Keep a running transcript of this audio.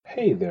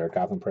Hey there,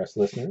 Gotham Press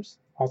listeners.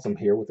 Awesome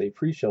here with a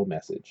pre-show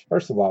message.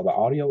 First of all, the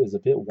audio is a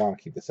bit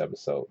wonky this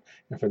episode,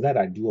 and for that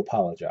I do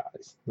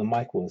apologize. The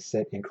mic was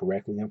set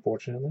incorrectly,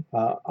 unfortunately.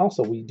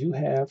 Also, we do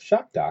have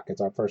Shock Doc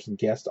as our first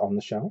guest on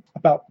the show.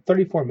 About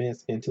 34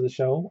 minutes into the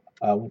show,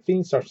 when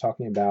Fiend starts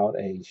talking about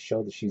a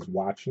show that she's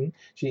watching,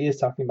 she is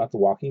talking about The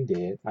Walking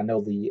Dead. I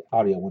know the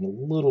audio went a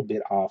little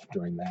bit off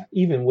during that.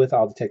 Even with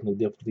all the technical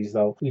difficulties,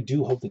 though, we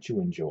do hope that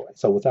you enjoy.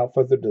 So without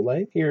further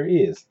delay, here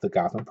is the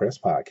Gotham Press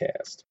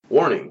Podcast.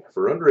 Warning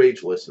for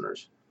underage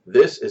listeners.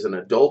 This is an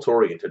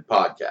adult-oriented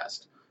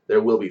podcast.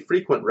 There will be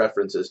frequent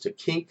references to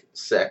kink,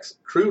 sex,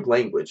 crude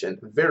language, and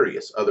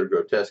various other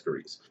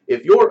grotesqueries.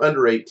 If you're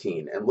under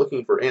 18 and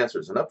looking for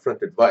answers and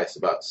upfront advice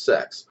about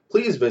sex,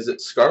 please visit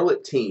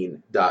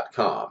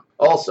scarletteen.com.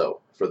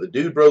 Also, for the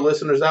dude bro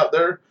listeners out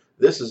there,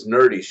 this is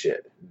nerdy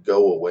shit.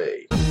 Go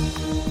away.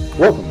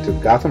 Welcome to the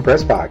Gotham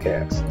Press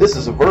Podcast. This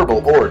is a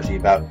verbal orgy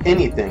about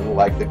anything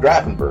like the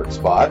Grafenberg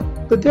spot,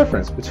 The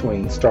difference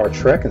between Star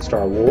Trek and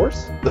Star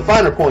Wars, the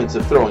finer points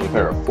of throwing a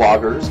pair of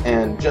floggers,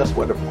 and just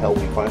whatever the hell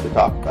we find to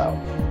talk about.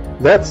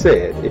 That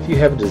said, if you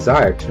have a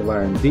desire to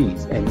learn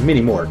these and many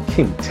more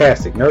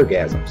kinktastic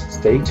nerdgasms,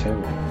 stay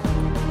tuned.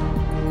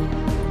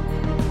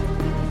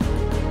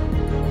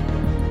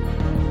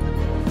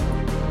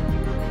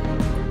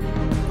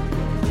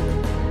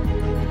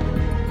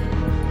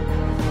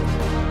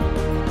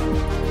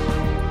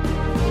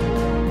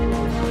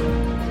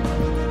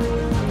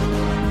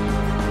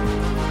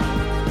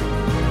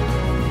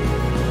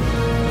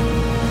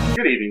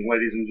 Good evening,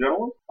 ladies and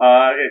gentlemen.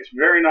 It's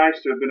very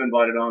nice to have been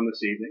invited on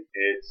this evening.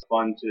 It's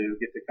fun to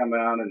get to come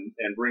out and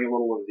bring a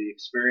little of the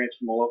experience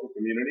from the local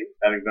community,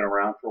 having been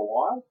around for a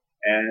while,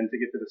 and to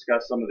get to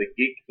discuss some of the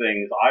geek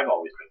things I've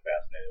always been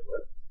fascinated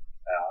with.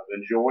 I've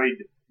enjoyed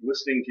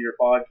listening to your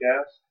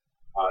podcast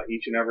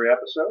each and every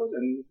episode,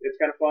 and it's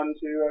kind of fun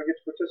to get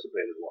to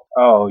participate as well.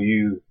 Oh,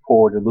 you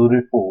poor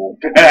deluded fool.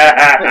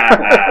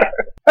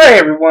 Hey,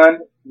 everyone.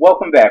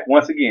 Welcome back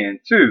once again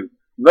to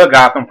the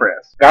Gotham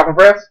Press. Gotham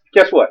Press,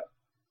 guess what?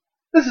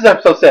 This is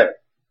episode 7.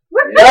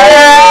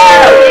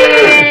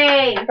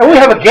 Yay! And we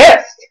have a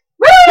guest.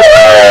 Woo!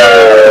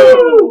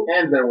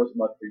 And there was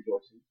much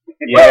rejoicing.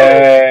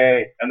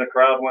 Yay. And the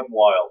crowd went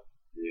wild.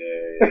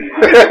 Yay.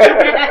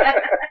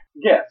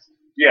 Guest,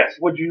 Yes,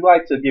 would you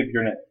like to give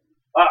your name?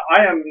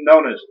 I am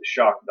known as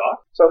Shock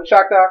Doc. So,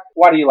 Shock Doc,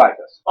 why do you like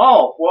us?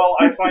 Oh, well,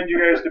 I find you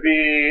guys to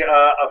be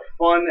a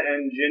fun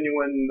and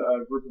genuine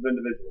group of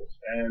individuals,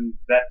 and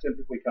that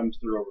typically comes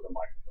through over the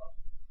microphone.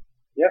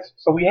 Yes,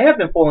 so we have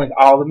been fooling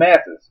all the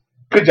masses.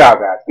 Good job,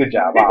 guys. Good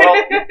job. Well,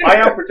 I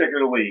am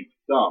particularly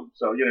dumb,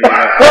 so, you know.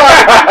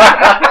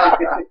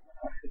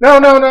 No.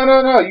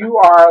 You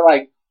are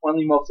like one of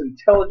the most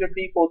intelligent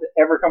people to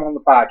ever come on the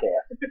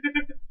podcast.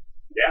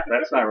 Yeah,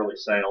 that's not really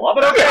saying a lot,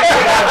 but okay.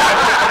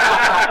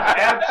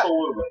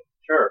 Absolutely.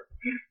 Sure.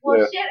 Well,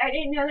 Yeah. shit, I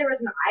didn't know there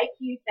was an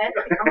IQ test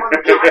to come on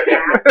the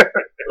podcast.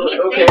 You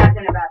didn't say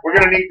nothing about We're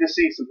that. going to need to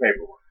see some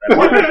paperwork.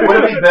 Would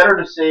it be better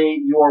to say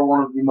you are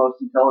one of the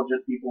most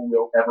intelligent people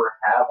we'll ever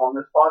have on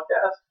this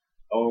podcast?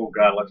 Oh,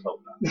 God, let's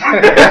hope not.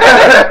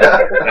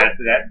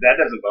 that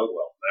doesn't bode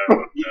well.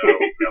 No.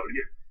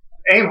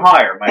 Aim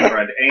higher, my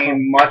friend.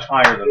 Aim much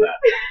higher than that.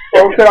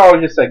 Or we could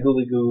always just say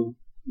googly goo.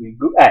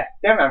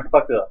 Damn it, I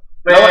fucked it up.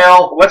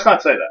 Well, let's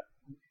not say that.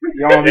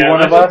 You want to be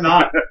one of us? You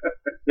want to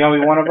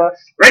be one of us?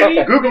 Right?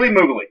 Okay. Googly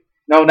moogly.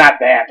 No, not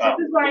that. Oh.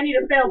 This is why I need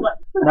a fail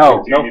button.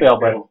 No fail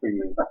buttons for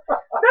you.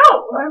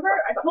 No, remember?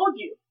 I told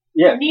you.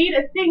 Yes. You need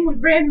a thing with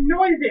random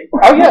noises.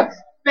 Oh, yes.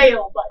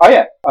 Fail button. Oh,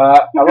 yeah.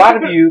 A lot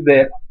of you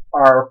that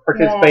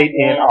participate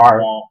in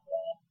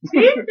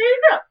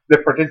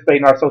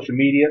our social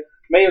media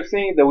may have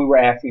seen that we were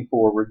asking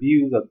for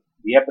reviews of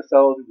the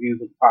episodes,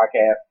 reviews of the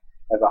podcast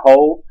as a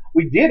whole.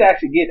 We did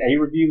actually get a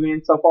review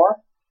in so far,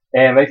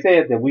 and they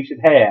said that we should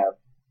have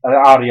an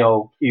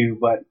audio cue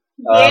board.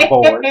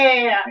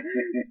 Yeah.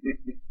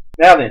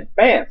 Now then,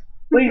 fans,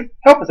 please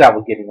help us out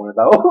with getting one of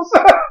those.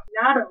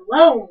 Not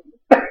alone.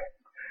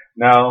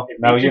 No,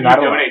 you're not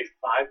alone. Donate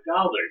 $5.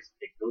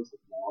 It goes a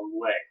long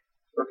way.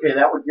 Okay,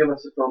 that would give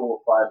us a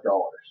total of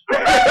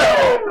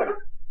 $5.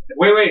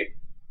 Wait.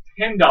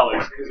 $10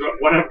 because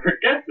one of our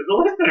guests is a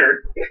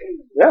listener.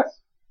 Yes,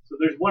 So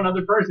there's one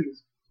other person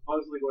who's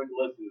supposedly going to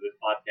listen to this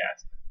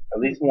podcast. at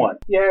least one.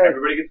 Yeah.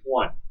 Everybody gets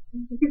one.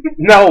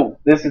 No,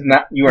 this is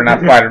not. You are not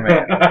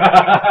Spider-Man.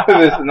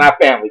 This is not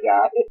Family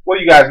Guy. What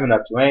have you guys been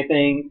up to?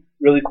 Anything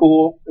really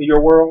cool in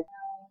your world?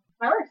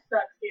 My life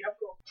sucks, dude. I'm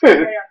cool.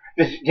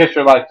 Just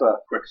your life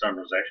sucks. Quick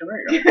summarization.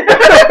 There you go.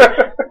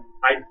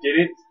 I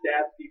didn't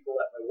stab people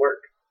at my work.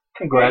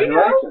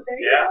 Congratulations. There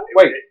you Yeah. go.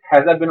 Wait,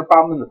 has that been a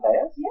problem in the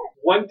past?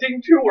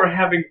 Wanting to or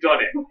having done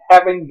it.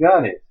 Having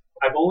done it.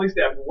 I've only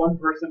stabbed one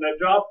person at a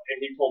job,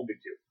 and he told me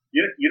to.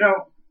 You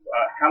know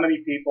how many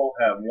people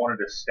have wanted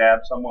to stab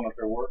someone at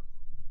their work?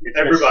 It's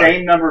the Everybody.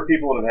 same number of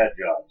people that have had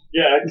jobs.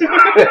 Yeah.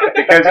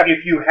 Because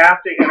if you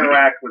have to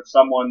interact with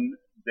someone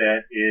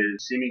that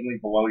is seemingly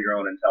below your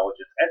own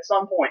intelligence, at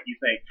some point you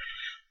think,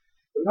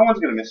 no one's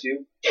going to miss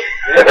you. No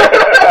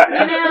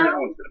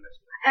one's going to miss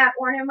you. At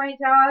one of my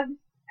jobs,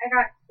 I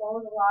got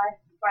told a lot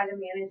by the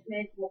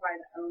management, well, by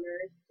the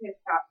owners, to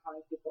stop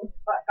telling people to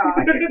fuck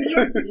off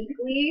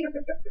weekly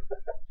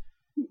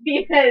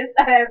because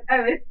I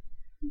was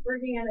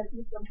working on a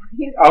pizza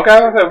place. Okay,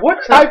 I said,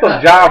 what type of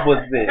job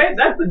was this? Hey,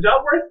 that's the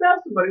job where I staff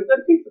somebody. It's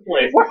at a pizza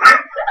place.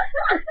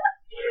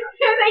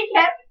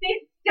 And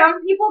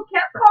some people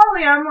kept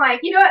calling. I'm like,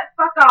 you know what?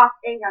 Fuck off,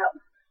 hang up.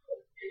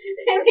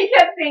 And they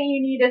kept saying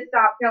you need to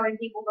stop telling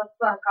people to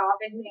fuck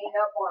off and hang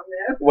up on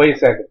them. Wait a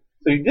second.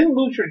 So you didn't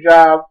lose your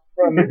job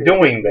from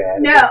doing that?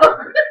 No.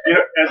 You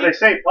know, as they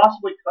say,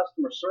 possibly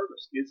customer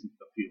service isn't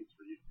the field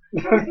for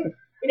you.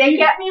 They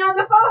kept me on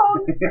the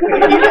phone. If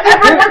you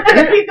ever worked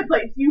at a pizza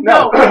place, you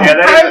know Yeah,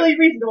 it's highly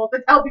reasonable to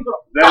tell people,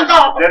 fuck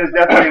off. That is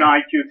definitely an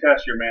IQ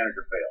test your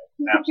manager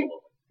failed.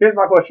 Absolutely. Here's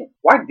my question.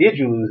 Why did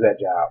you lose that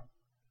job?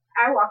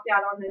 I walked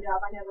out on the job.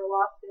 I never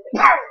lost it.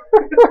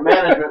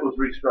 Management was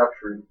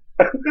restructuring.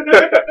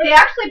 They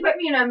actually put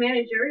me in a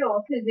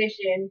managerial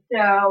position,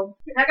 so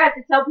I got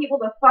to tell people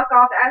to fuck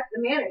off as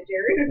the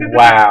manager.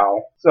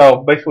 Wow.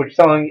 So basically what you're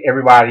telling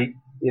everybody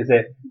is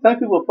that telling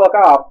people to fuck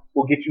off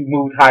will get you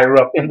moved higher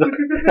up in the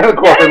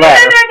corporate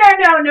ladder.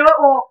 No, it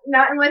won't.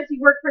 Not unless you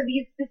work for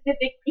these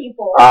specific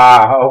people.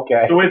 Ah,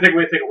 okay. So wait a second.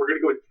 We're going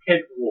to go with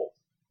 10 rules.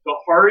 The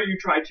harder you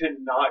try to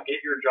not get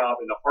your job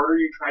and the harder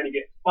you try to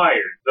get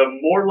fired, the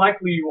more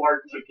likely you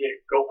are to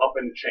go up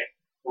in the chain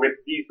with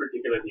these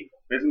particular people.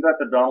 Isn't that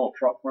the Donald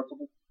Trump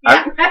principle?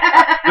 Yeah.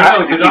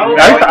 No, you know,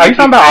 Are you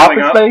talking about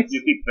Office Space?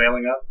 You keep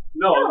failing up.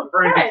 no, I'm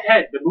referring to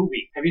Ted, the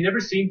movie. Have you never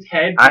seen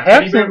Ted? I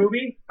have Teddy Bear seen-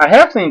 movie. I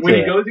have seen When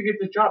he Ted. goes to get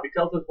this job, he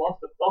tells his boss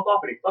to fuck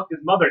off, and he fucked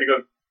his mother, and he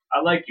goes,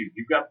 "I like you.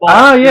 You've got balls.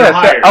 Ah, You're yes.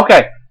 hired."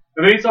 Okay.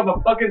 And then he saw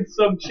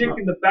some chick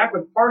in the back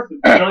with Parsons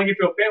selling it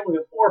to a family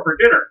of 4 for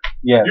dinner.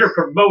 Yes. You're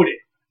promoted.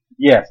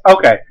 Yes.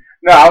 Okay.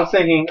 No, I was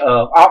thinking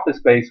of Office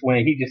Space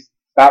when he just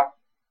stopped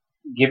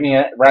giving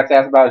a rat's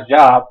ass about his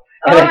job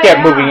and they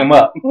kept moving him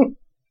up.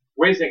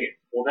 Wait a second.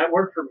 Will that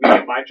work for me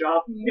at my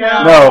job?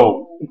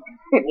 No.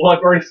 Well,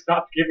 I've already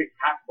stopped giving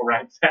half a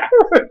rat's ass.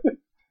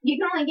 You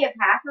can only give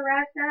half a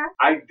rat's ass?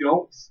 I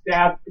don't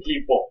stab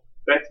people.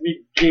 That's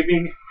me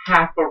giving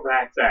half a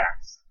rat's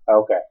ass.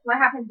 Okay. What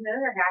happens to the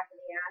other half of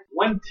the ass?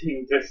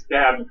 Wanting to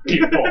stab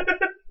people.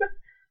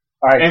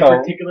 All right. In So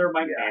particular,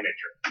 my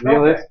manager.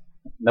 realist,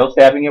 no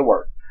stabbing at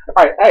work.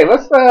 All right. Hey,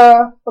 let's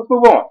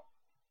move on.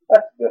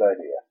 That's a good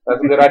idea.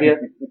 That's a good idea.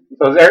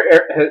 So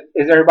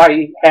is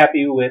everybody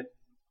happy with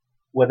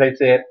what they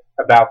said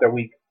about their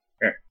week?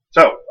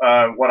 So,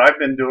 what I've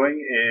been doing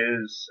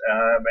is,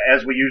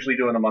 as we usually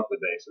do on a monthly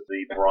basis,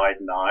 the bride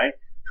and I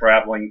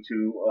traveling to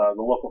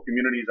the local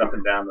communities up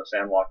and down the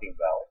San Joaquin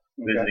Valley,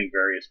 visiting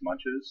various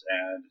munches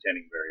and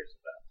attending various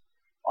events.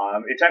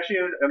 It's actually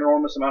an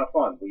enormous amount of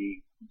fun.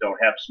 We don't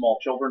have small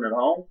children at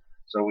home,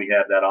 so we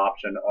have that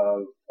option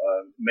of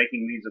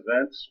making these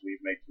events. We've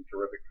made some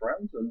terrific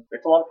friends, and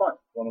it's a lot of fun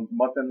on a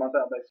month in, month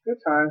out basis. Good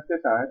times.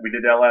 Good times. We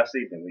did that last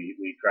evening.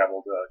 We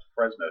traveled to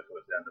Fresno to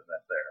attend an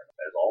event there.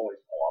 As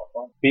always, a lot of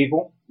fun.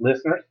 People,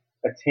 listeners,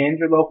 attend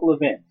your local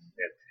events.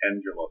 Attend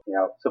your local. You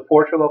know,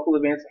 support your local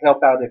events.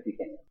 Help out if you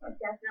can.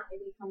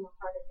 Definitely become a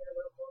part of your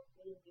local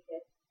scene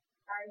because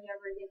I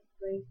never get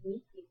to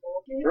meet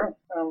people. Sure.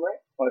 All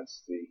right. Let's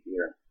see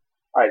here.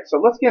 All right.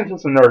 So let's get into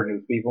some nerd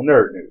news, people.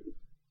 Nerd news.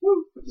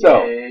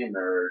 So Yay,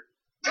 nerd.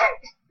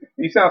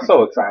 you sound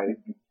so excited.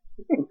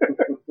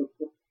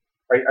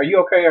 Are you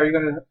okay? Are you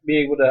going to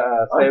be able to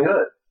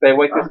stay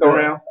awake this I'm go good.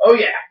 around? Oh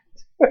yeah.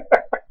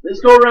 This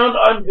go around,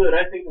 I'm good.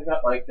 I think I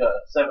got like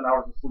 7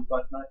 hours of sleep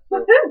last night.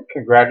 So.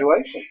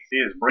 Congratulations. He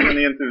is bringing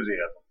the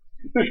enthusiasm.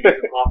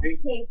 Coffee.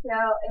 Okay, so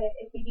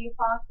if you do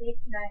fall asleep,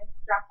 can I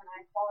drop an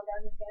ice ball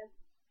down your pants?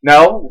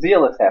 No,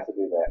 Zealous has to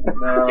do that.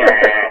 No,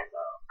 Yeah.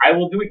 I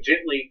will do it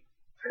gently.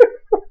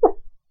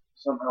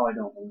 somehow I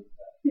don't believe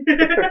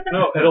that.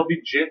 No, it'll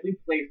be gently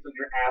placed on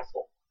your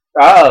asshole.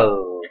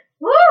 Oh.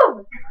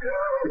 Woo!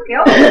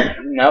 Go.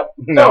 Nope.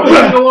 So No.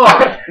 let's go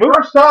on.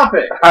 First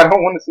topic. I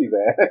don't want to see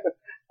that.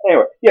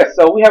 Anyway, yes,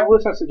 so we have a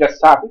listener suggested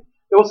topic.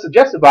 It was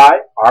suggested by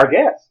our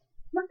guest.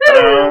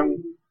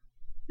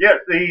 Yeah,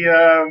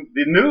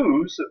 the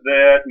news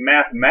that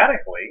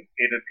mathematically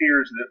it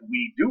appears that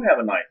we do have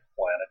a ninth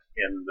planet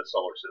in the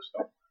solar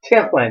system.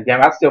 10th planet,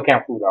 damn, I still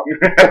count Pluto.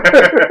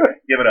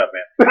 Give it up,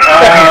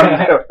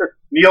 man.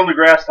 Neil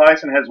deGrasse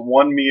Tyson has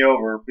won me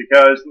over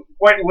because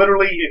quite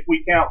literally, if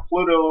we count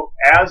Pluto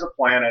as a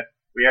planet,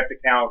 we have to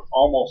count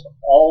almost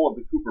all of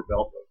the Kuiper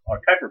Belt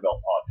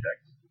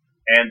objects,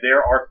 and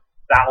there are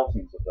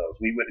thousands of those.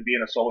 We would be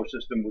in a solar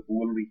system with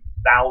literally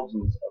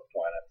thousands of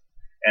planets,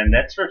 and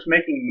that starts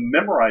making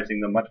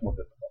memorizing them much more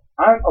difficult.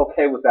 I'm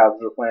okay with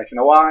thousands of planets. You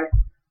know why?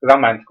 Because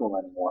I'm not in school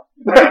anymore.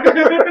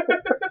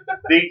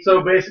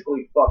 So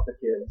basically, fuck the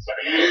kids.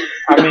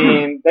 I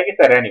mean, they get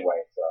that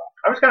anyway, so.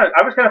 I was kind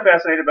of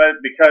fascinated by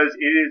it because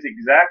it is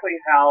exactly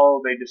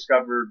how they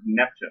discovered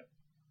Neptune.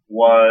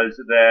 Was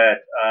that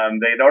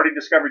they had already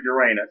discovered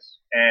Uranus,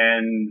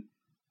 and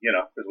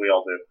because we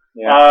all do.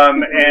 Yeah.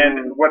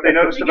 And what they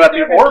noticed about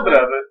the orbit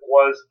of it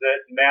was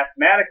that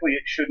mathematically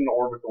it shouldn't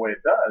orbit the way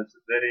it does.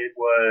 That it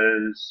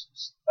was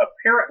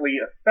apparently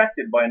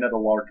affected by another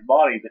large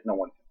body that no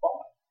one can find.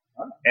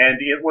 And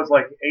it was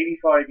like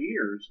 85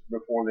 years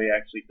before they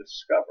actually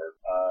discovered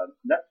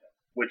Neptune,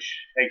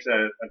 which takes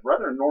a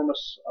rather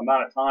enormous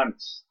amount of time.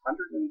 It's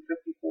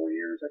 154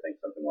 years, I think,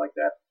 something like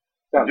that,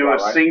 Sounds to do a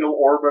about right. single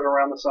orbit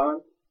around the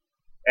sun.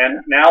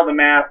 And now the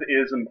math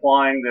is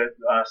implying that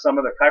some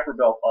of the Kuiper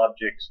Belt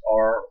objects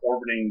are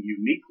orbiting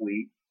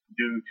uniquely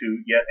due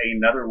to yet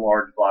another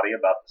large body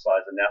about the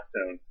size of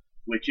Neptune,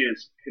 which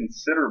is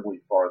considerably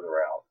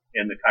farther out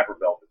in the Kuiper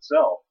Belt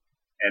itself.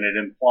 And it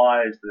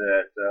implies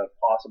that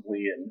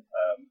possibly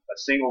a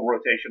single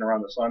rotation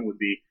around the sun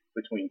would be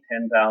between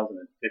 10,000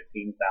 and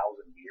 15,000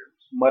 years.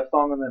 Much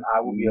longer than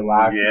I will be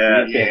alive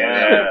Yeah, to see it.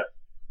 yeah.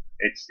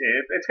 It's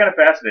kind of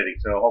fascinating.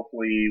 So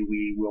hopefully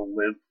we will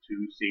live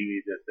to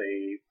see that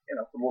they, with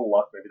a little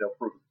luck, maybe they'll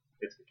prove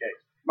it's the case.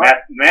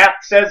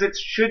 Math says it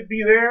should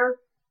be there.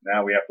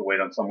 Now we have to wait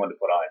on someone to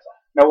put eyes on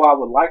it. Now, what I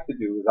would like to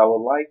do is I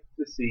would like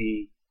to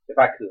see, if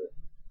I could,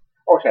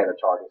 I wish I had a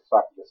target so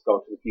I could just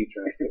go to the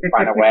future and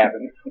find out what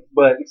happened.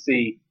 But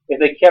see, if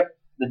they kept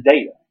the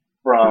data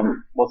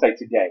from, we'll say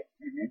today,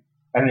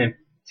 and then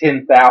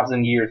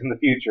 10,000 years in the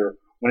future,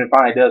 when it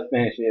finally does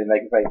finish it, and they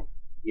can say,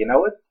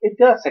 it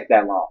does take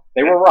that long.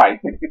 They were right.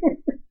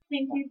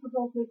 Thank you for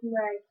both making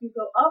my IQ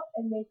go up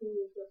and making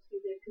me feel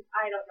stupid because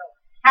I don't know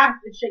half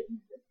the shit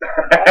you did.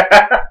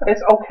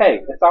 It's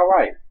okay. It's all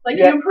right. Like,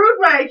 you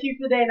improved my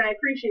IQ today, and I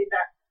appreciate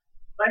that.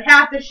 But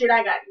half the shit,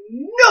 I got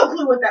no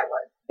clue what that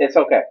was. It's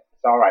okay.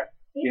 It's all right.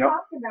 They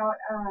talked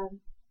about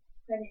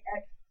Planet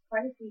X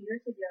quite a few years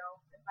ago,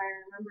 if I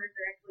remember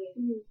correctly,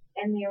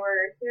 and they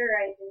were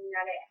theorizing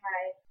that it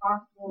had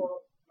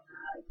possible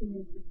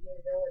human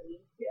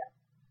sustainability. Yeah.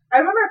 I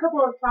remember a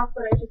couple of talks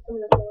that I just some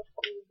of the Polish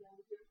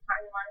museums and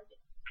timeline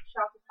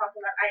shops was talking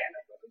about. I don't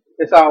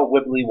know. It's all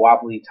wibbly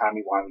wobbly,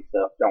 timey wimey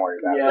stuff. Don't worry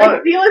about it.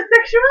 Like Zealous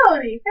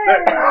sexuality.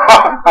 There's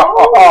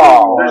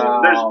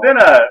been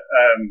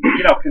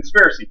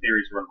conspiracy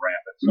theories run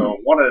rampant.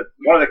 So one of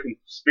the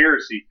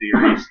conspiracy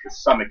theories, to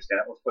some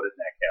extent, let's put it in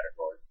that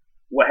category,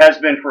 what has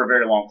been for a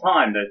very long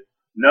time that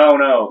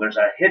no, there's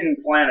a hidden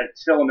planet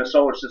still in the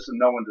solar system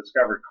no one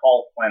discovered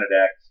called Planet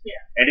X,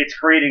 and it's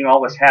creating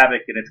all this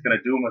havoc and it's going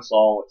to doom us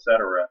all,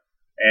 etc.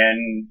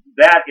 And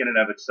that in and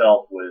of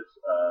itself was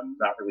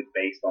not really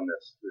based on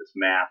this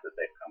math that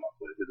they've come up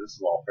with. This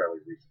is all fairly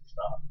recent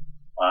stuff.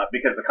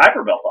 Because the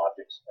Kuiper Belt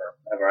objects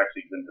have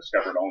actually been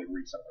discovered only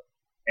recently.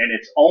 And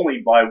it's only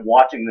by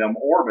watching them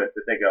orbit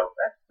that they go,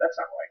 that's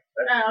not right.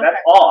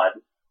 That's odd.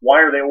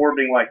 Why are they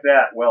orbiting like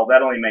that? Well, that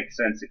only makes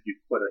sense if you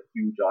put a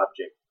huge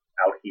object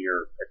out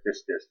here at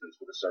this distance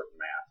with a certain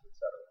mass,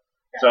 etc.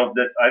 So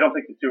I don't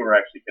think the two are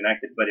actually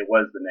connected, but it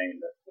was the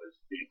name that was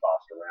being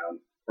tossed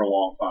around for a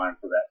long time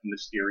for that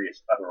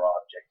mysterious other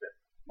object that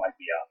might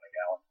be out in the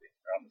galaxy,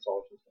 around the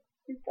solar system.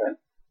 Okay.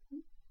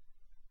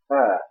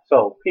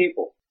 So,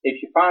 people,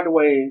 if you find a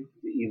way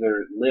to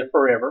either live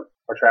forever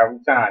or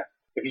travel through time,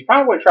 if you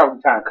find a way to travel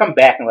through time, come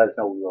back and let us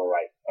know we were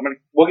right.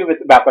 We'll give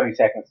it about 30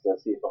 seconds to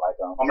see if it might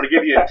come. I'm going to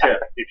give you a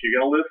tip. If you're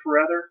going to live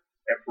forever,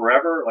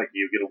 like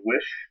you get a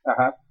wish,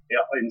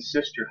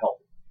 insist you're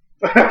healthy.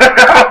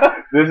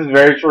 This is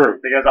very true.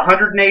 Because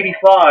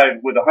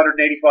 185 with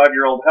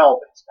 185-year-old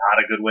health, it's not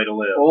a good way to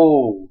live.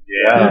 Oh,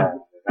 yeah.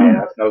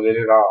 That's no good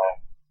at all.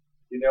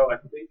 I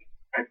think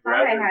I'd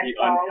rather be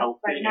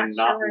unhealthy and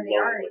not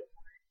lonely.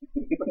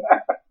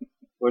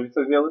 What did you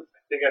say, Dylan? I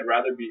think I'd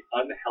rather be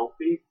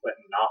unhealthy but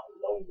not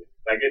lonely.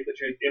 If I get to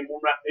choose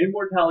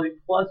immortality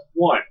plus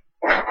one,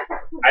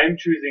 I am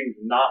choosing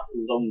not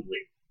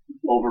lonely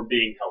over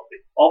being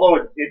healthy.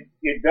 Although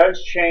it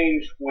does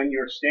change when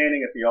you're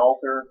standing at the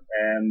altar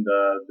and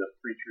the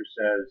preacher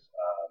says,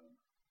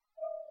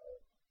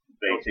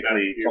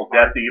 basically, till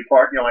death do you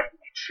part, and you're like,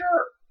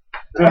 sure.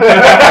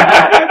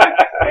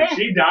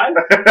 She died?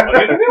 I'll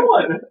get a new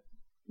one.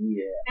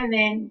 Yeah. And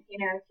then,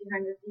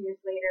 200 years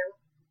later,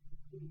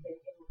 you get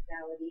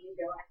immortality, you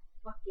go, I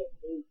fucking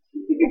hate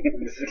you.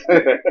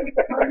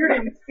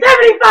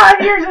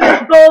 175 years of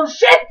this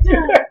bullshit!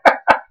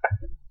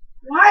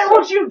 Why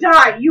won't you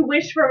die? You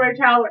wish for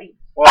mortality.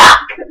 Well,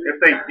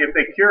 if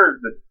they cure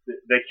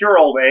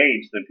old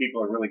age, then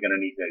people are really going to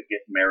need to get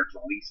marriage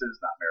leases,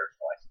 not marriage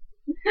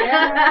licenses.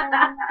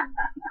 Yeah.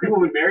 People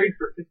will be married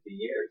for 50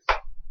 years.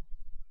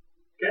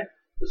 Okay.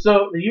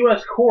 So the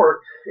U.S.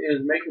 court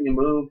is making a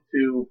move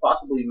to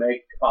possibly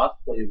make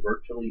cosplay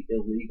virtually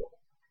illegal.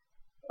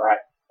 Right.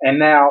 And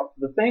now,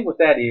 the thing with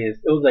that is,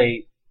 it was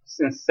a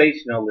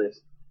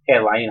sensationalist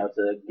headline,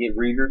 to get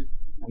readers.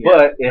 Yeah.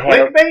 But it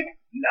had... Clickbait?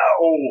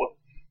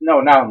 No,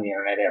 not on the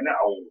internet ever.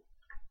 No.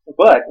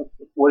 But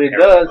what it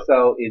does,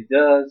 though, it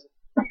does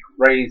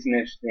raise an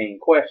interesting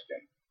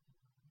question.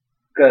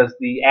 Because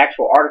the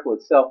actual article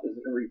itself is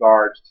in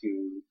regards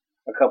to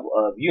a couple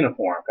of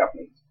uniform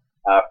companies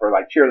for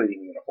like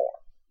cheerleading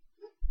uniforms.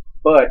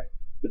 But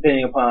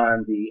depending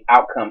upon the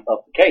outcome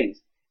of the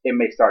case, it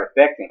may start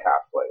affecting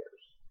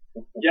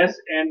cosplayers. Yes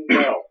and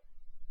no.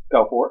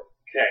 Go for it.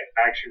 Okay,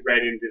 I actually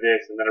read into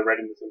this, and then I read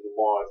into some of the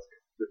laws.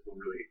 This one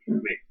really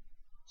interests me.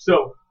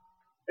 So,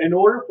 in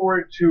order for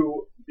it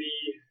to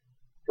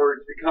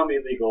become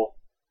illegal,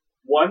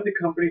 One, the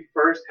company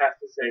first has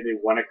to say they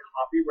want to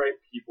copyright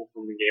people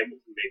from being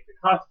able to make the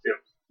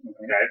costumes.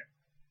 Okay?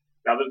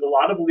 Now, there's a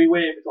lot of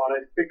leeway if it's on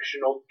a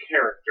fictional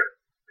character.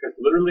 Because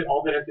literally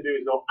all they have to do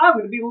is go, I'm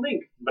going to be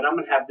Link, but I'm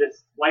going to have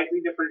this slightly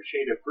different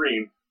shade of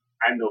green.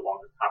 I'm no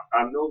longer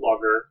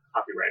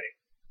copywriting.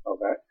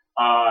 Okay.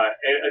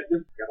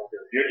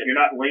 You're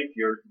not Link,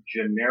 you're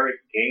generic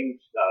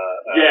games,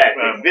 Yes,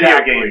 video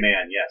exactly. game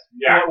man, yes.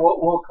 Yeah.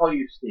 We'll call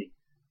you Steve.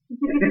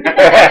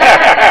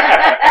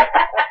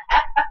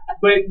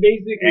 But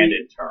basically, And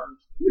it turns.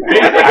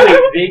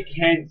 basically, they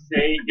can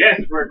say,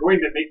 yes, we're going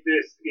to make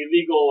this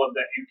illegal and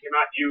that you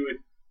cannot use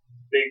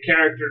the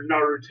character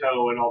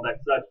Naruto and all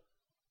that stuff.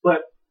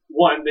 But,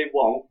 one, they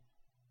won't.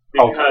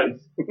 Because,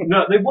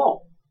 no, they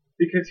won't.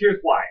 Because here's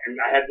why, and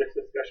I had this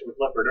discussion with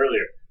Leopard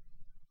earlier.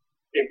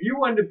 If you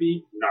want to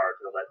be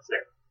Naruto, let's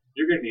say,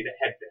 you're going to need a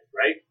headband,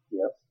 right?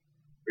 Yes.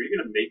 Are you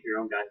going to make your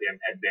own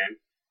goddamn headband?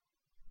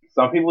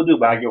 Some people do,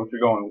 but I get what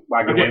you're going.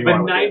 Okay,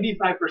 but 95%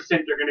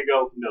 are going to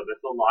go, no,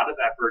 that's a lot of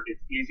effort.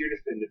 It's easier to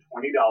spend the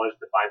 $20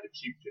 to buy the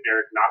cheap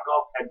generic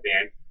knockoff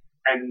headband,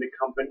 and the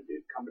company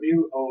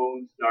who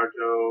owns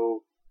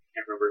Naruto,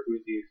 can't remember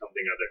who's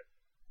something other.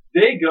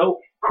 They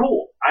go,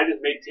 cool, I just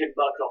made $10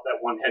 off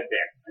that one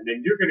headband. And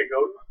then you're going to go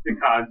to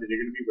cons and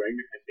you're going to be wearing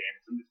your headband.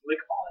 And somebody's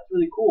like, oh, that's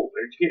really cool.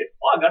 Where'd you get it?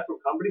 Oh, I got it from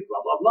company,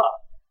 blah, blah, blah.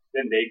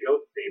 Then they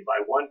go, they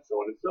buy one, so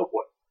on and so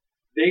forth.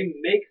 They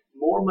make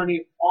more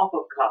money off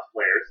of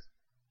cosplayers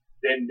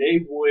than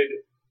it'd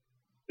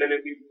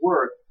be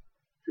worth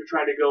to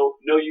try to go,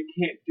 no, you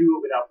can't do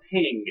it without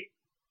paying me.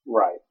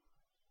 Right.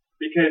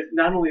 Because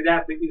not only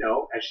that, but,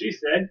 as she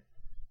said,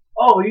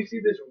 oh, you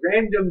see this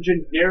random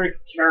generic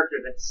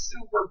character that's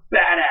super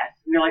badass.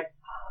 And you're like,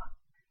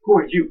 who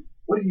are you?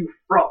 What are you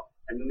from?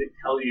 And then they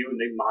tell you and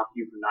they mock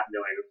you for not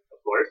knowing, of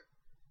course.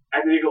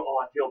 And then you go, oh,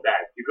 I feel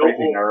bad. You go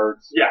Crazy home.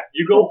 nerds. Yeah,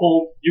 you go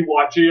home, you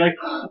watch it, you're like,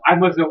 I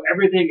must know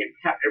everything and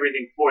have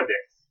everything for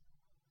this.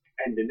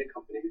 And then the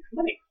company makes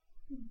money.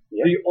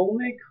 Yep. The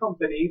only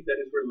company that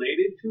is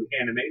related to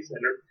animes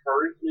that are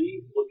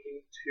currently looking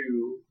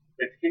to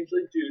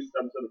potentially do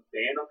some sort of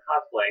ban on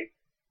cosplay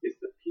is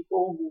the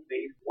people who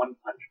made One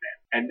Punch Man.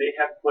 And they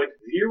have put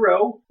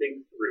 0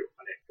 things through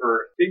on it.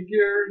 For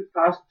figures,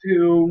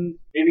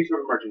 costumes, any sort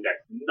of merchandise.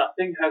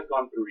 Nothing has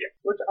gone through yet.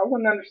 Which I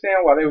wouldn't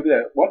understand why they would do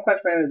that. One Punch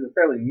Man is a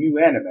fairly new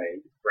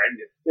anime. Brand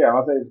new. Yeah,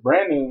 I'll say it's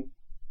brand new.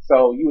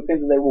 So you would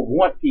think that they would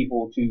want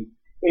people to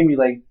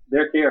emulate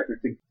their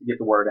character to get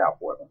the word out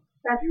for them.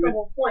 That's the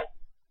whole point.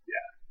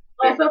 Yeah.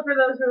 Also, for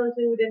those who are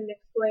listening who didn't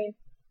explain,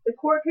 the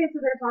court case that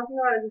they're talking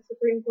about is a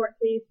Supreme Court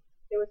case.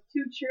 It was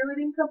 2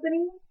 cheerleading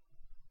companies.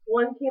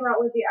 One came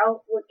out with a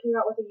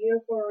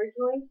uniform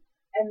originally,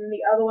 and then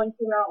the other one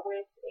came out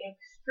with an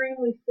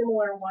extremely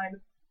similar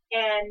one,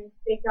 and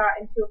they got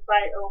into a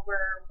fight over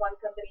one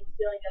company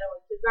stealing the other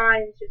one's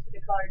designs just for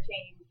the color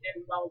change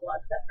and blah, blah, blah,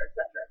 etc.,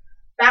 etc.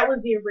 That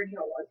was the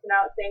original one. So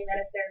now it's saying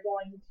that if they're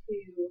going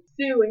to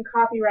sue and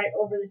copyright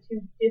over the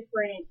 2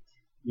 different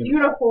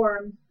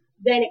uniforms,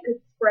 then it could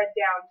spread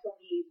down to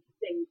leave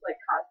things like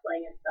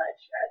cosplaying and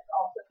such as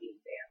also being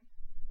banned.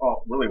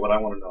 Well, really, what I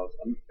want to know is,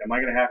 am I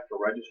going to have to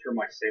register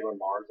my Sailor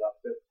Mars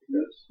outfit?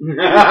 Because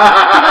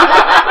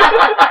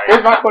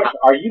Here's my question: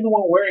 are you the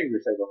one wearing your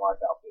Sailor Mars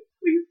outfit?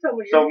 Please tell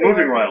me. so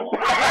moving right along.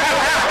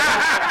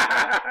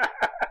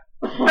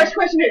 First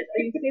question is: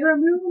 are you Sailor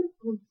Moon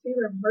or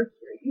Sailor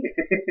Mercury?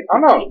 Oh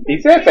no, he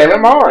said Sailor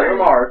Mars. Sailor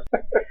Mars.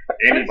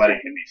 Anybody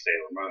can be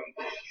Sailor Moon.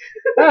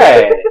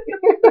 Hey.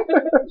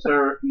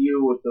 Sir,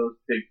 you with those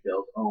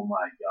pigtails. Oh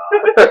my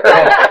god.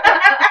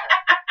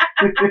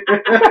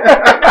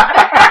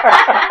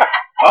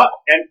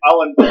 And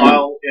I'll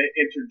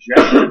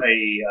interject a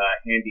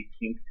handy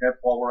kink tip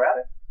while we're at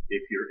it.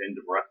 If you're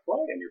into breath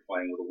play and you're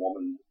playing with a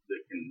woman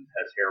that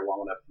has hair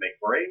long enough to make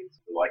braids,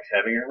 who likes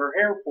having her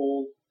hair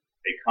pulled,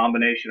 a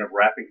combination of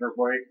wrapping her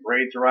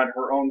braids around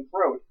her own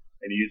throat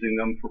and using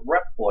them for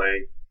breath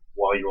play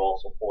while you're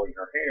also pulling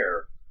her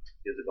hair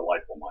is a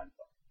delightful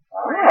mindfuck.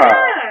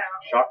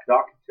 Shock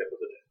doc tip of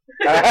the day.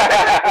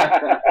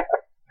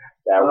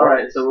 All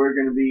right, so we're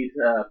going to be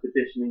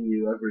petitioning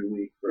you every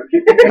week for.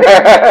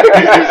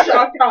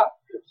 Shock top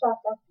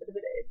for the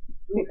day.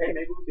 Okay,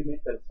 maybe we can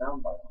make that a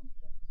soundbite on.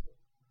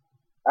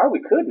 Oh, we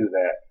could do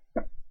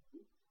that.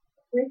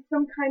 With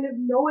some kind of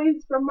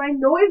noise from my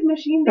noise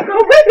machine to go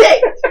with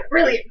it.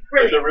 Brilliant.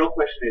 The real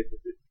question is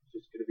it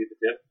just going to be the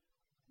tip?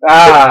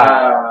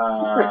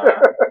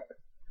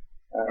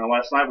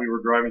 Last night we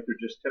were driving through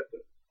Just Tipped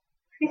It.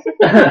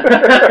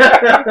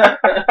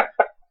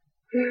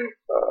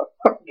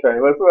 Okay,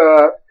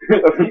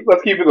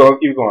 let's keep it going.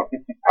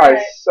 All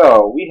right,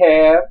 so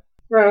we're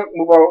gonna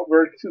move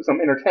over to some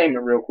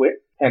entertainment real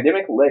quick.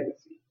 Pandemic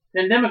Legacy.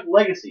 Pandemic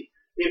Legacy.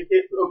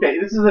 Okay,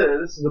 this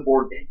is a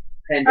board game.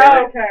 Pandemic.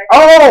 Oh, okay.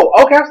 Oh,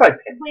 okay. I was like,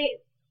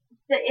 Wait,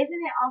 so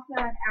isn't it also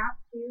an app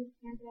too,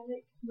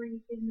 Pandemic, where you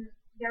can?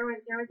 There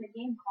was a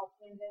game called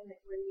Pandemic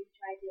where you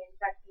tried to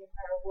infect the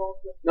entire world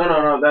with.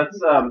 No.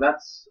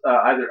 That's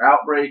either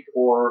Outbreak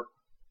or.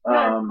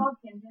 No, it's called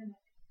Pandemic.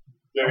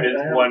 There I is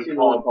haven't one seen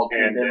one called called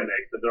Pandemic.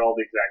 Pandemic, but they're all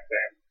the exact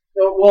same. No,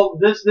 Well,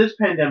 this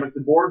pandemic,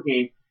 the board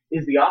game,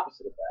 is the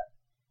opposite of that.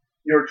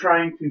 You're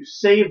trying to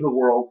save the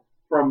world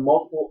from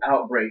multiple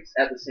outbreaks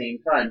at the same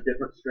time,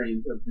 different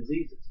strains of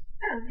diseases.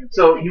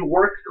 So you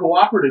work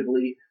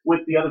cooperatively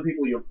with the other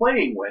people you're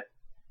playing with,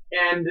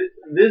 and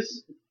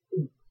this,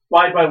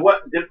 by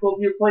what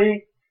difficulty you're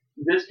playing,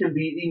 this can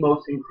be the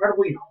most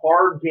incredibly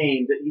hard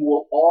game that you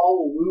will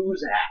all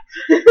lose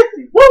at.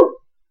 Woo!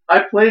 I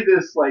played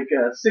this like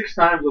 6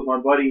 times with my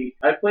buddy.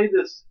 I played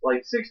this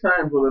like 6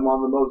 times with him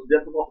on the most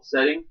difficult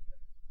setting,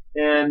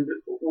 and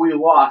we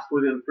lost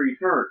within 3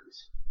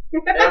 turns.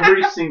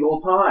 Every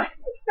single time.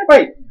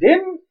 Wait,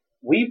 didn't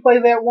we play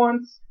that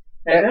once?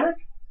 Pandemic?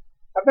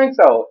 I think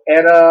so.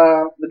 At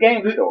the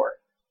game store.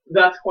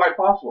 That's quite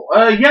possible.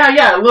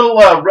 Yeah, a little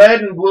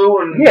red and blue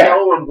and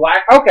yellow and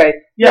black. Okay.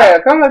 Yeah,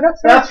 kind of,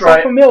 that's so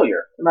right.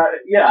 familiar.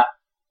 Yeah.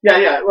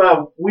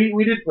 Well,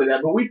 we did play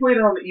that, but we played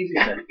it on the easy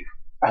setting.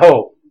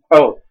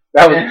 Oh,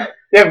 that was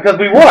because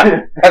we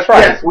won. That's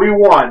right. Yes, we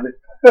won.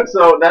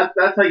 So that's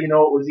how you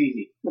know it was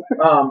easy.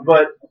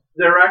 But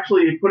they're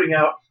actually putting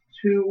out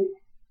 2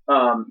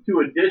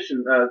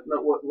 editions.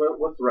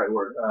 What's the right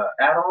word?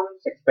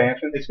 Add-ons?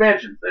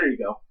 Expansions. There you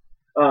go.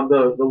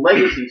 The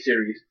Legacy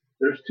series.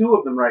 There's 2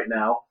 of them right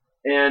now,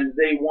 and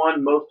they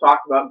won most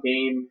talked about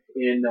game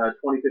in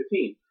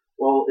 2015.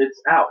 Well,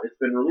 it's out. It's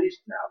been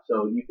released now,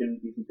 so you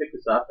can pick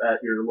this up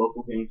at your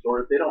local game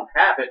store. If they don't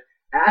have it,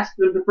 ask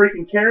them to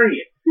freaking carry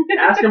it.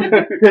 Ask them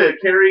to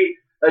carry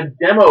a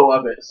demo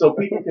of it so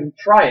people can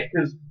try it.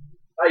 Because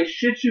I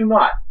shit you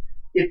not,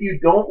 if you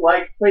don't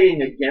like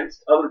playing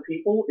against other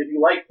people, if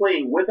you like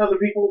playing with other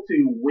people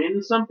to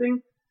win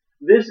something,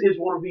 this is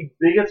one of the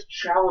biggest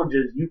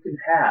challenges you can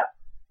have.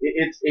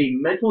 It's a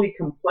mentally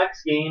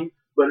complex game,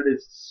 but it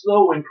is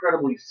so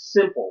incredibly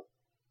simple.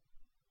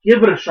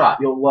 Give it a shot.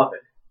 You'll love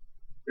it.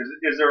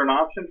 Is there an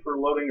option for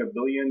loading 1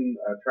 billion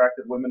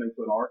attractive women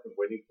into an ark and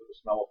waiting for the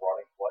smell of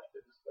rotting flesh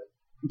to dissipate?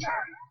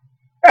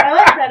 I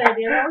like that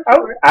idea.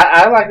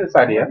 I like this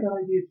idea. I like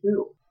that idea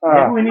too.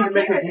 Maybe we need to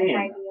make a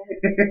game.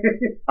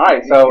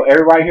 Alright, so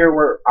everybody here,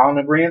 we're all in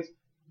agreement?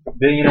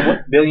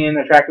 Billion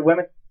attractive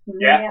women?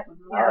 Yeah.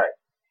 Alright.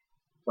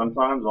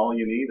 Sometimes all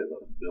you need is 1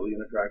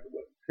 billion attractive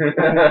women. Wait,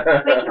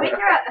 can we throw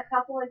a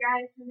couple of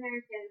guys in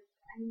there? Because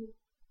I'm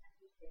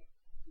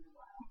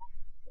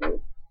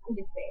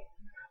just saying.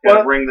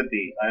 Gotta bring the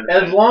D.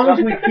 As long as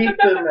we keep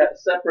them at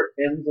separate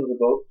ends of the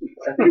boat,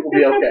 I think we'll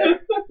be okay.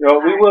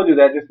 We will do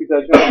that just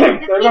because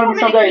there's going to be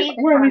some days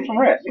we're going to need some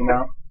rest, you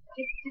know.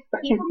 Just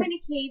keep them in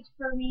a cage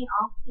for me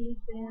off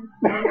season.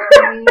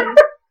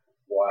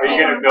 Wow. Are you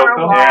going to milk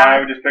them? Yeah, I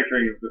was just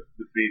picturing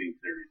the feeding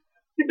series.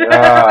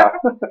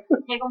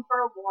 Take them for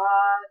a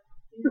walk.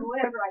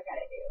 Whatever I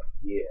gotta do.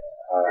 Yeah.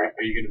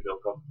 Are you going to milk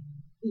them?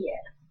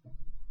 Yes.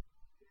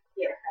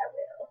 Yes,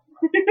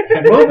 I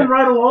will. Moving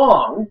right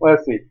along.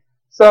 Let's see.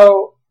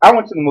 So, I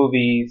went to the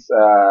movies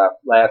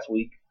last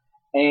week,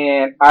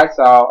 and I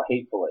saw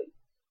Hateful Eight.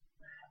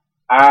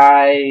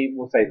 I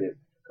will say this,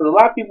 because a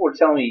lot of people were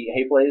telling me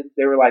Hateful Eight,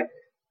 they were like,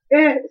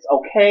 it's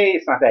okay,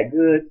 it's not that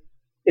good.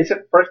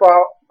 First of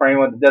all, for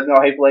anyone that doesn't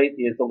know, Hateful Eight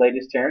is the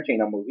latest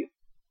Tarantino movie.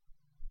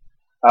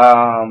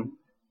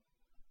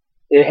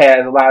 It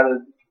has a lot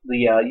of the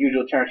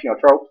usual Tarantino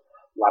tropes.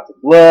 Lots of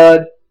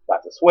blood,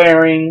 lots of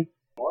swearing,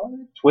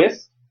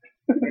 twists.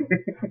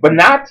 But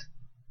not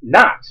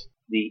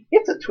the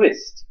it's a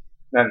twist.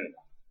 No.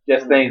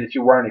 Just things that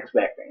you weren't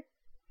expecting.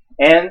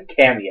 And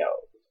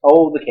cameos.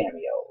 Oh, the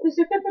cameos. Does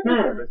it have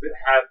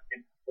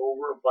an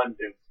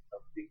overabundance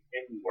of the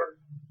N-word,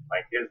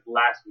 like his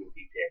last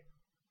movie did?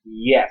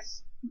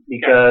 Yes,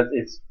 because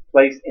it's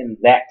placed in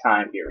that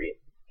time period.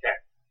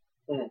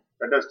 Okay.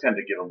 That does tend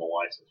to give him a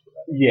license for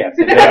that. Yes,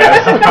 it does.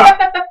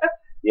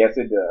 Yes,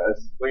 it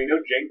does. Well, you know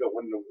Django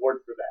won an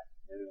award for that.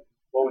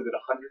 What was it,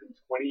 128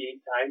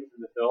 times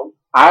in the film?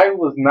 I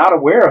was not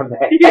aware of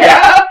that.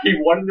 Yeah! He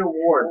won an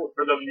award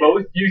for the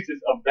most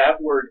uses of that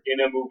word in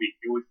a movie.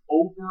 It was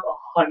over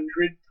 100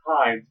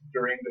 times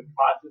during the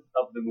process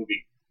of the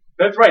movie.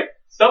 That's right.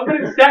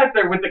 Somebody sat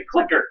there with a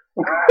clicker.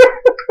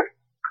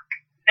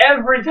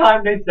 Every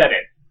time they said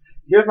it.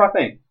 Here's my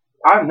thing.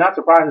 I'm not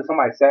surprised that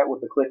somebody sat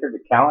with the clicker to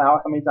count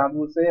out how many times it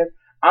was said.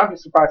 I'm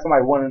just surprised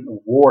somebody won an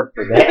award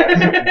for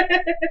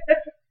that.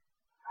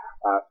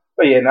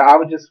 But yeah, no, I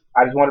just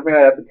want to bring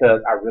that up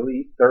because I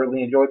really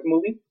thoroughly enjoyed the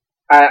movie.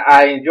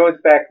 I enjoyed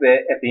the fact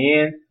that at the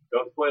end.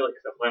 Don't spoil it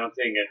because I plan on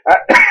seeing it.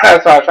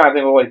 That's why I was trying to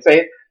think of a way to say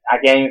it. I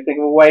can't even think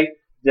of a way.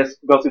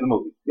 Just go see the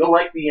movie. You'll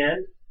like the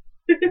end?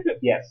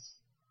 Yes.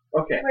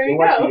 Okay. There you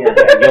You'll like go. the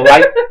end.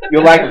 Yeah,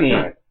 you'll like the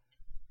end.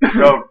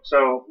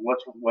 So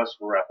let's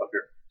wrap up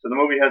here. So the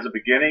movie has a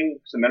beginning,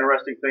 some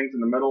interesting things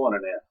in the middle, and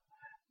an end.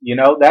 You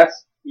know,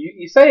 that's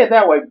you say it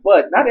that way,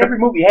 but not every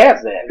movie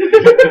has that.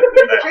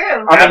 It's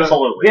true.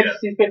 Absolutely. Did you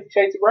see 50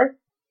 Shades of Grey?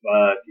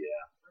 Yeah.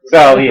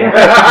 So yeah,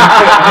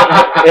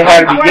 it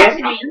had a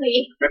beginning.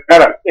 Unfortunately.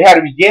 It had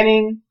a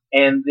beginning,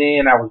 and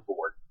then I was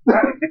bored. No.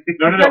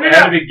 It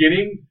had a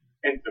beginning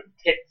and some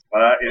tits.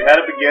 It had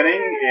a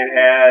beginning. It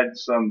had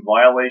some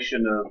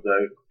violation of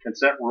the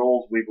consent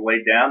rules we've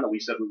laid down that we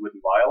said we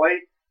wouldn't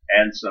violate,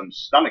 and some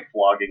stomach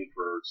flogging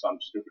for some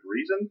stupid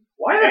reason.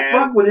 Why the and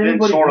fuck would then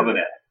anybody sort do of an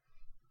that?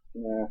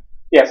 end.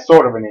 Yeah,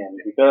 sort of an end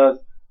because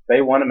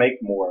they want to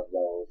make more of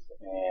those.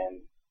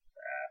 And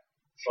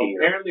So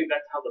apparently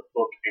that's how the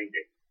book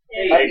ended.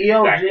 Hey,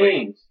 E.L. Exactly.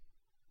 James,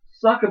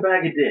 suck a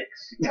bag of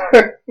dicks.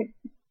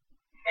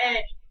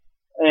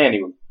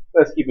 Anyway,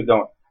 let's keep it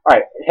going. All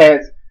right,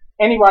 has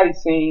anybody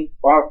seen?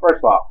 Well, first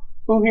of all,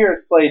 who here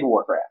has played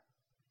Warcraft?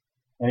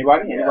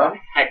 Anybody? Anybody?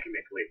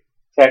 Technically.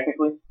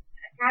 Technically?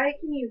 How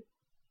can you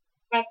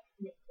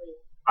technically?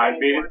 I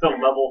made it to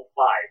level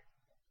 5.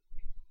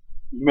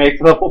 You made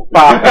level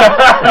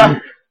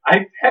 5.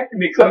 I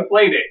technically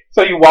played it.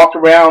 So you walked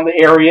around the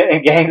area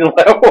and gained a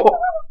level?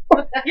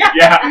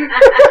 Yeah.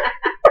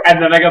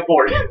 And then I got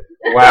bored.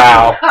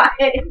 Wow.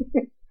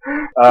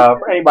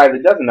 For anybody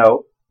that doesn't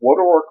know, World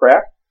of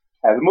Warcraft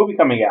has a movie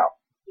coming out.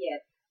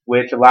 Yes.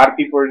 Which a lot of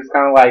people are just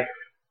kind of like,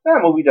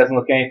 that movie doesn't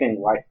look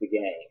anything like the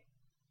game.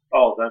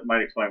 Oh, that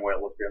might explain why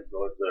it looked the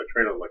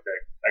trailer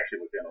actually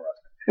looked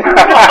interesting.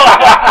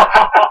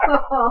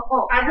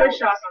 I'm no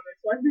shock on this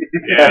one.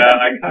 Yeah,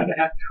 I kind of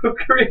have to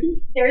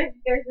agree. There's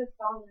a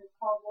song that's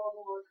called World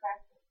of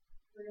Warcraft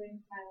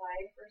Ruins My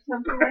Life or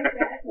something like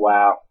that.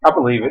 Wow. I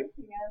believe it.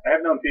 Yeah. I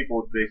have known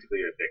people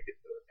basically addicted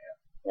to it.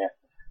 Yeah.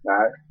 All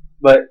right.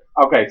 But,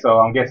 okay, so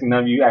I'm guessing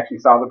none of you actually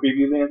saw the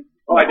preview then?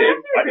 Oh, I did.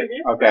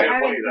 Okay. I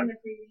haven't seen the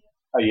preview.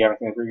 Oh, you haven't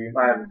seen the preview?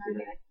 I haven't seen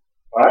it.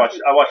 All right.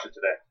 I watched it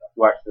today.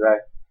 You watched it today?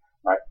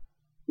 All right.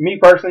 Me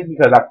personally,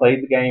 because I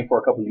played the game for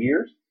a couple of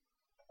years,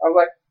 I was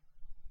like,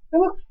 it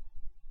looks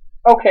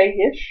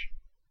okay-ish.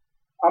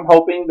 I'm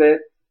hoping that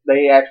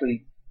they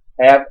actually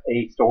have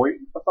a story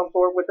of some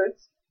sort with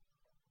this.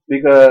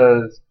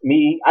 Because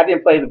I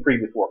didn't play the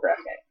previous Warcraft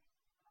game.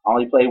 I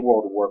only played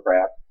World of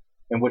Warcraft.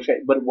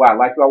 But what I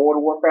like about World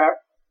of Warcraft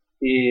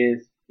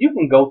is you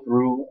can go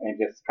through and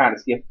just kind of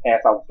skip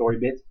past all the story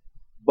bits,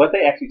 but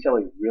they actually tell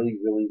a really,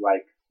 really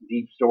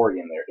deep story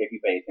in there if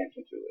you pay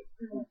attention to it.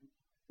 Mm-hmm.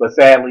 But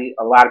sadly,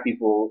 a lot of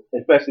people,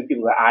 especially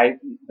people that I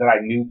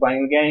knew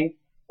playing the game,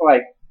 were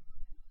like,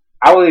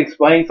 I would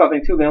explain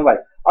something to them like,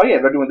 oh yeah,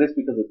 they're doing this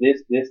because of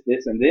this,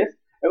 and this.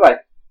 They're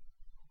like,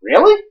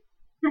 really?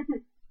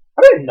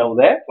 I didn't know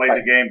that. Played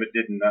the game but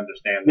didn't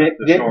understand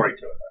the story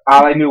to it.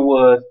 All I knew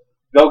was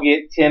go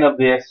get 10 of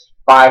this,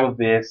 5 of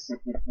this,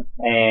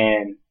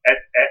 and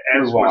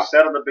as was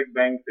said on The Big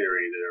Bang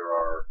Theory, there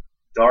are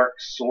dark,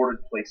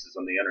 sordid places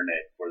on the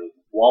internet where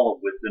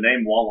the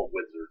name Wall of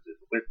Wizards is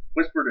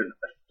whispered in a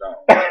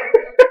stone.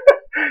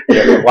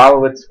 Yeah,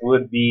 Wallowitz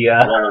would be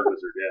Wall of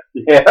Wizard,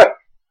 yeah,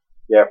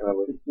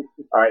 definitely.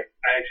 All right,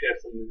 I actually have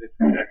something to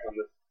check on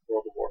this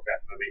World of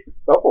Warcraft movie.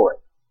 go for it.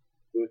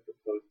 It was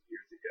proposed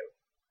years ago.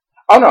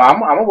 Oh no,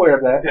 I'm aware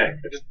of that. Okay,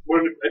 I just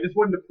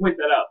wanted to point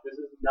that out. This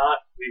is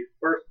not the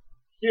first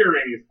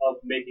hearings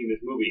of making this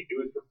movie. It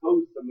was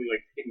proposed something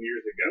like 10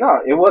 years ago. No,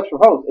 it was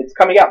proposed. It's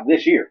coming out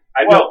this year.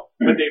 I know,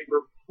 but they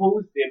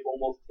proposed it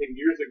almost 10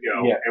 years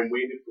ago Yes. and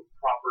waited for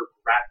proper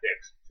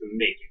graphics to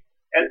make it.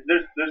 And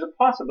there's a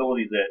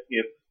possibility that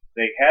if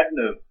they hadn't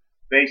have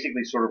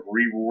basically sort of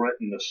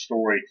rewritten the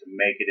story to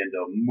make it into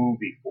a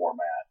movie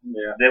format,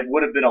 that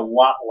would have been a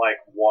lot like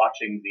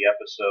watching the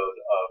episode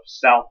of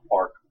South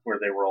Park where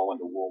they were all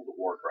into World of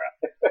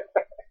Warcraft.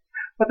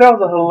 But that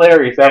was a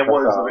hilarious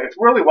episode. It's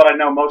really what I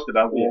know most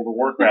about World of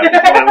Warcraft. Is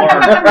what I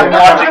learned from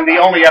watching the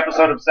only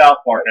episode of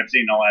South Park I've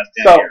seen in the last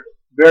 10 years.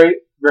 Very,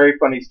 very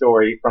funny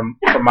story from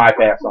my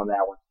past on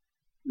that one.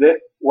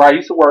 Where I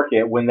used to work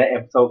at when that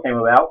episode came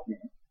about,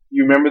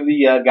 you remember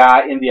the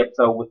guy in the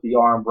episode with the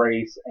arm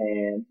brace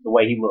and the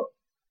way he looked?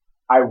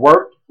 I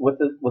worked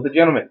with a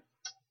gentleman.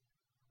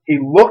 He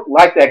looked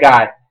like that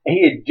guy, and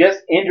he had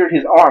just injured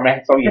his arm,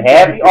 so he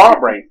had the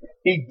arm brace.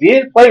 He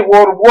did play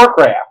World of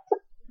Warcraft.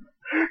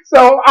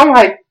 So I'm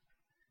like,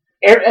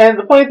 and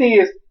the funny thing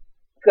is,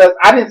 because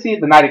I didn't see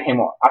it the night it came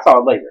on, I saw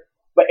it later.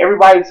 But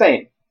everybody was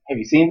saying, "Have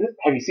you seen this?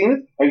 Have you seen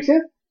this? Have you seen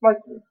this?" I'm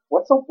like,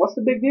 what's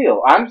the big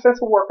deal? I understand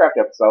it's a Warcraft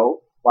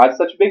episode. Why is it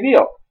such a big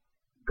deal?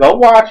 Go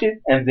watch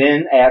it and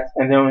then ask,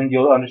 and then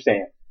you'll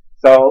understand.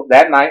 So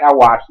that night I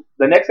watched it.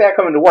 The next day I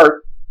come into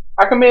work,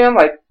 I come in, I'm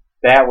like,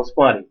 that was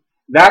funny.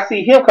 Now I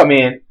see him come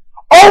in,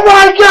 oh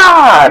my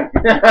God!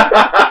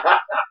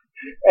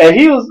 And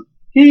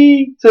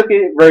he took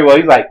it very well.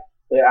 He's like,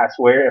 yeah, I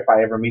swear if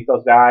I ever meet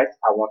those guys,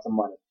 I want some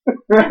money.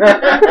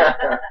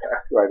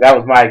 Right, that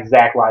was my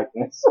exact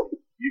likeness.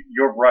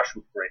 Your brush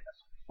with greatness.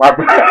 My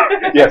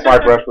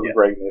brush with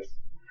greatness.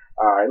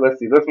 Alright, let's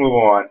see. Let's move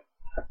on.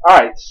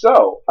 Alright,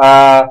 so,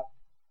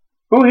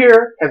 who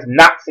here has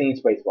not seen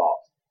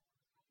Spaceballs?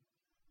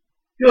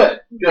 Good.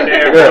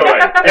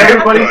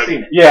 Everybody's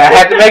seen it. Yeah, I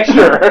had to make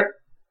sure.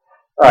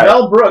 Right.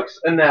 Mel Brooks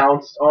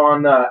announced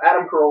on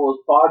Adam Carolla's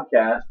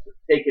podcast,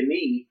 Take a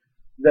Knee,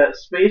 that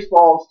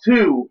Spaceballs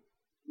 2,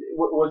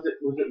 was it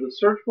the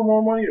Search for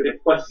More Money or the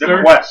Quest?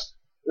 The Quest.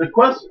 The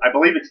Quest? I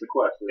believe it's the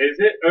Quest. Is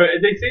it?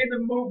 They say in the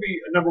movie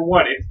number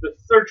 1, it's the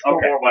search for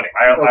more money.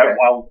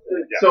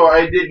 So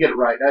I did get it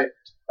right.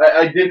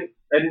 I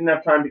didn't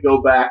have time to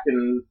go back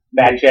and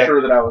make check.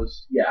 sure that I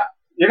was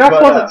You're not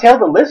supposed to tell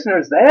the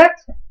listeners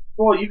that.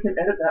 Well, you can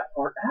edit that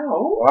part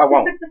out. Well, I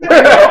won't.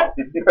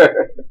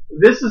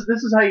 This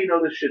is how you know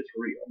this shit's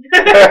real.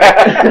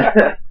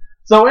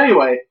 So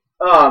anyway,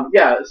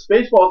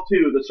 Spaceballs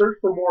 2, The Search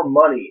for More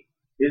Money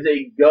is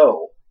a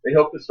go. They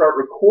hope to start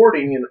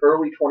recording in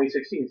early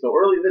 2016. So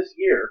early this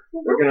year,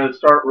 they're going to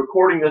start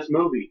recording this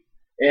movie.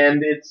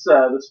 And it's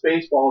the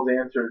Spaceballs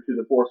answer to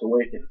The Force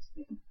Awakens.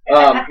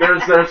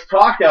 There's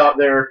talk out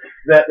there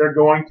that they're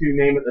going to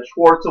name it The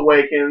Schwartz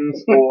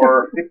Awakens,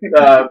 or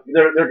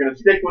they're going to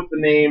stick with the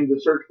name The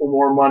Search for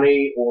More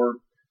Money, or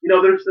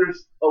there's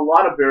a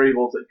lot of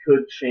variables that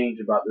could change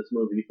about this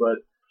movie.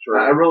 But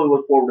I really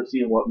look forward to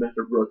seeing what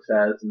Mr. Brooks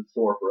has in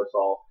store for us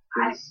all.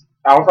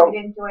 I would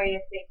enjoy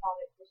if they called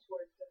it The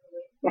Schwartz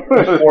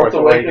Awakens. Schwartz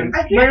Awakens.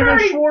 May the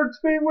Schwartz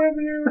be with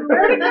you. I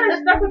already kind of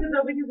stuck with it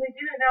though because they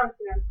did announce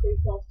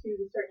Spaceballs 2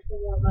 to search for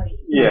more money.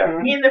 Yeah.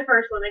 In the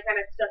first one, they kind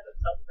of stuck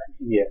themselves with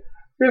it. Yeah.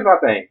 Here's my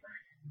thing.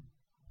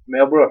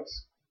 Mel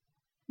Brooks,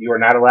 you are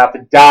not allowed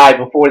to die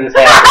before this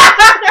happens.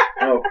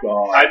 Oh,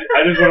 God.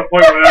 I just want to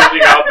point one other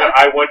thing out that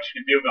I want you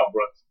to do, Mel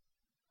Brooks.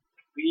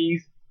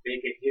 Please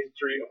make a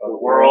History of the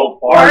World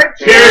Part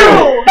 2!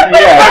 Yeah.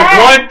 I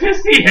want to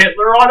see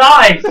Hitler on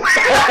ice!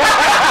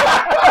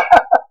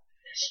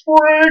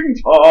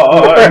 Springtime.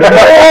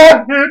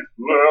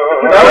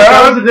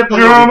 That was a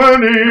different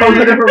Germany. That was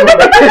a different movie.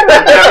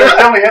 There's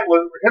the only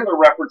Hitler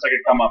reference I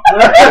could come up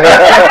with.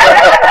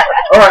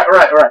 All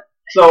right.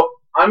 So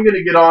I'm going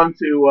to get on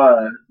to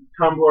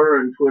Tumblr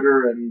and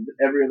Twitter and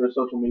every other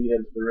social media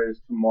that there is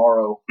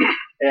tomorrow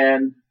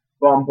and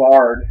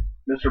bombard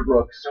Mr.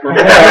 Brooks for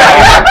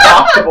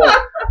possible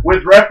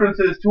with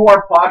references to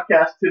our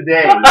podcast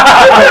today to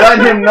let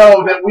him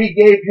know that we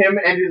gave him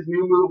and his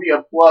new movie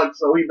a plug,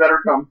 so he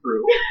better come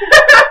through.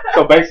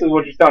 So basically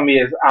what you're telling me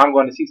is I'm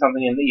going to see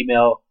something in the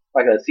email,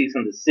 like a cease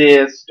and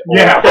desist. Or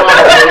Yeah.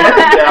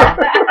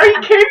 Are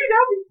you kidding me?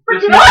 That would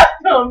be freaking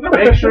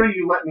awesome. Make sure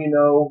you let me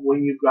know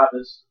when you've got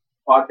this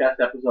podcast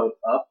episode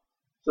up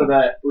so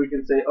that we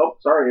can say, oh,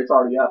 sorry, it's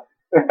already up.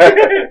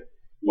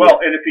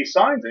 Well, and if he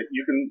signs it,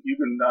 you can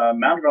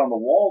mount it on the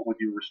wall with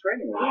your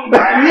restraining order.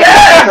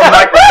 Yes! From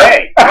Michael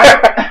Bay.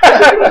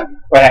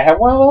 But I have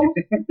one of those?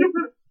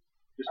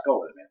 Just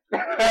go with it,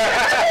 man.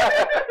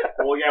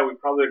 Well, yeah, we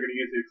probably are going to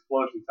use the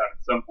explosion sound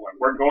at some point.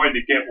 We're going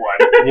to get one.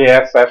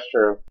 Yes, that's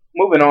true.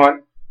 Moving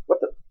on. What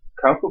the?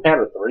 Kung Fu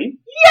Panda 3?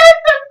 Yes,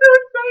 I'm so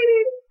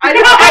excited. I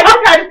just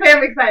had to say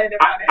I'm excited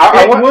about it.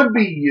 It would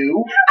be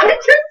you. I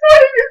just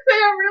wanted to say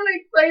I'm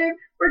really excited.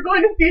 We're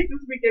going to see it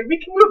this weekend.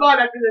 We can move on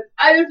after this.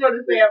 I just want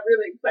to say I'm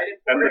really excited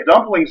for And it. the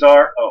dumplings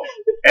are,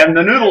 and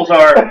the noodles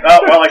are,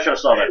 well, I should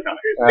have saw that coming.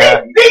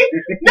 See,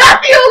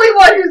 not the only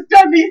one who's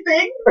done these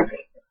things.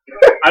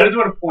 I just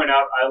want to point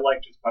out, I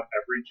like just about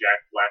every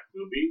Jack Black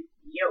movie.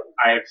 Yo.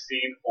 I have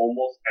seen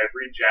almost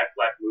every Jack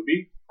Black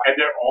movie, and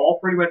they're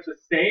all pretty much the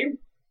same,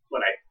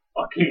 but I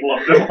fucking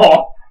love them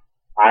all.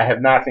 I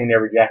have not seen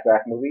every Jack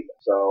Black movie,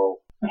 so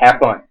have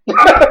fun.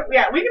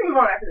 Yeah, we can move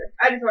on after this.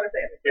 I just want to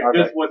say it. If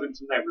Okay. this wasn't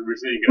tonight, we were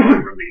seeing it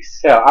on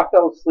release. Hell, I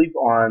fell asleep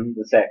on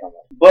the second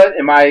one. But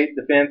in my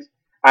defense,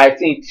 I had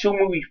seen 2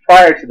 movies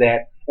prior to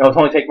that, and I was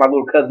only taking my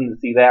little cousin to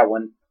see that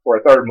one for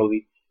a 3rd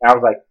movie, and I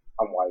was like,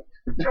 I'm white.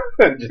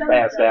 Just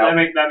passed out. That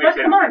makes But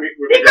sense. come on.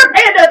 We're Secret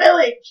Panda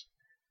Village.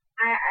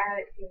 I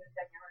haven't seen the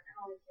second one. I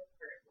only seen the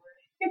first one.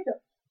 It's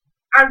okay.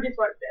 I just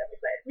want to say I'm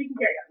excited. We can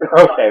carry on.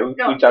 Okay, we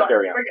shall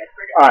carry on. We're good.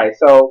 Alright,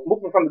 so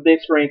moving from the big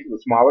screen to the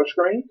smaller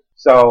screen.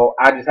 So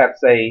I just have to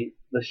say,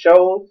 the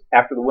shows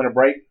after the winter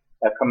break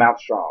have come out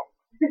strong.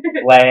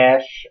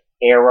 Flash,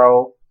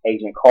 Arrow,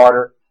 Agent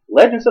Carter,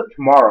 Legends of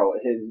Tomorrow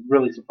has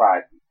really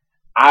surprised me.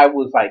 I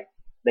was like,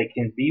 they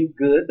can be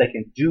good, they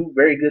can do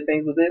very good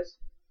things with this,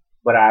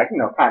 but I,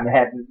 kind of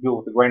had to do it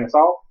with a grain of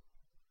salt.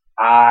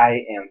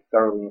 I am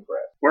thoroughly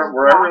impressed. Where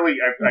I really,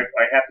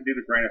 I have to do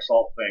the grain of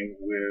salt thing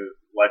with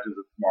Legends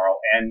of Tomorrow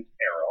and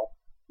Arrow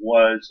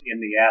was in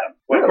the Atom.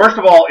 Well, first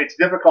of all, it's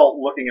difficult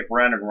looking at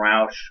Brandon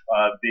Roush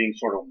being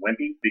sort of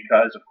wimpy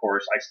because, of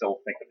course, I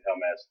still think of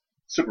him as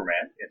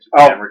Superman in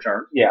Superman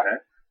Returns. Yeah. Okay?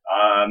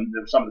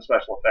 There were some of the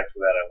special effects for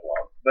that I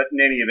love. But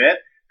in any event,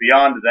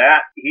 beyond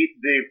that,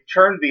 they've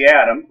turned the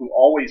Atom, who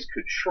always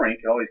could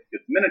shrink, always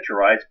could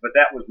miniaturize, but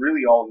that was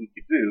really all he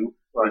could do,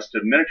 was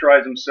to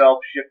miniaturize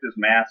himself, shift his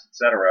mass,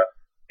 etc.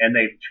 And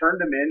they've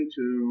turned him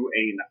into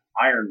an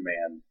Iron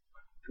Man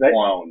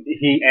clone.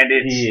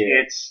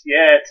 It's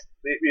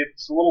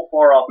a little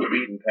far off the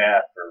beaten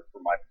path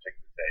for my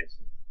particular taste.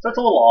 So it's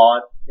a little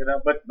odd,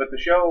 but the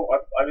show,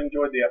 I've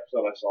enjoyed the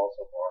episode I saw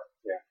so far.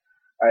 Yeah.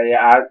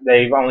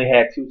 They've only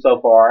had 2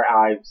 so far.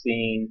 I've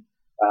seen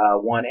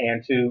 1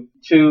 and 2.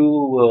 2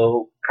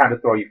 will kind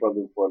of throw you for a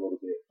loop for a little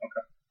bit.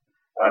 Okay.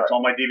 That's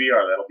on my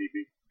DVR. That'll be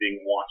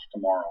being watched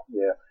tomorrow.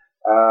 Yeah.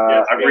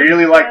 I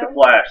really like The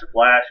Flash. The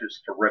Flash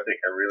is terrific.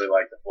 I really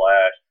like The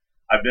Flash.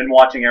 I've been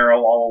watching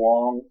Arrow all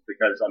along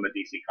because I'm a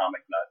DC comic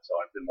nut, so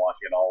I've been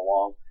watching it all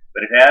along.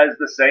 But it has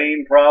the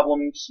same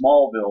problem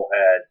Smallville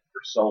had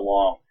for so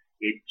long.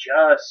 It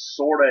just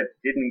sort of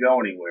didn't go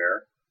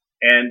anywhere.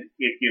 And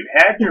if you've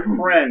had your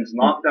friends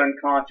knocked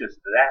unconscious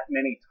that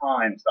many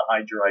times to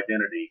hide your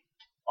identity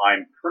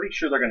I'm pretty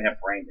sure they're going to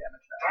have brain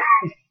damage now.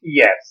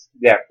 Yes,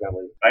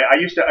 definitely. I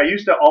used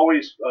to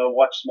always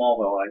watch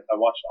Smallville. I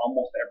watched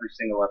almost every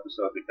single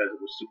episode because it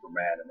was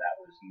Superman, and that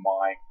was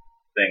my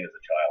thing as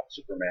a child.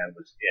 Superman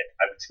was it.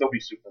 I would still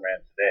be Superman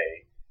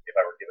today if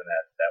I were given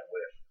that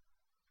wish.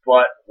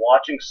 But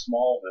watching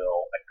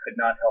Smallville, I could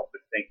not help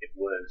but think it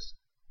was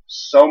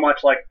so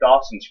much like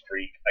Dawson's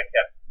Creek. I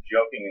kept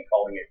joking and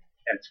calling it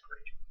Kent's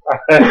Creek.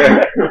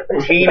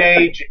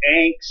 Teenage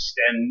angst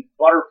and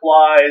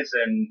butterflies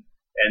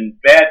and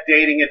bad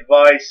dating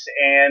advice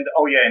and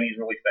and he's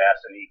really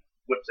fast and he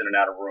whips in and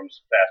out of rooms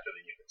faster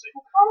than you can see.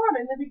 Well, come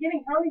on, in the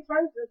beginning, how many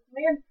times did this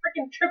man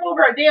freaking trip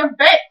over a damn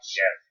bench?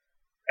 Yes.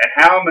 And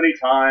how many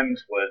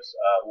times was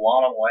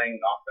Lana Lang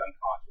knocked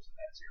unconscious in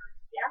that series?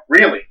 Yeah.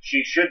 Really,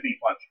 she should be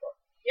punch drunk.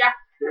 Yeah.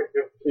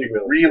 She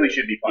Really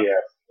should be punch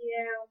drunk.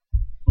 Yeah.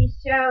 He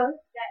shows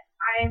that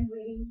I am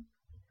waiting to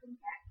come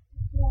back.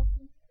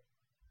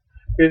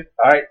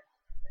 Alright,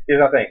 here's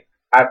the thing.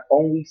 I've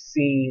only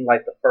seen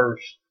like the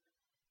first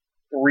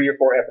 3 or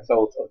 4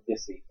 episodes of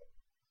this season.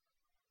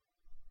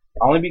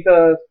 Only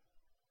because...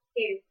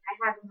 Dude, I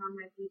have them on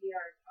my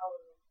DVR. All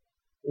of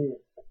them.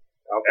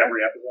 Okay.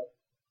 Every episode?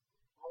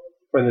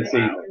 For the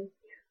season.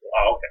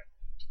 Oh, okay.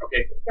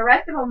 Okay. The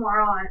rest of them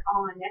are all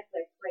on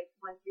Netflix, like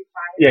 1 through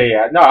 5.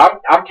 Yeah. No,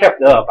 I'm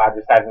kept up. I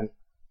just haven't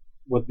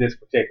with this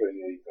particular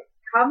season.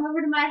 Come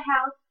over to my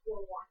house,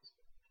 we'll watch it.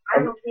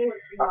 I'm okay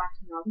with you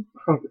watching them.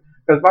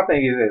 Because my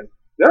thing is this.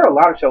 There are a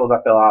lot of shows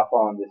I fell off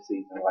on this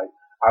season. Like,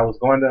 I was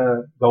going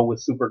to go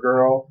with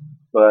Supergirl,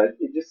 but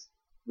it just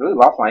really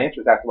lost my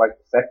interest after like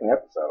the second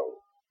episode.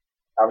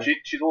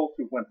 She's a little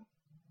too wimpy.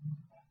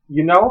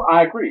 You know,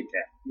 I agree.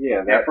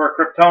 Yeah. Yeah, for a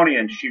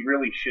Kryptonian, she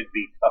really should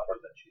be tougher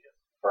than she is.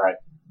 Right.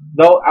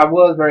 Though I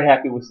was very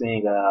happy with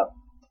seeing,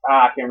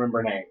 I can't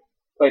remember her name.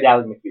 Played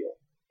Ally McBeal.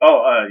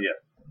 Oh,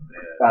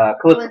 yeah.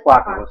 Calista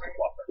Flockhart.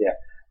 Yeah.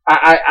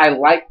 I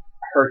like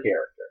her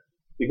character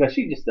because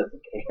she just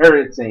doesn't care,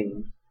 it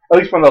seems. At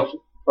least from the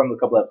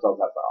couple episodes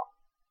I saw.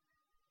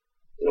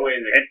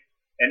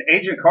 And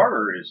Agent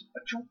Carter is a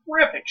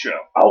terrific show.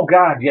 Oh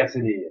God, yes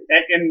it is.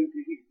 And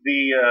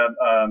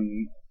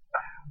the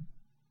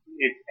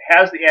it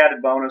has the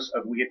added bonus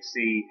of we get to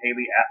see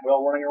Haley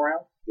Atwell running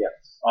around. Yes.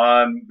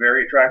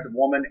 Very attractive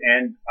woman,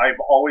 and I've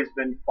always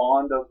been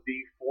fond of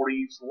the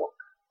 40s look,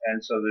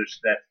 and so there's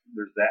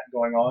that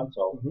going on.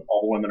 So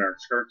all the women are in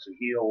skirts and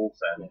heels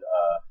and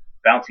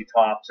bouncy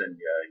tops, and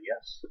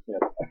yes,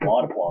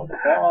 applaud.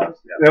 Yeah.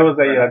 There was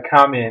a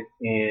comment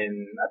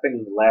in I think it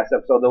was the last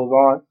episode that was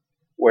on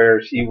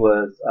where she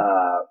was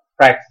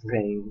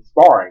practicing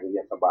sparring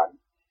against somebody,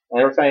 and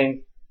they were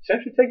saying,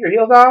 "Shouldn't you take your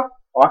heels off?"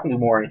 Oh, I can do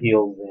more in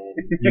heels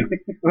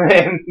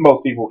than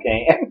most people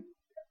can.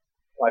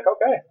 Like,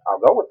 okay, I'll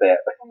go with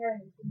that.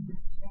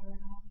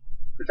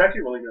 It's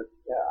actually really good.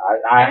 Yeah,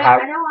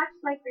 I don't watch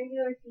like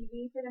regular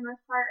TV for the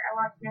most part. I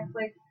watch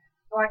Netflix.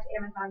 I watch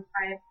Amazon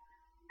Prime.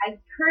 I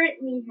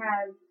currently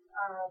have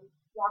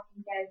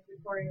Walking Dead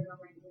recorded on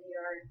my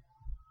DVR,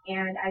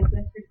 and I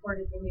just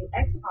recorded the new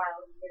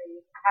X-Files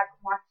series. I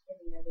haven't watched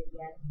any of it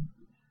yet,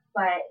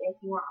 but if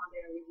you want, I'm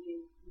going to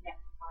review the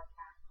next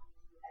podcast on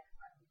the new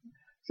X-Files.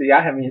 See, I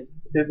haven't.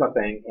 Here's my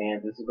thing,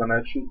 and this is going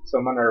to shoot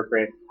some of my nerve,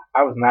 friend.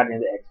 I was not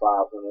into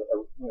X-Files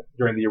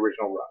during the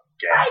original run.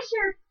 I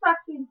sure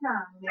fucking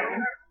time,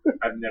 man.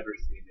 I've never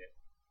seen it.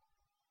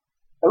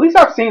 At least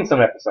I've seen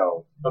some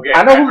episodes. Okay,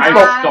 I know who's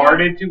I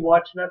started to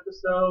watch an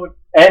episode.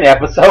 An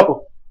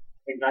episode.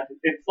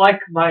 It's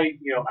like I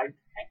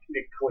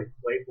technically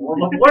played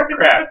World of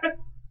Warcraft. I've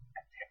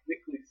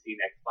technically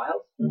seen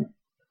X-Files.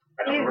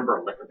 I don't remember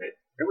a lick of it.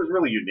 It was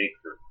really unique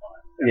for its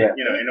time. Yeah.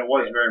 And it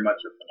was very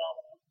much a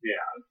phenomenon. Yeah.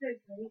 It's a great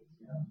show.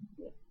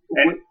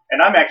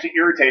 And I'm actually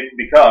irritated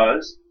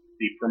because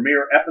the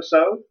premiere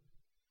episode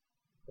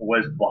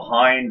was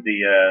behind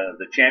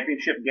the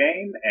championship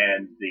game,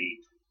 and the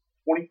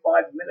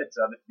 25 minutes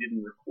of it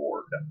didn't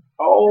record.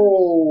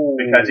 Oh.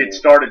 Because it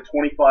started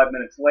 25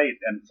 minutes late,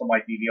 and so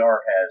my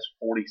DVR has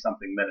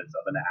 40-something minutes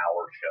of an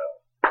hour show.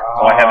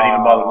 So I haven't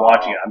even bothered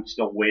watching it. I'm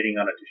still waiting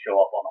on it to show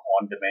up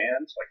on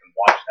demand, so I can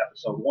watch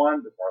episode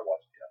 1 before I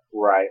watch the other.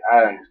 Right,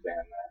 I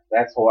understand that.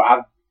 That's why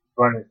I've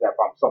run into that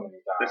problem so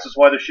many times. This is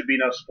why there should be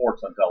no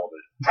sports on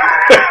television.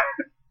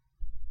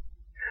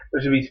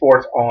 There should be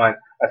sports on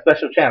a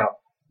special channel,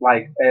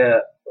 like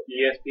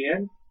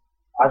ESPN.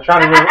 I was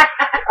trying to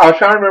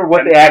remember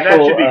what the and actual.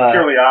 that should be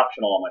purely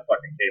optional on my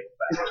fucking cable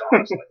package,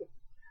 honestly.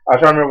 I was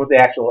trying to remember what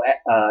the actual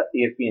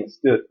ESPN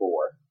stood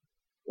for.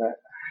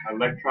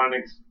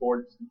 Electronic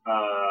Sports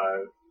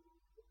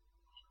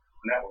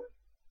Network.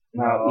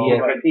 No,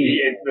 ESP.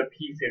 ESP. It's the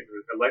P stands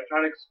for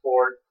Electronic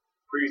Sports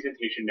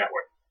Presentation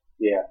Network.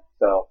 Yeah,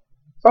 so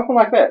something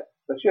like that.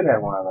 They should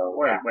have one of those.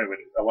 Wait.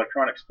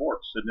 Electronic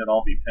sports. Shouldn't it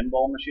all be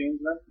pinball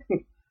machines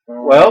then?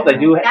 Well, they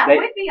do. That They,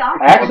 would be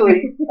awesome.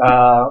 actually,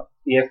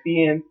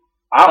 ESPN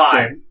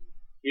option.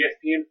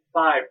 ESPN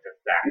 5 does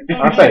that.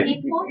 I'm saying-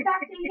 He pulls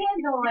back the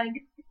handle and,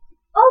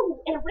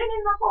 oh, it went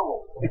in the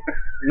hole.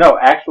 No,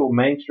 actual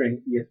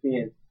mainstream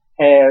ESPN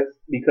has,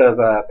 because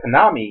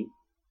Konami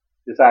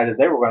decided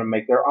they were going to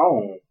make their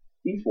own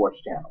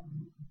esports channel.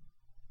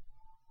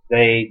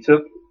 I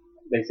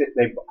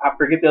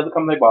forget the other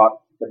company they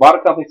bought. They bought a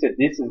company and said,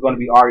 this is going to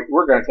be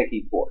we're going to take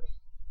esports.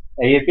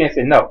 And ESPN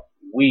said, no,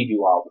 we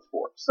do all the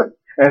sports.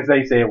 As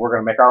they said, we're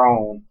going to make our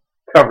own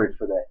coverage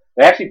for that.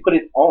 They actually put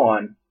it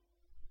on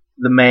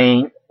the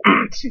main,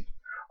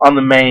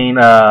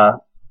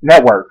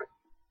 network.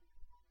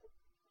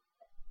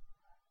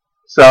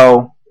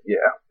 So, yeah.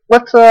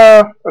 Let's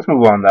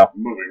move on though.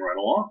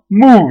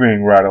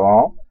 Moving right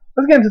along.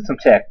 Let's get into some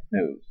tech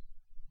news.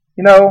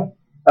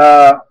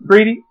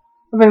 Greedy,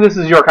 I think this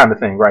is your kind of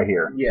thing right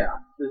here. Yeah,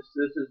 this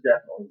is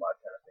definitely my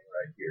kind of thing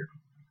right here.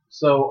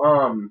 So,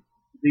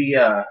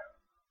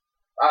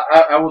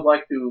 I would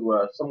like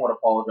to somewhat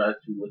apologize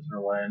to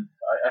Listenerland.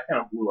 I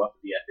kind of blew up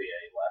the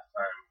FAA last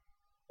time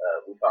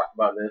we talked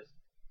about this.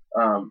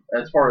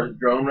 As far as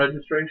drone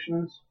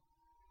registrations,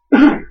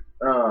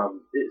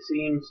 it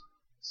seems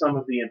some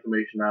of the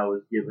information I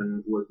was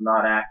given was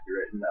not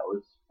accurate, and that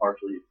was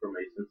partially from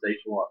a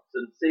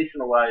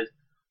sensationalized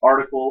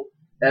article,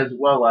 as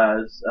well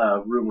as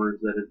rumors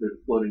that have been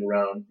floating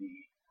around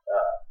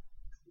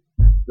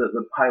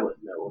the pilot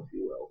mill, if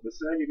you will. This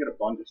is how you get a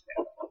bungee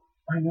stand.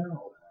 I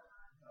know.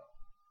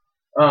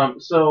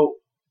 So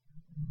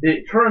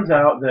it turns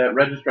out that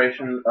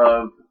registration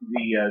of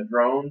the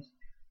drones,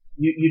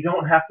 you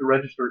don't have to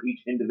register each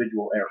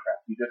individual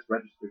aircraft. You just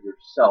register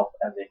yourself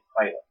as a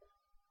pilot.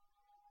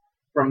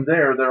 From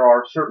there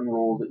are certain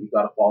rules that you've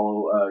got to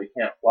follow. You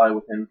can't fly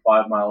within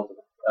 5 miles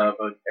of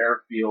an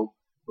airfield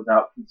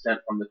without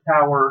consent from the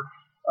tower.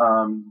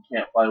 You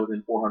can't fly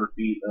within 400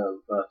 feet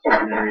of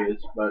certain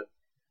areas. But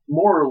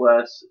more or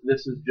less,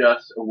 this is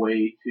just a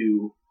way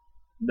to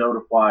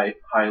notify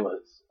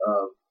pilots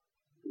of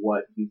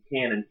what you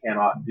can and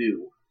cannot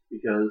do.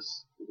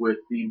 Because with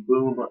the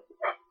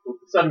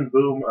sudden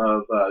boom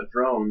of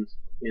drones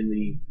in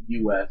the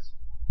U.S.,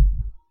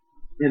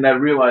 and I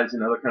realize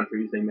in other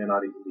countries they may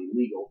not even be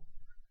legal,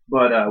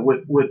 but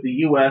with the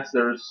U.S.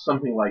 there's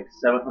something like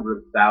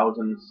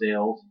 700,000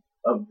 sales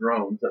of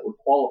drones that would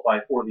qualify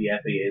for the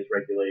FAA's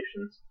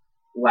regulations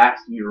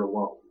last year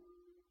alone.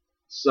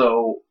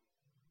 So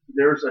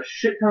there's a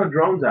shit ton of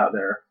drones out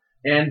there,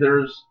 and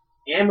there's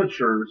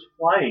amateurs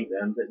flying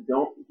them that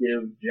don't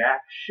give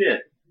jack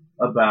shit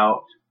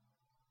about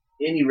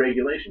any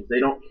regulations.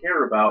 They don't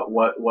care about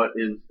what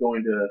is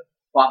going to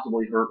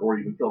possibly hurt or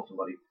even kill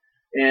somebody.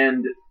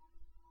 And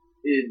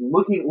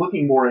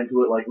looking more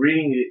into it, like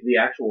reading the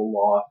actual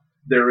law,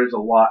 there is a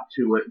lot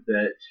to it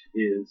that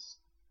is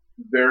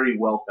very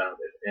well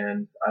founded,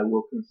 and I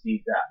will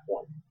concede that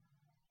point.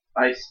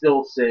 I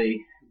still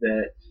say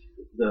that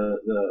the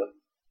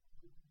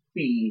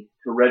fee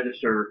to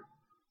register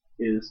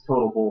is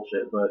total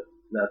bullshit, but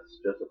that's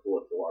just a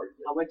political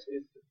argument. How much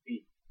is the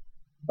fee?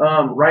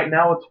 Right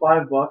now it's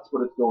 $5,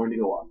 but it's going to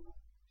go up.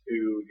 Do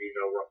you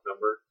know a rough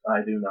number?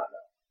 I do not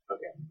know.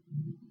 Okay.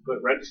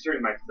 But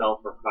registering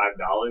myself for $5,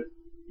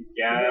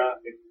 yeah,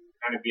 it's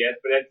kind of BS,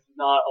 but it's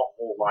not a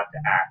whole lot to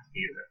ask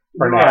either.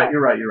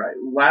 You're right.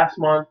 Last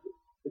month,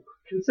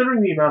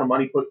 considering the amount of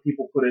money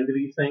people put into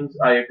these things,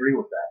 I agree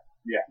with that.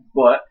 Yeah.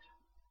 But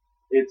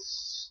it's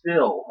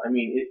still,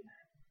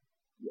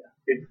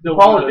 it's still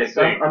politics.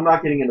 I'm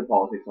not getting into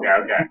politics. Yeah,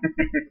 okay.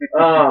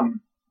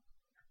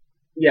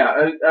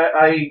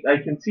 I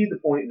can see the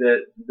point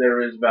that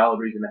there is valid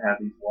reason to have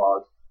these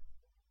laws,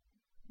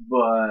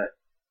 but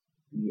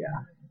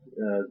yeah,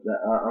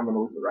 I'm going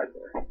to leave it right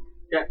there.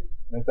 Yeah,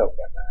 it's okay,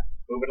 man.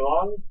 Moving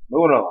along.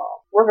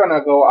 We're going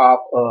to go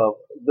off of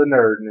the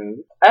nerd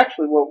news.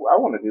 Actually, what I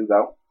want to do,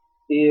 though,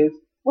 is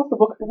what's the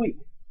book of the week?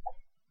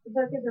 The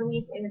book of the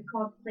week is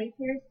called Play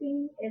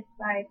Piercing. It's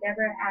by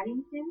Deborah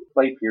Addington.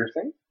 Play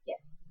piercing?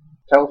 Yes.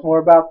 Tell us more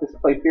about this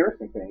play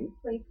piercing thing.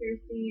 Play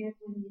piercing is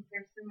when you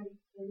pierce somebody's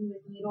skin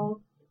with needles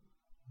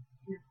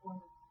in a form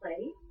of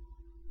play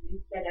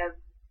instead of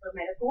for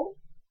medical.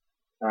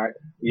 Alright.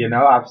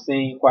 I've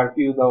seen quite a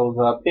few of those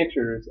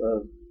pictures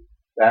of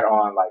that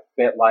on like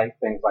FetLife,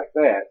 things like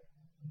that.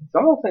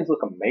 Some of those things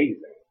look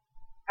amazing.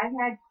 I've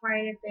had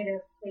quite a bit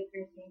of play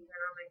piercing done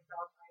on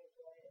myself.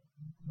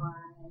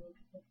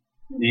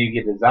 Do you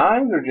get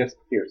designs or just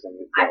piercing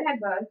itself? I've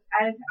had both.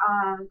 I've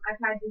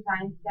had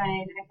designs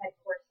done. I've had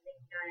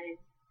porcelain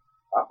done.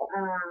 Oh.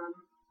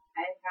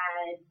 I've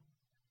had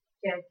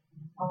just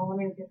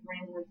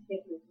randomly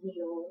stick with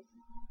needles.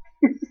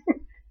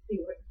 see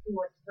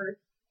what's first.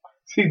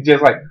 She's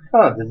just like,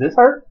 does this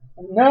hurt?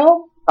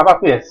 No. How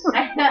about this?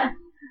 I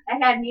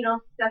had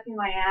needles stuck in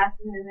my ass,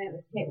 and then it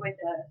was hit with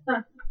the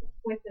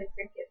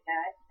cricket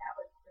pad. That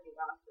was pretty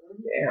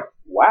awesome. Damn.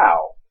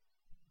 Wow.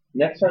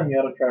 Next time you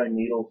ought to try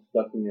needles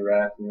stuck in your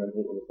ass and then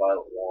hit with a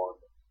violet wand.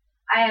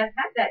 I have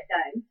had that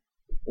done.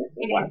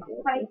 It is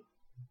quite.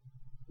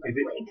 Is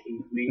it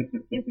tingly?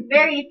 It's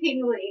very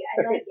tingly.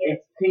 I like it.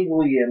 It's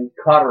tingly and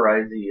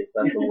cauterizy, if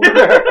that's a word.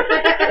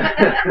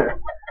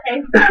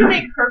 And to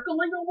make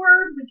curdling a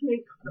word, we can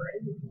make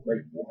cauterizing.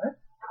 Like what?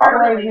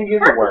 Cauterizing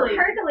is a word.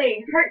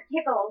 Curdling. Hurt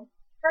tickles.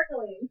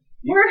 Curdling.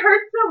 Where it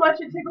hurts so much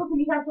it tickles and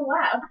you have to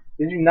laugh.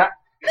 Did you not?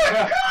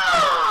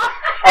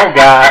 Oh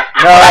God,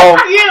 no!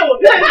 You!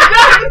 That is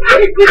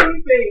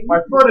My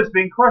foot is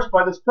being crushed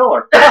by this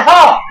pillar.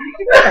 Ha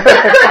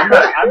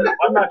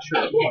I'm not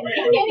sure.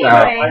 Anyway,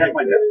 I have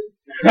my doubts.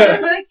 the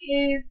book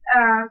is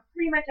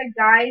pretty much a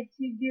guide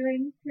to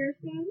doing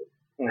piercings.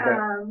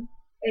 Okay.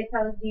 It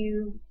tells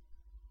you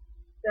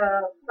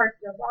the parts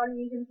of the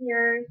body you can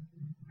pierce,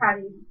 how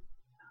to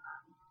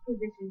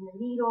position the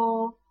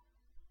needle,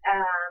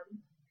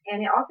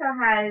 and it also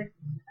has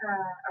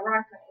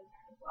erotica in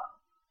there as well.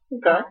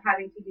 Okay.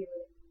 Having to do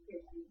with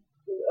piercing.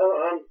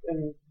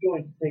 I'm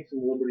going to take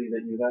some liberty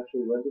that you've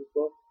actually read this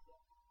book.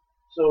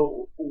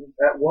 So,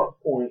 at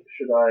what point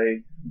should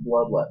I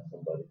bloodlet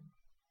somebody?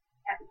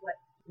 At what?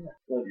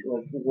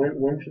 Like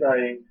when should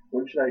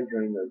I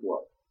drain their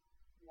blood?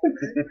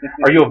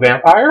 Are you a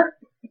vampire?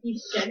 You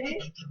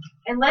shouldn't.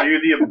 Are Unless you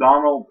the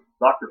abdominal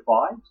Dr.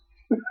 Fives?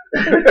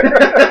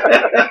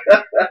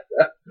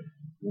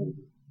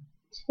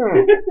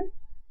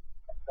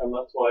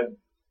 Unless what?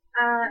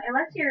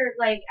 unless you're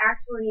like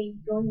actually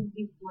going to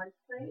do blood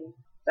play.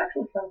 It's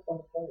actually kind of fun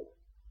to play with.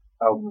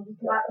 Oh,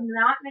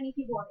 Not many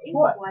people are into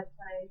What? blood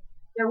play.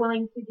 They're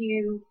willing to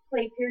do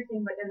play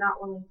piercing, but they're not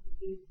willing to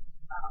do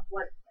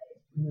blood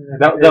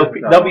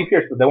play. they'll be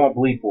pierced, but they won't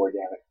bleed for it,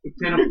 damn it.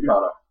 Potato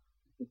potato.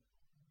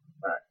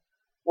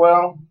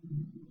 Well,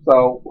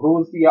 so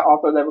who's the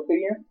author of that book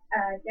again?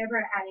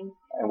 Deborah Addington,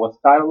 And what's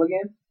the title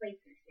again? play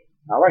piercing.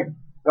 All right,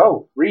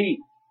 go read.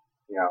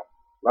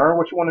 Learn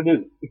what you want to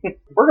do.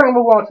 We're gonna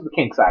move on to the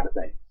kink side of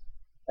things.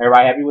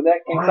 Everybody happy with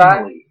that kink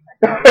side? Finally.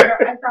 I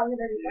thought we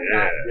already done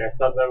that. Yeah, I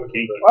thought that was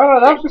the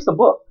Well, that was just a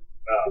book.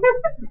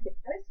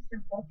 That's just a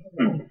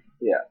fucking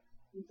Yeah.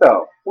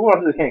 So, move on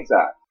to the kink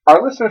side.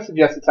 Our listener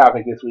suggested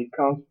topic this week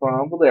comes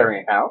from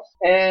Valerian House,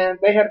 and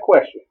they had a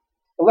question.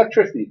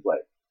 Electricity play.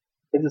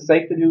 Is it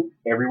safe to do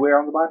everywhere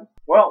on the body?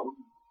 Well,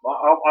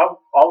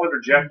 I'll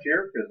interject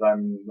here because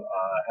I'm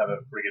have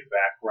a pretty good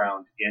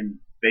background in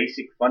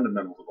basic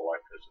fundamentals of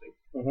electricity.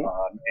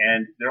 Mhm.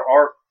 And there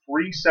are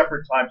 3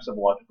 separate types of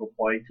electrical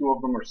play. 2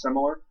 of them are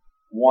similar.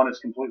 One is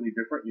completely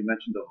different. You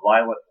mentioned a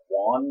violet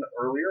wand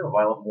earlier. A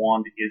violet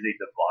wand is a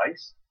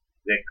device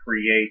that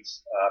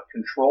creates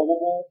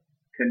controllable,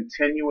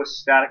 continuous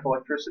static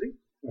electricity.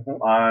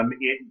 Mhm.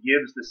 It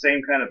gives the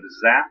same kind of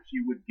zaps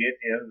you would get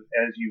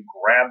as you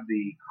grab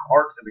the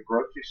cart at the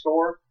grocery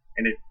store,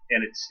 and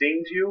it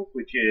stings you,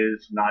 which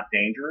is not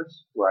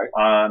dangerous. Right.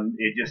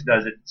 It just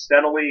does it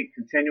steadily,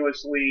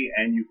 continuously,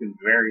 and you can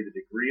vary the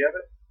degree of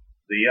it.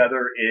 The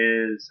other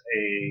is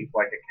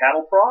like a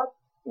cattle prod,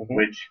 Mhm.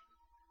 which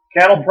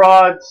cattle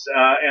prods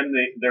and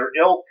their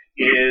ilk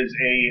is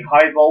a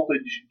high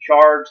voltage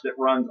charge that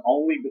runs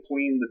only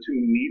between the 2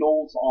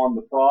 needles on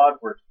the prod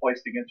where it's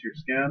placed against your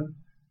skin.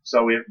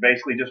 So it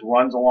basically just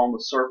runs along the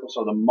surface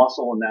or the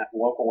muscle in that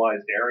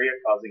localized area,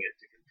 causing it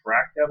to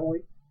contract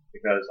heavily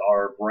because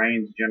our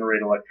brains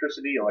generate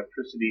electricity.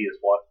 Electricity is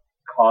what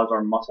causes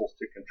our muscles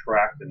to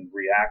contract and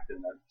react in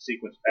a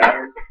sequence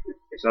pattern.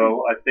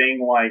 So a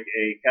thing like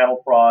a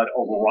cattle prod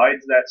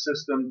overrides that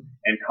system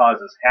and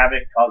causes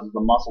havoc, causes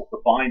the muscles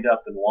to bind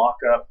up and lock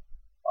up,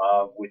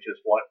 which is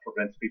what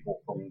prevents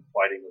people from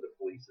fighting with the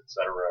police,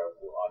 etc.,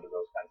 under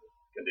those kinds of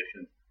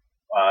conditions.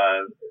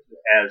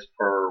 As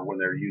per when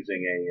they're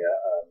using a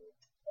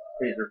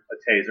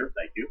taser,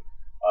 thank you.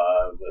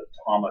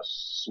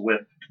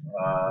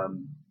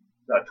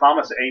 The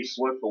Thomas A.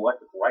 Swift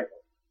electric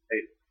rifle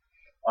taser.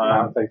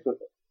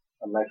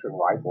 Electric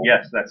rifle.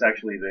 Yes, that's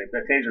actually the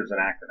taser is an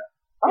acronym.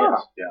 Ah.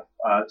 Yes,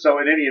 yeah. So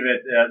in any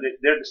event,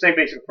 they're the same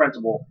basic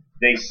principle.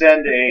 They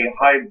send a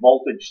high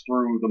voltage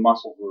through the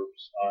muscle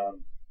groups.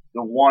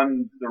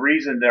 The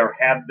reason there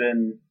have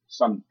been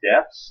some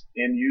deaths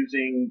in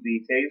using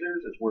the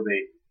tasers is where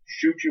they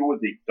shoot you with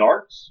the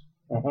darts,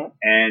 Mhm.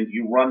 and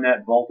you run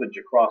that voltage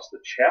across the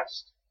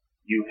chest.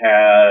 You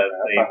have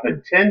a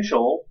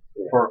potential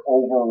for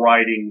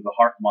overriding the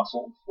heart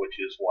muscles, which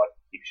is what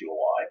keeps you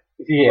alive.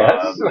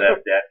 Yes.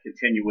 That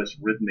continuous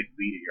rhythmic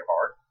beat of your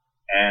heart.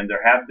 And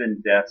there have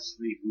been deaths,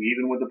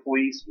 even with the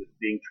police, with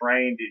being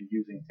trained in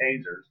using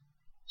tasers.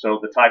 So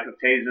the type of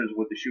tasers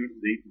with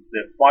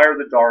that fire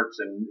the darts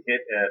and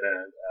hit at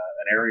an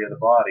area of the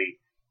body,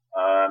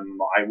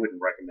 I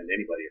wouldn't recommend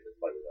anybody ever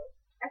play with those.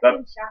 I've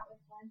been shot with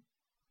one.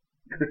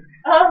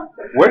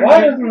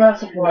 Why doesn't that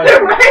surprise me?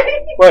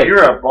 Right? Wait.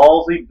 You're a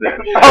ballsy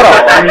bitch.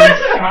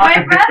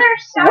 My brother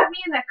shot me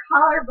in the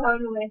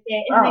collarbone with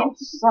it, and Oh, then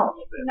son of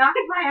a bitch. knocked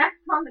my ass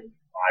on the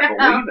I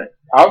believe it.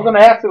 I was gonna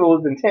ask if it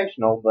was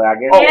intentional, but I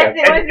guess. Yes,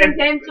 it was and-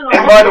 intentional.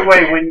 And by the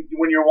way,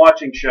 when you're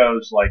watching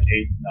shows like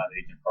not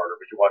Agent Carter,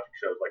 but you're watching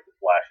shows like The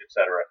Flash,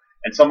 etc.,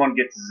 and someone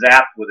gets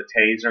zapped with a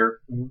taser,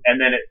 Mhm. and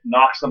then it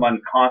knocks them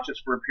unconscious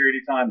for a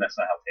period of time, that's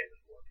not how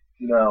tasers work.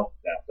 No.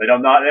 Yeah, they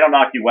don't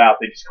knock you out.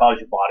 They just cause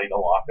your body to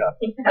lock up,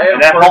 I have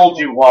and that personally- holds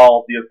you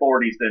while the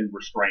authorities then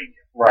restrain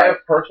you. I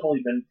have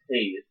personally been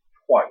tased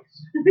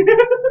twice.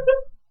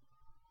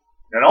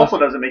 It also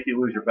doesn't make you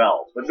lose your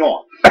bells, but go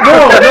on.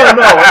 No,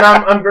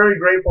 and I'm very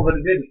grateful that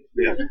it didn't.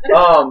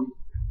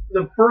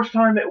 The first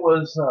time it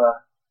was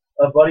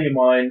a buddy of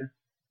mine.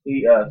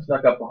 He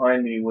snuck up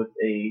behind me with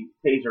a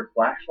taser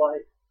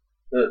flashlight.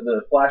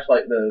 The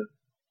flashlight, the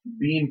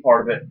beam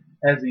part of it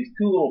has these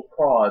two little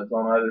prods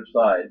on either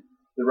side.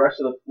 The rest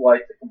of the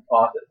flight's a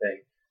composite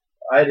thing.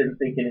 I didn't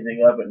think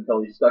anything of it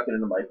until he stuck it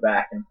into my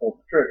back and pulled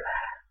the trigger.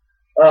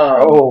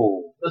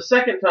 The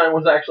second time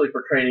was actually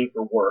for training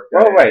for work.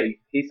 Oh,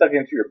 wait. He stuck it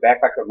into your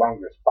back like along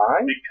your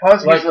spine?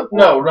 Because like,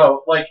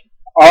 no, like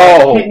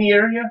kidney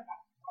area.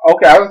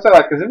 Okay, I was gonna say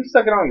like, because if he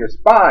stuck it on your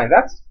spine,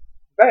 that's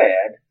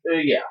bad.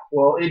 Yeah.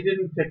 Well, it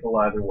didn't tickle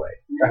either way.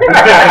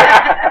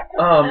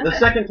 The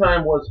second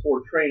time was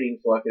for training,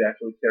 so I could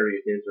actually carry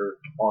a taser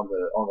on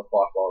the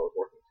clock while I was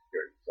working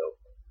security.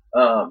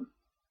 So,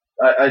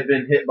 I'd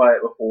been hit by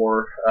it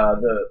before.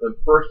 The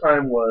first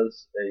time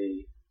was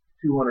a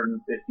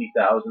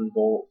 250,000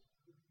 volts.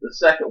 The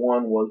second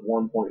one was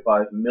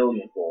 1.5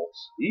 million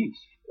volts. Eesh.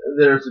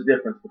 There's a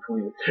difference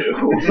between the two.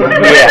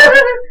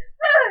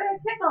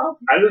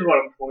 I just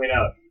want to point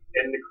out,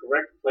 in the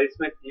correct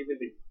placement, even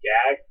the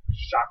gag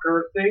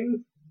shocker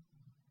things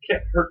can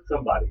hurt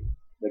somebody.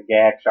 The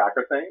gag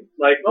shocker thing?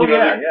 Like,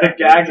 the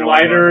gag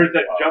lighters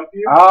that jump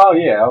you. Oh,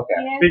 yeah, okay.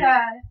 And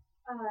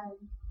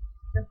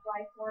the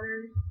fly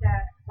swatters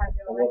that have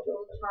the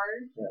electrical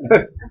charge.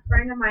 A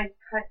friend of mine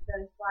cut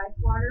the fly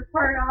swatter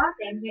part off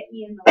and hit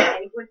me in the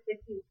leg with the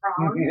two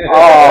prongs.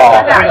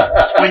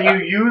 When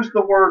you use the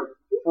word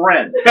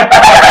friend,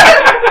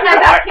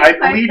 I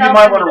believe you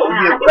might want to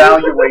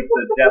reevaluate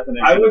the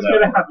definition. I was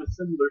going to have a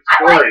similar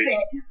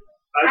story.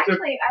 I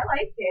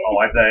liked it.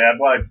 Oh, I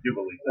do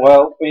believe that.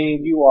 Well,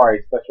 Fiend, you are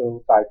a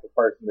special type of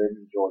person that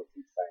enjoys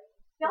these things.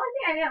 The only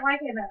thing I didn't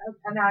like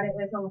about it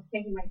was almost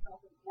taking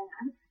myself in the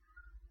ass.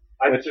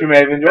 But you may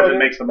have enjoyed it. It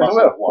makes the muscle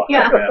fly.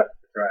 Yeah.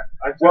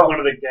 I took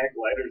one of the gag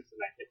lighters and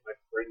I hit my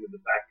friend in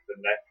the back of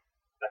the neck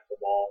of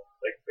all,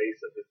 like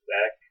base of his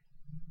neck.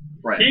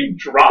 Friend. He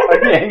dropped.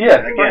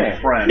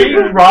 Again, friend. He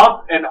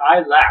dropped and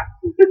I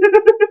laughed.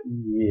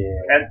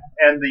 Yeah.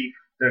 And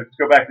to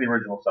go back to the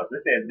original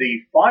subject, the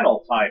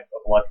final type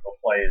of electrical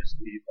play is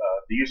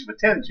the use of a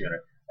TENS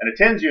unit. And a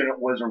TENS unit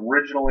was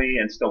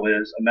originally and still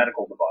is a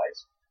medical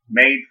device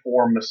made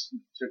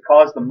to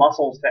cause the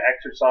muscles to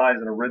exercise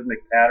in a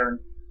rhythmic pattern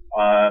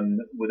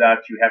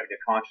without you having to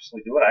consciously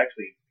do it. I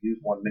actually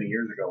used one many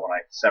years ago when I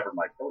severed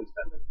my Achilles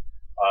tendon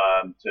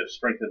to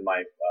strengthen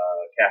my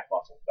calf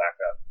muscles back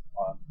up.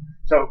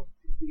 So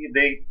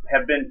they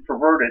have been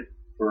perverted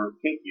for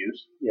kink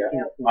use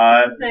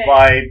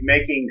by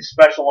making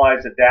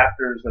specialized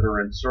adapters that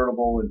are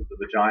insertable into the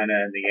vagina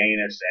and the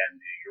anus and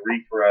the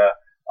urethra.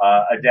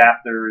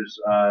 Adapters.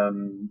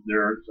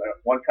 There's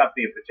one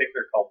company in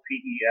particular called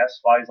PES,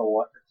 Faisal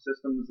Electric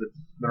Systems, that's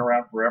been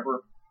around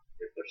forever,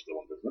 if they're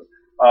still in business,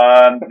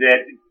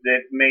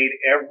 that made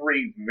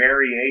every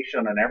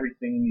variation and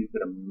everything you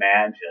could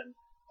imagine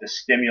to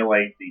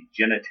stimulate the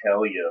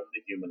genitalia of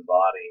the human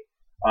body.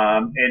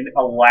 And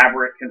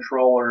elaborate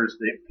controllers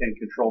that can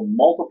control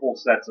multiple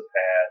sets of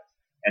pads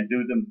and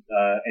do them,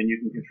 and you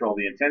can control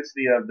the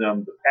intensity of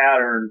them, the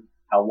pattern,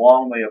 how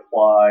long they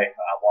apply,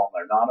 how long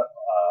they're not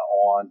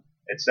on,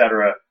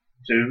 etc.,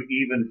 to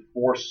even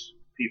force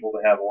people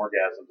to have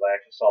orgasms. I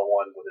actually saw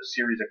one with a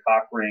series of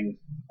cock rings.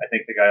 I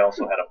think the guy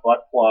also had a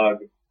butt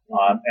plug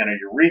and a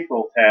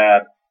urethral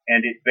tab,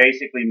 and it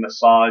basically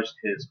massaged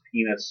his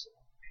penis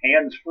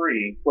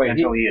hands-free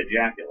until he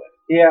ejaculated.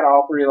 He had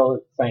all three of those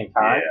at the same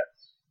time? Yes.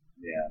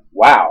 Yeah.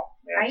 Wow.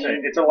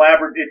 Yeah, it's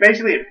elaborate.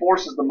 It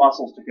forces the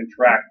muscles to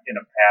contract in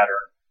a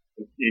pattern,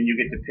 and you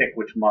get to pick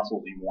which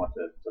muscles you want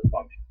to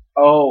function.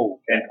 Oh.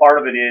 And part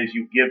of it is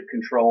you give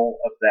control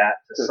of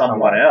that to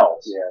someone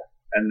else. Yeah.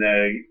 And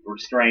they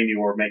restrain you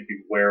or make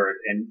you wear it.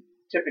 And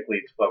typically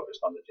it's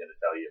focused on the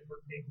genitalia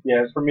for me.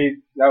 Yeah, for me,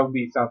 that would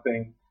be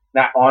something,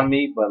 not on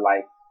me, but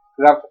like,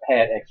 because I've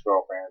had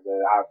ex-girlfriends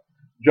that I've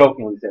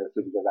jokingly said it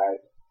to because I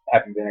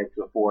haven't been able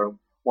to afford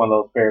one of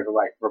those pairs of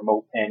like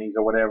remote panties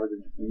or whatever that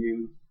you can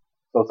use.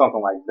 So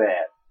something like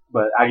that.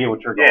 But I get what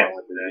you're going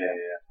with it.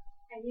 Yeah.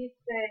 I used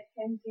the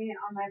TENS unit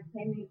on my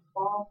playmate's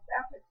balls.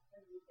 That was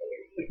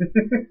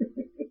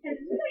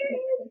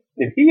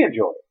Did he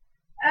enjoy it?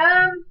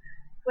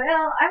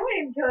 Well, I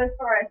wouldn't go as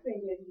far as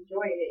saying he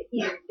enjoyed it.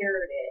 He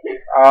endured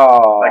it.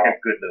 Oh. Like a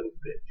good little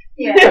bitch.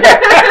 Yeah.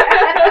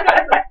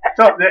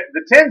 So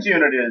the TENS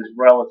unit is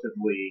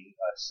relatively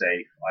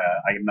safe.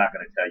 I'm not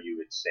going to tell you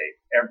it's safe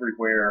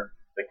everywhere.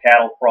 The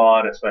cattle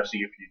prod,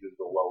 especially if you do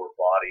the lower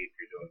body, if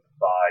you're doing the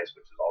thighs,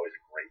 which is always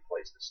a great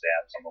place to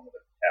stab someone with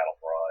a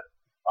cattle prod,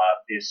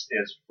 is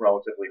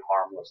relatively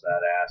harmless in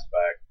that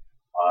aspect.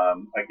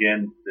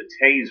 Again, the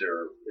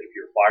taser, if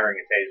you're firing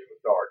a taser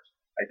with darts,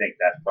 I think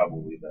that's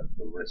probably the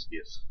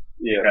riskiest.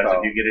 Yeah, because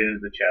if you get it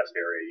into the chest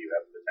area, you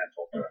have the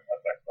potential to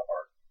affect the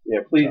heart.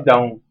 Yeah, please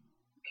don't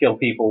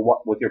kill people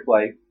with your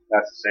play.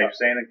 That's safe,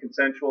 sane, and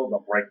consensual.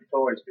 Don't break your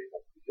toys,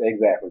 people.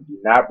 Exactly. Do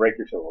not break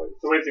your toys.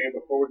 So wait a second,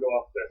 before we go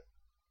off this,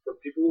 for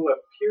people who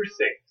have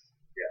piercings,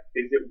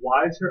 is it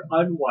wise or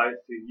unwise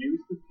to use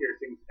the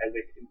piercings as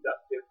a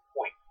conductive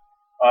point?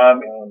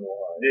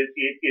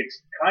 It's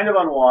kind of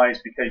unwise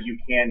because you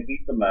can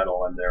heat the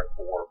metal and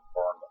therefore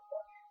burn the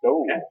flesh.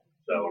 Oh. Okay.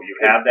 So you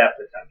have that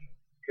potential.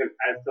 Because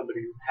as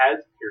somebody who has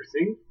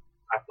piercing,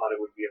 I thought it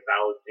would be a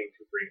valid thing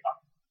to bring up.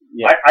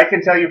 Yeah. I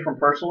can tell you from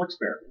personal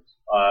experience,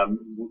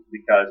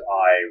 because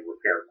I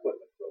repair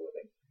equipment for a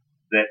living,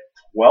 that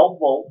 12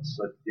 volts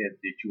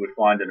that you would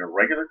find in a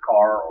regular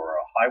car or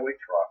a highway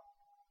truck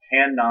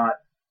cannot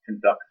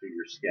conduct through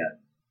your skin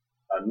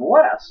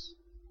unless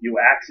you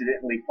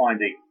accidentally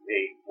find a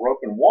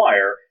broken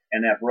wire,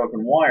 and that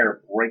broken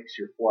wire breaks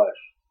your flesh.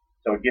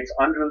 So it gets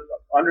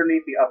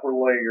underneath the upper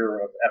layer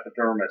of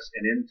epidermis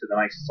and into the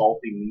nice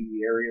salty,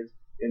 meaty areas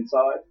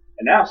inside.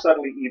 And now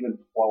suddenly even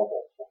 12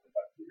 volts will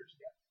conduct through your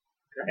skin.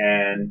 Okay.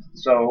 And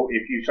so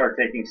if you start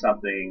taking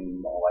something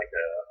like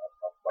a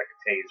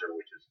taser,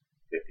 which is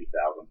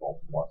 50,000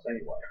 volts plus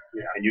anyway,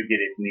 and you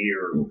get it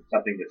near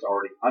something that's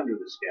already under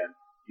the skin,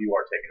 you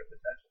are taking a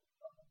potential.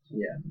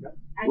 Yeah.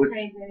 I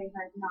try very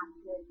hard not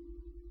to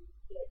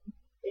get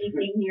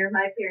anything near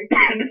my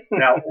piercing.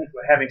 Now,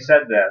 having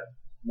said that,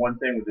 one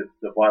thing with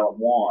the violet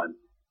wand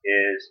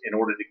is in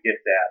order to get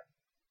that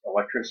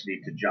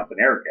electricity to jump an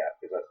air gap,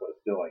 because that's what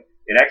it's doing,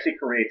 it actually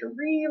creates a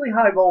really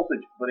high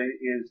voltage, but it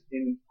is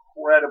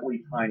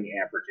incredibly tiny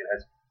amperage. It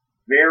has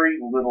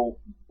very little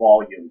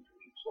volume to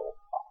each little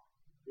pop.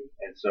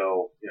 And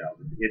so,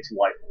 it's a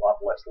lot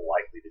less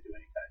likely to do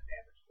any kind of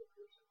damage to a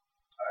person.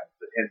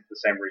 Hence the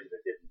same reason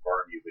it didn't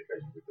burn you,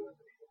 because you were doing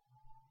the needle.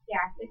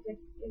 Yeah, it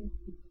just is.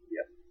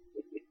 Yeah.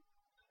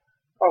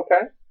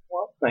 Okay.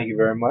 Well, thank you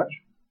very much.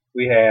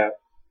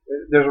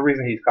 There's a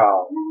reason he's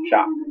called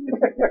Shop.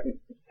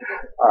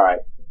 All right.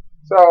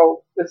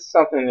 So this is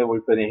something that we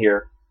put in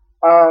here.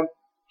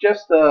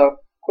 Just a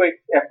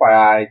quick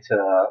FYI to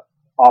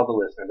all the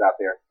listeners out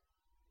there.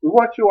 We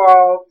want you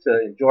all to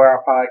enjoy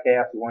our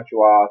podcast. We want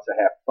you all to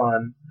have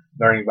fun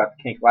learning about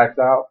the kink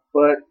lifestyle.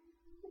 But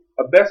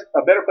a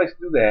better place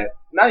to do that,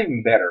 not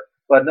even better,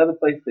 but another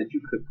place that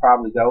you could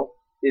probably go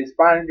is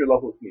find your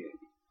local community.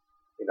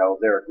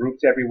 There are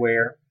groups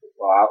everywhere.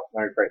 Well,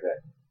 let me rephrase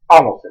that.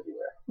 Almost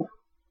everywhere.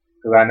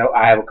 Because I know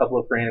I have a couple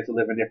of friends who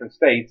live in different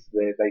states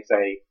that they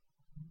say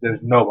there's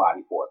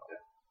nobody for them.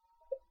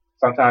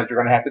 Sometimes you're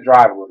going to have to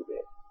drive a little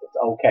bit. It's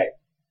okay.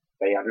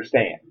 They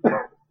understand.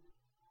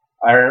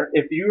 Or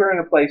if you're in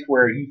a place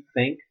where you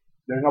think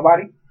there's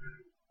nobody,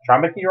 try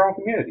making your own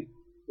community.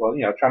 Well,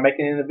 try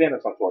making an event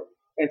of some sort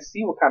and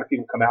see what kind of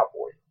people come out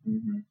for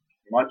you. Mm-hmm.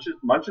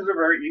 Munches are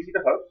very easy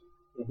to host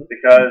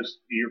because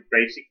you're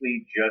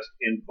basically just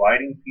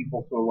inviting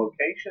people to a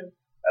location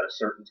at a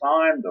certain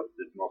time. The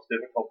most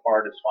difficult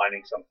part is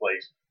finding some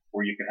place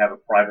where you can have a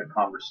private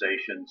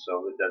conversation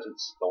so it doesn't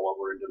spill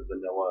over into the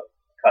vanilla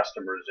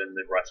customers in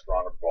the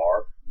restaurant or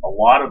bar. A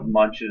lot of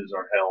munches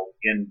are held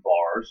in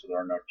bars, so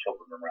there are no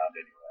children around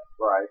anyway.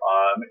 Right.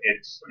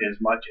 It's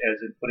as much as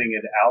in putting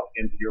it out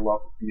into your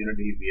local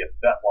community via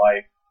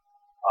FetLife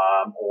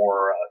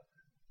or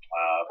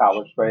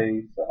College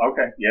Space.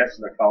 Okay, yes,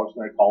 the college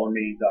space,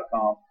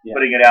 callerme.com. Yeah.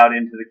 Putting it out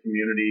into the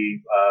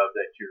community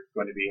that you're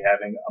going to be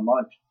having a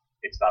munch.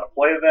 It's not a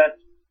play event.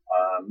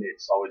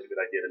 It's always a good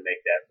idea to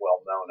make that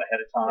well known ahead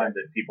of time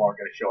that people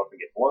aren't going to show up and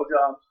get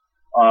blowjobs.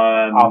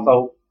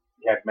 Also,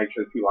 you have to make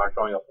sure that people aren't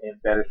showing up in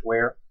fetish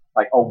wear,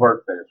 like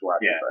overt fetish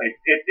wear. Yeah,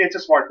 it's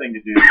a smart thing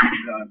to do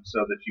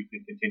so that you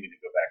can continue to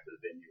go back to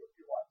the venue if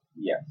you want.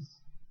 Yes.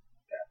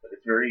 Yeah, but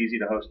it's very easy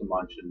to host a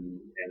munch,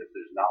 and if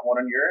there's not one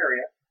in your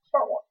area,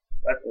 start one.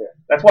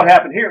 That's what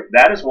happened here.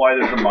 That is why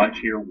there's a munch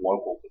here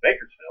local to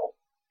Bakersfield,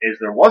 is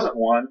there wasn't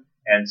one,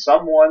 and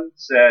someone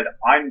said,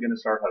 I'm going to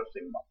start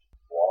hosting a munch.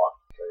 Voila.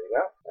 There you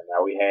go. And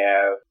now we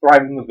have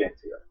thriving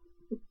events here.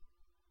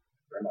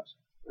 Very much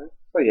so.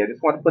 So yeah,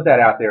 just want to put that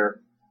out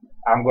there.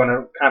 I'm going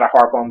to kind of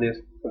harp on this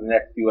for the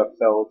next few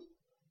episodes.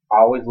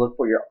 Always look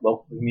for your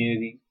local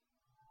community.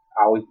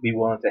 Always be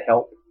willing to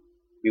help.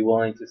 Be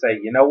willing to say,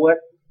 you know what?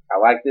 I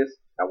like this.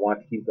 I want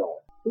to keep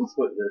going. Who's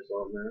putting this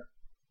on there?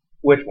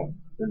 Which one?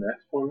 The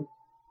next one?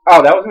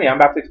 Oh, that was me. I'm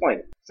about to explain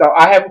it. So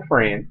I have a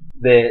friend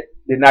that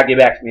did not get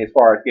back to me as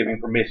far as giving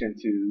permission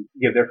to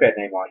give their pet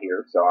name on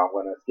here, so I'm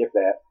going to skip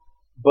that.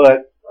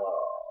 But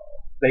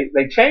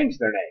they changed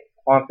their name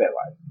on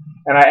FetLife,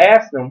 and I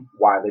asked them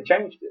why they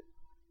changed it.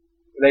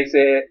 They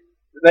said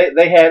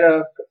they had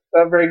a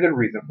very good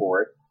reason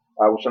for it,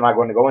 which I'm not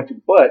going to go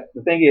into. But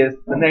the thing is,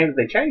 the name that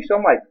they changed, so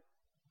I'm like,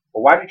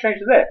 well, why did you change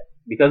to that?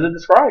 Because it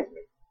describes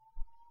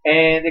me.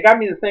 And it got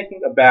me to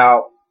thinking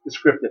about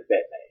descriptive pet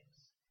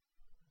names.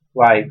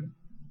 Like,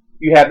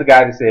 you have the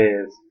guy that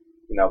says,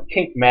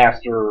 Kink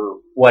Master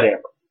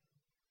whatever,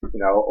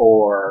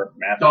 or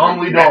Master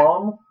Domly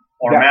Dom.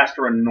 or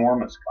Master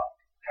Enormous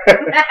Cock.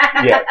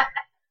 Yeah.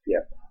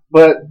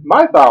 But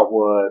my thought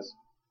was,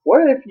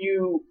 what if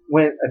you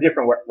went a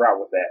different route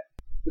with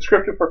that?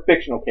 Descriptive for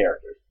fictional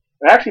characters.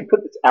 And I actually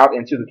put this out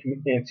into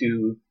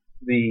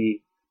the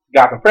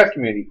Gotham Press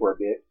community for a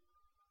bit,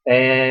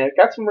 and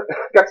got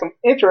some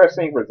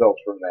interesting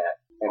results from that.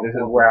 And this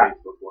is where I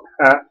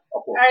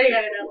already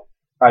got it up.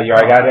 Oh, you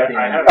already got it?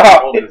 I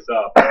haven't pulled this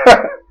up.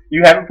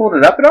 You haven't pulled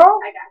it up at all?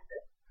 I got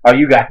this. Oh,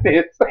 you got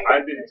this?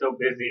 I've been so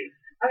busy.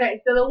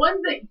 Okay, so the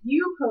ones that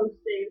you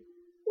posted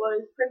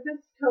was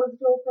Princess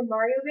Toadstool from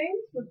Mario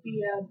games would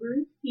be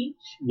Bruce Peach.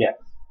 Yes.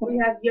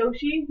 We have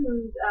Yoshi,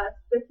 who's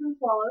Spits and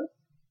Swallows.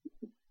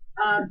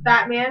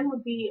 Batman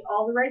would be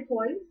All the Right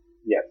Toys.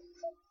 Yes.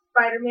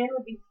 Spider-Man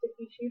would be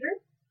Sticky Shooter.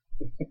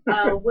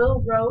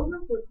 Will Rogue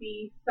would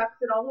be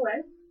Sucks It All the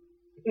Way.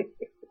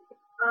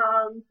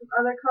 Some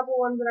other couple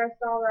ones that I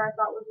saw that I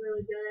thought was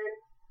really good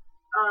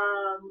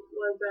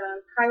was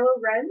Kylo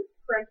Ren,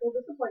 Parental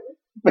Disappointment.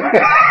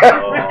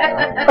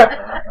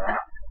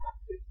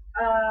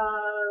 A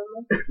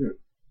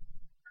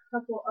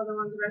couple other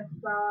ones that I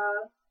saw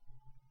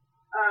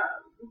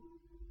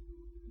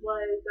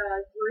was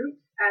Groot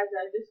as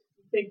just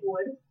big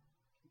wood.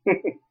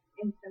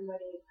 And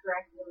somebody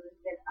corrected him and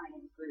said, I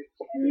am Groot.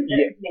 And he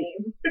said his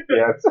name.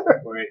 Yes.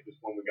 Wait, this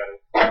one we gotta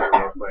do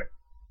real quick.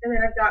 And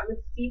then I've got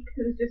Mystique,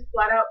 who's just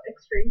flat out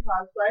extreme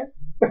cosplay.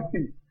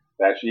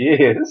 That she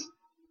is.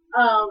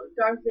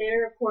 Darth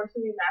Vader, of course,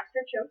 would be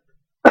Master Choke.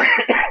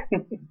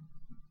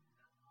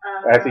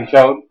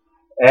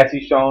 As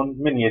he's shown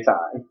many a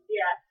time.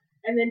 Yeah.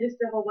 And then just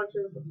a whole bunch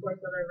of course,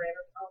 other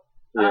random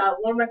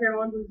stuff. One of my favorite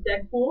ones was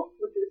Deadpool,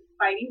 which is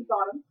Spidey's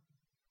bottom.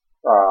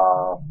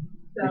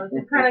 So it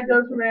just kind of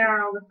goes from there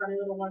on all the funny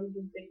little ones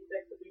and things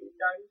that could be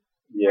done.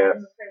 Yes.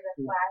 For the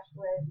Flash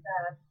with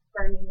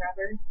burning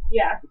rubber.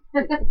 Yeah.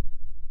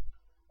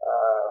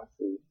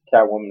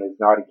 Catwoman is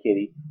Naughty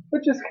Kitty,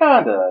 which is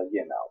kind of,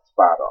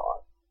 spot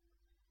on.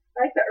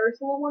 I like the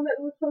Ursula one that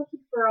was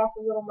posted for Off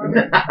the Little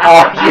Mermaid.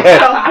 Oh,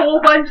 yes. A whole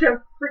bunch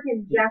of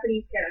freaking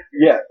Japanese characters.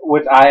 Yeah,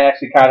 which I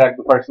actually contacted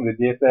the person that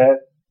did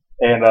that,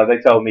 and they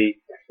told me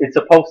it's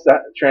supposed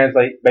to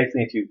translate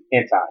basically into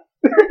hentai.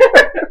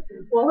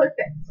 Well, it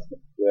fits.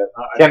 Yeah,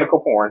 tentacle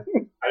porn. I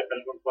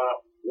just want to point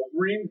out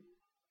Wolverine,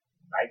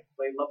 Night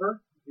Flame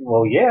Lover.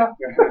 Well, yeah.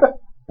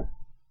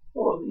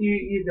 Well,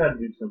 you got to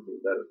do something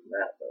better than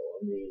that, though.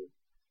 I mean,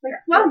 Like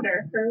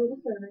Flounder for a little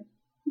service.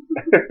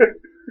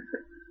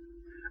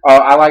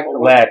 I like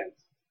Aladdin's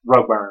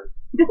Rogue Burn.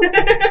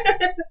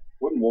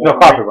 wouldn't No,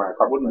 Carpet Burn.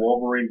 Wouldn't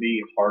Wolverine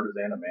be as hard as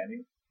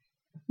Adamantium?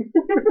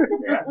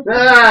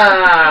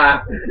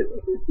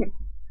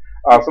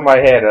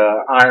 Somebody had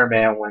Iron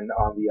Man one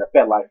on the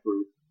FetLife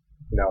group.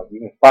 You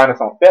can find us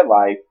on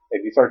FetLife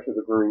if you search for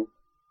the group.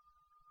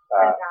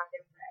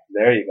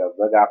 There you go,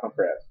 Blood Gotham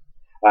Press.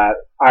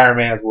 Iron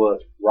Man's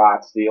was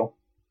Rod Steel.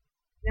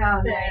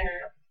 No, no.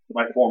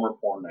 My former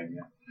porn name,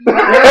 yeah. I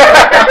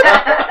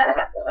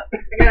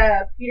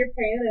got Peter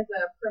Pan as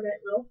a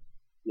permanent Will.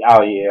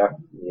 Oh, yeah.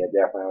 Yeah,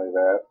 definitely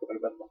that. What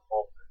about the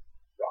Hulk?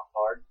 Rock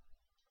Hard?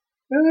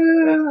 That's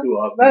too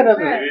That obvious.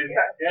 doesn't...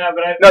 Yeah,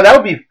 but I... No, that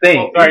would be Thing.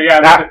 Oh, sorry,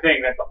 yeah, that's the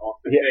thing. That's the Hulk.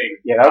 The Yeah, thing.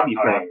 yeah, that would be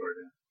Rock Thing.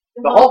 Hard.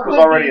 The Hulk was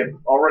already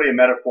a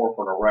metaphor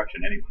for an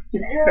erection anyway.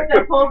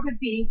 The Hulk would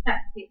be,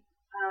 The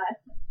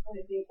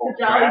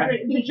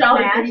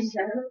Jolly Green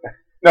Giant.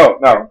 No,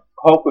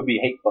 Hulk would be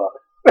Hate Fuck.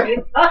 Oh,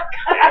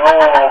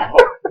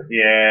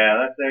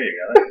 yeah, there you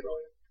go. That's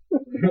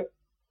brilliant.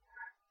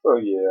 So,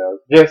 yeah.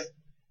 Just,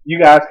 you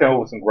guys came up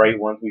with some great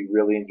ones. We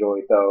really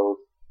enjoyed those.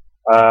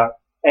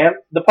 And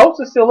the post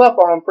is still up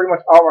on pretty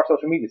much all of our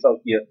social media. So,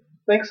 if you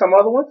think some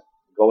other ones,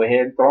 go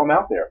ahead and throw them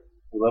out there.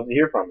 We'd love to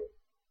hear from you.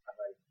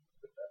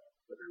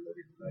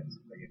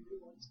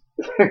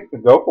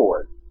 Go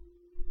for it.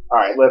 All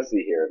right, let's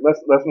see here.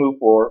 Let's move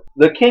forward.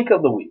 The kink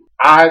of the week.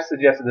 I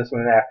suggested this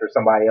one after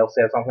somebody else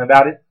said something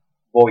about it.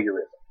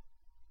 Voyeurism.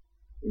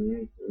 I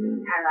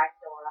like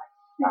to watch.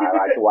 I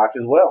like to watch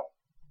as well.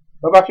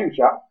 What about you,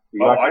 Shop?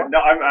 I'm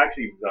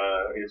actually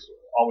it's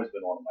always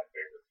been one of my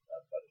favorite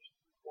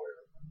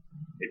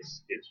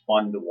fetishes. It's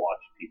fun to watch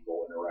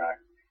people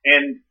interact,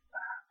 and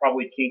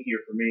probably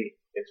kinkier for me.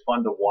 It's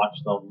fun to watch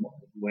them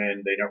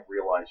when they don't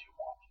realize you're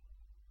watching.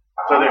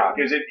 So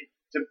because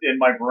in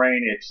my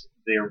brain,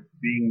 they're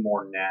being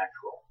more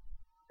natural.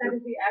 That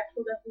is the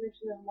actual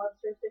definition of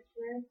Webster's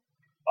Dictionary.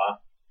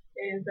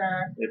 Is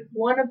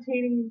one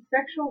obtaining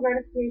sexual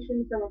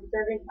gratification from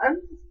observing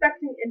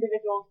unsuspecting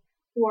individuals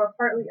who are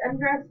partly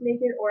undressed,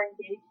 naked, or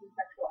engaged in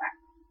sexual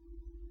acts.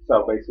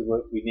 So basically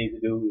what we need to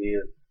do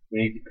is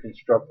we need to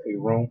construct a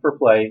room for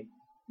play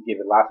and give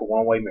it lots of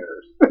one-way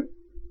mirrors.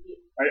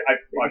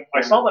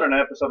 I saw that in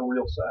an episode of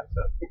Real Sex.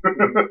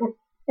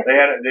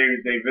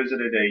 They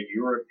visited a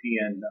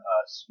European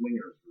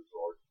swingers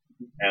resort,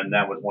 and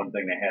that was one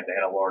thing they had. They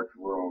had a large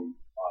room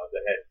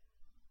that had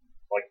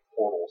like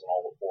portals, and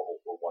all the portals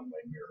were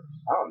one-way mirrors.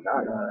 Oh,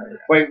 nice.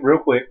 Wait, real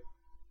quick.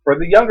 For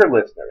the younger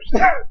listeners,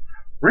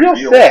 Real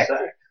Sex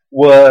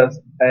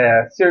was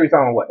a series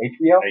on what,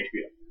 HBO?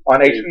 HBO. On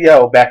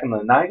HBO back in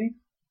the 90s?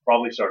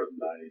 Probably started in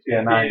the 90s.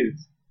 Yeah,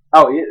 90s.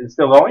 Oh, it's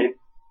still going? It's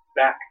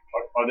back.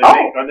 Are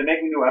they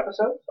making new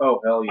episodes? Oh,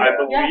 hell yeah. I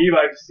believe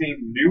I've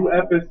seen new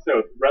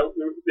episodes.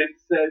 It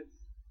says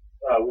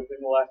within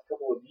the last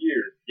couple of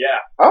years.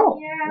 Yeah. Oh,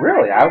 Yeah,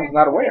 really? I was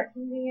not aware.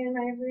 Me in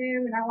my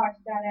room, and I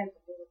watched that as a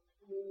little kid.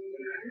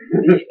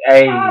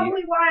 Hey.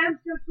 Probably why I'm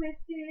so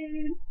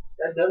twisted.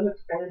 That does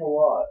explain a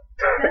lot.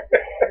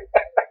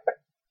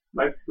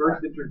 My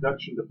first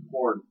introduction to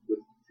porn was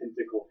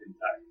tentacle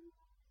hentai.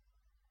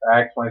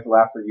 That explains a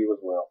lot for you as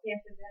well.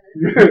 Yes, it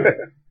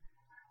does.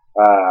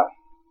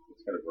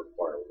 It's going to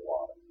require a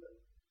lot of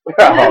Oh,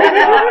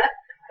 God.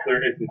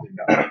 There isn't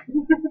enough.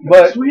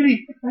 But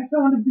Sweetie, I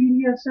found a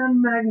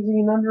BDSM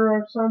magazine under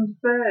our son's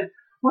bed.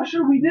 What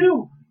should we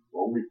do?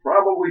 Well, we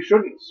probably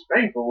shouldn't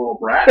spank the little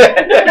brat.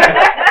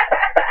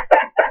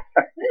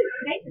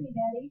 Thank me,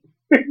 Daddy.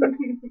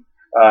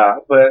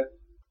 but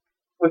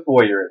with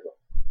voyeurism,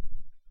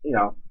 you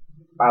know,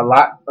 a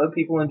lot of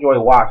people enjoy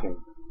watching,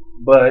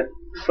 but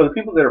for the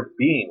people that are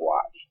being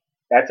watched,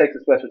 that takes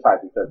a special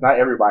type because not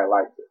everybody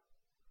likes it.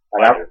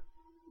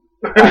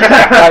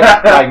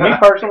 Like me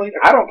personally,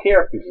 I don't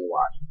care if people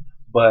watch,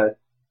 but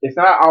it's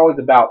not always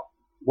about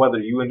whether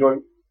you enjoy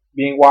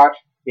being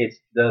watched. It's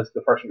does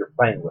the person you're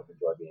playing with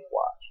enjoy being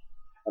watched,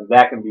 and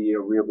that can be a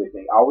real big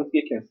thing. Always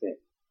get consent.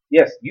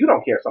 Yes, you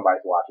don't care if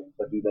somebody's watching,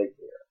 but do they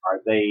care?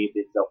 Are they a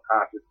bit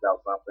self-conscious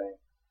about something?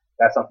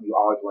 That's something you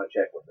always want to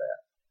check with that.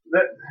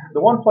 The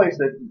one place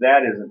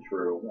that isn't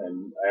true,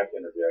 and I have to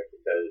interject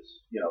because,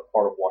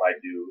 part of what I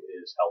do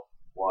is help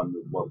run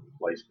the local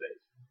play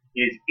space,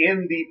 is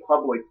in the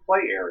public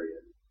play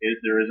area,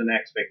 there is an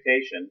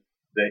expectation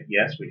that,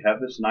 yes, we have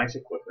this nice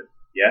equipment.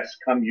 Yes,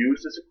 come use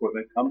this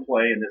equipment. Come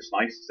play in this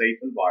nice, safe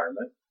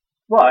environment.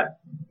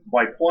 But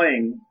by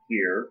playing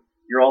here,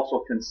 you're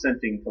also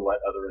consenting to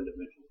let other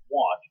individuals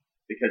watch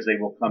because they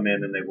will come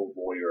in and they will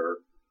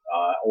voyeur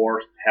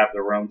or have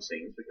their own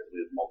scenes because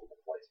there's multiple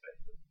play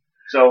spaces.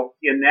 So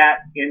in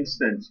that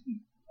instance,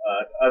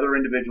 other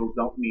individuals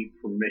don't need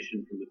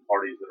permission from the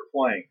parties that are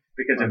playing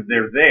because if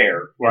they're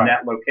there in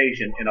that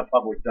location in a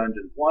public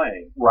dungeon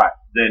playing,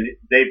 then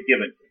they've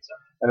given consent.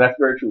 And that's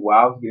very true. What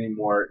I was getting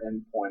more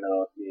in point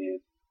of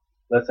is,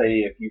 let's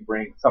say if you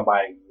bring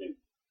somebody new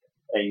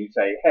and you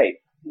say,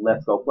 hey,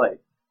 let's go play.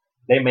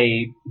 They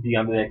may be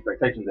under the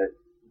expectation that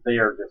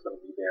they are just going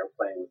to be there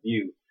playing with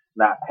you,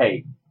 not,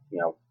 hey,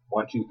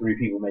 1, 2, 3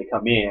 people may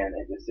come in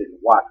and just sit and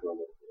watch for a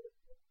little bit.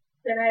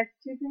 Then I have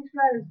two things for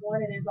that. Is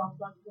one, it is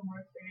also up to the more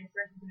experienced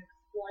person to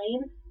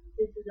explain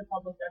this is a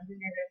public dungeon.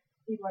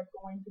 People are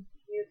going to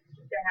see you. It's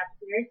just going to have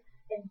to hear it.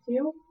 And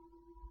two,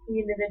 the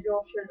new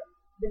individual should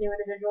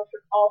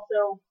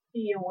also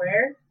be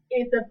aware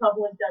it's a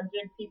public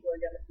dungeon. People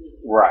are going to see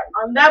you. Right.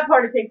 On that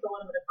part, it takes a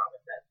little bit of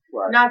common sense.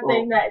 Right. Not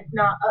saying that it's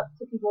not up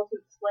to people to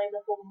explain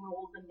the full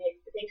rules and the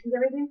expectations and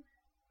everything,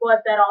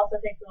 but that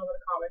also takes a little bit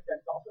of common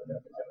sense also to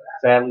consider that.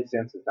 Sadly,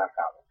 sense is not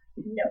common.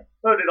 No.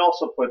 But it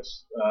also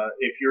puts,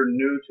 if you're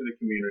new to the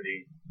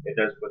community, it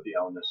does put the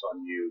onus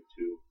on you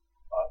to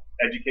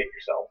educate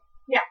yourself.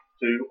 Yeah.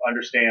 To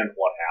understand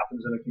what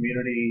happens in the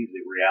community,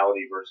 the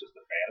reality versus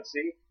the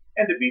fantasy,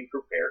 and to be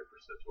prepared for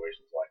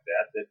situations like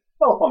that.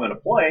 Well, if I'm in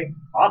a play,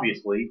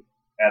 obviously,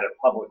 at a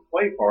public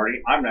play party,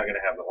 I'm not going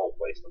to have the whole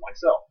place to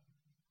myself.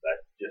 That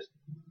just,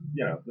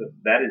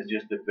 that is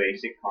just a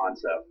basic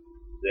concept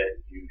that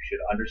you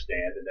should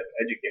understand and have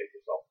educated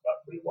yourself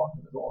about before you walk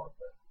in the door.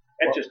 But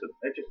it's just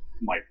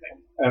my thing.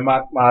 And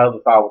my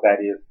other thought with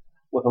that is,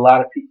 with a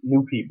lot of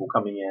new people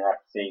coming in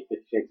after seeing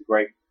 50 Shades of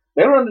Grey,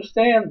 they don't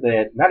understand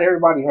that not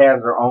everybody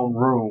has their own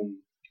room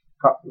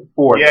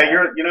for Yeah,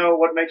 that.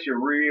 what makes you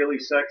really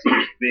sexy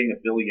is being a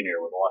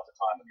billionaire with lots of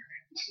time on your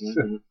hands.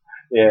 Mm-hmm.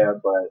 Yeah,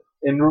 but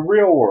in the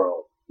real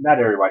world, not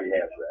everybody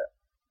has that.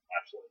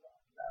 Absolutely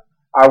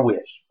not. I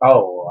wish.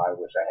 Oh, I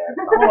wish I had.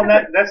 Well,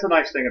 and that's the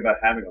nice thing about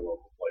having a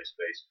local play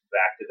space,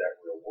 back to that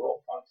real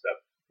world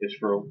concept, is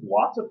for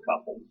lots of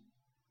couples,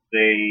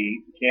 they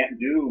can't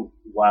do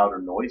loud or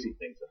noisy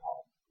things at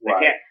home. They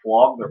can't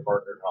flog their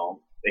partner at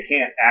home. They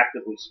can't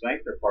actively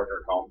spank their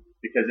partner at home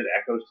because it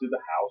echoes through the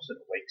house and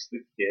it wakes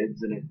the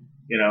kids and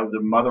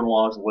the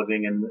mother-in-law is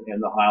living in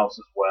the house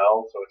as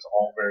well, so it's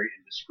all very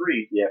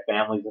indiscreet. Yeah,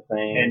 family's a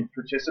thing. And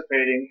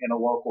participating in a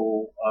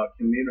local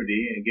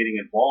community and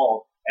getting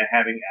involved and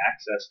having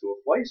access to a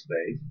play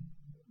space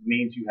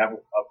means you have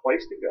a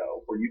place to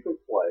go where you can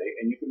play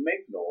and you can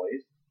make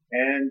noise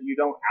and you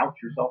don't out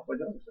yourself by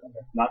doing so.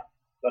 Not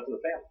to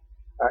the family.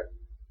 All right.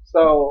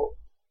 So,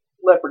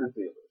 Leopard and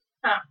Feelers.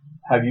 Huh.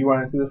 Have you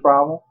run into this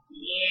problem?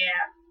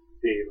 Yeah.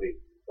 Daily.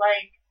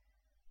 Like,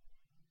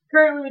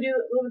 currently we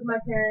live with my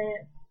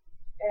parents,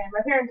 and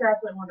my parents are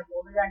absolutely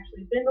wonderful. They've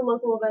actually been to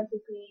local events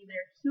with me.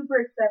 They're super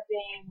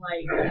accepting.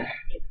 Like,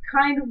 it's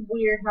kind of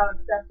weird how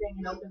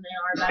accepting and open they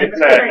are about it. It's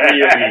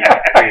really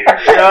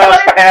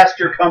just past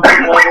your comfort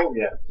level.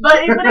 Yeah.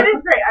 But it is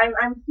great.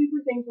 I'm super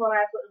thankful and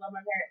I absolutely love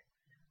my parents.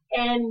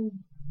 And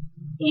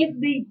if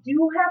they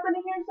do happen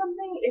to hear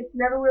something, it's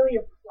never really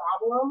a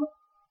problem.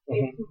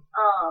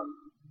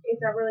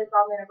 It's not really a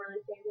problem. They never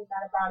really say anything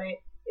bad about it.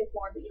 It's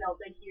more that,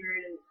 they hear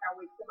it and it kind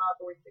of wakes them up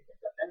or wakes the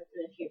kids up, then it's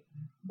an issue.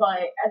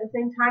 But at the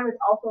same time, it's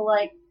also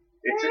like,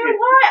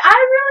 why? I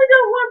really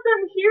don't want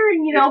them hearing,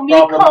 me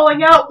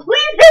calling out,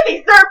 please hit me,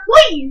 sir,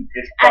 please!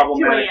 It's at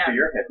 2 problematic a.m. for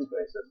your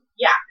headspace.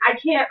 Yeah, I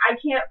can't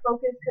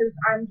focus because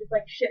I'm just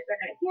like, shit,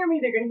 they're going to hear me,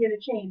 they're going to hear the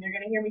chain, they're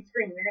going to hear me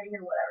scream, they're going to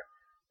hear whatever.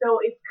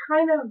 So it's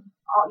kind of,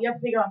 you have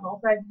to think on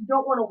both sides. You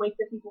don't want to wake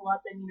the people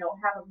up and,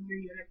 have them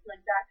hear you and everything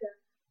like that because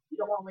you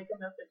don't want to wake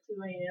them up at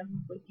 2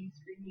 a.m. with you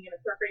screaming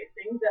inappropriate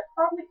things that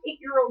probably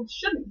 8-year-olds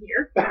shouldn't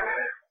hear.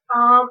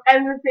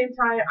 And at the same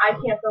time, I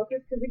can't focus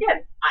because,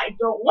 again, I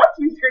don't want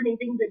to be screaming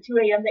things at 2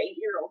 a.m. that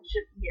 8-year-olds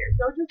shouldn't hear.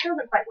 So it just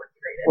doesn't quite work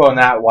the Well,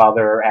 not while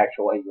there are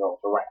actual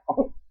 8-year-olds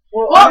around.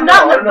 Well,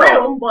 not in the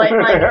room, but like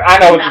I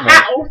know in what the you mean.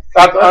 house.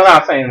 I'm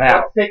not saying the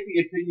house. Let's take the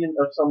opinion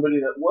of somebody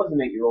that was an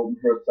 8-year-old and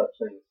heard such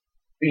things.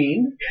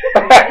 Bean.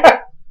 I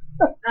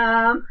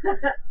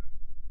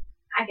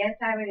guess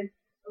I was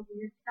a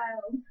weird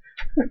child.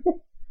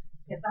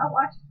 Because I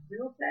watched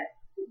real sex.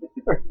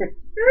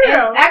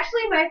 And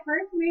actually, my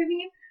first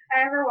movie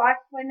I ever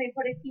watched when they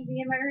put a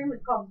TV in my room was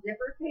called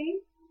Zipper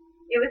Tape.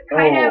 It was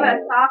kind of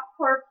a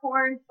softcore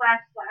porn /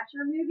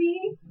 slasher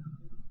movie.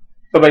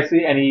 So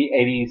basically, any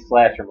 80s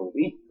slasher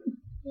movie.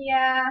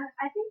 Yeah,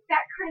 I think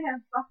that kind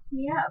of fucked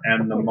me up.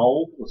 And the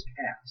mold was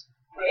cast.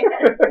 I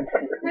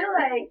feel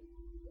like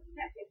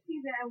I can see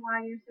that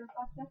why you're so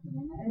fucked up in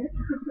the head.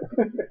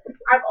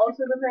 I've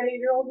also been that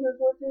 8-year-old who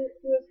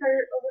was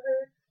hurt over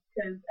her.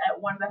 Because at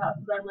one of the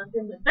houses I lived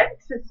in, the vent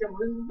system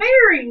was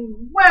very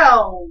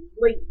well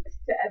linked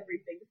to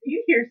everything. So you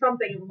hear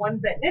something in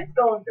one vent, and it's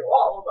going through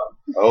all of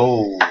them.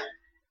 Oh.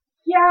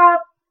 Yeah,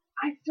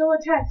 I still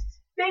attest.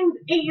 Things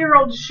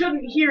 8-year-olds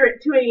shouldn't hear at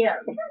 2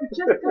 a.m. It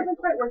just doesn't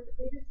quite work.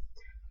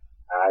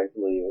 I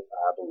believe it.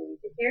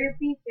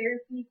 Therapy.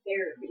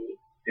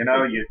 You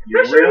know, you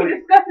Especially when really,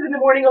 you discuss it in the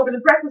morning over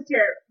the breakfast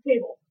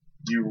table.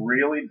 you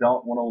really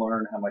don't want to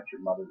learn how much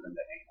your mother's into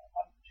anal.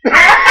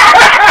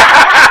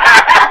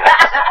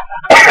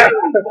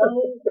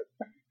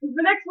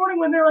 The next morning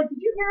when they're like, "Did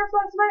you hear us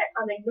last night?"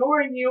 I'm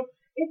ignoring you.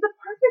 It's a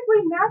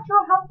perfectly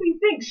natural, healthy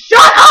thing.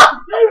 Shut up!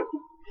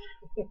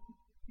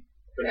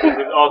 But this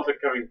is also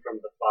coming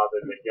from the father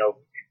that yells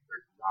at me for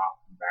not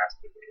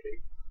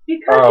masturbating.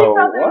 Because he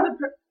felt it was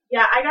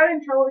yeah, I got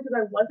in trouble because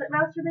I wasn't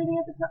masturbating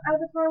at the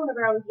time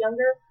whenever I was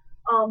younger.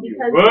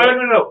 Because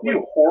No.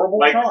 You horrible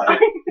Like, child.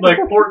 like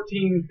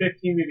 14,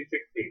 15, maybe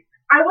 16.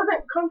 I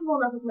wasn't comfortable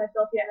enough with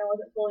myself yet, and I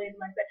wasn't fully in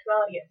my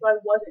sexuality yet, so I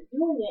wasn't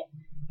doing it.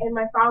 And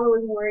my father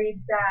was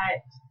worried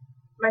that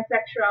my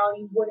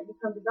sexuality wouldn't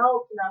become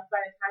developed enough by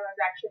the time I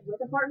was actually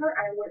with a partner,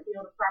 and I wouldn't be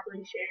able to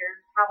properly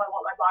share how I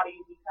want my body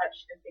to be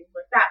touched and things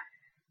like that.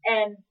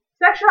 And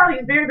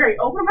sexuality is very, very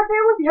open in my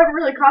family. If you haven't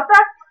really caught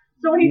that.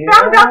 So when he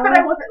found out that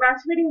I wasn't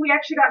masturbating, we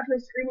actually got into a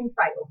screaming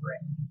fight over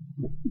it.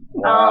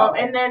 Wow.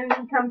 And then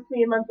he comes to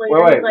me a month later.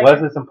 Wait, like,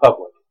 was this in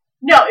public?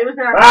 No, it was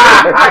in our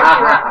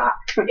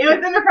privacy. It was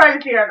in the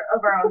privacy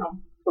of our own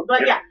home.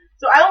 But yeah,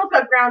 so I almost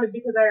got grounded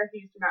because I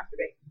refused to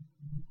masturbate.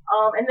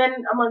 And then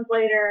a month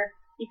later,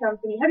 he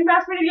comes to me, "Have you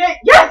masturbated yet?"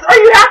 "Yes." "Are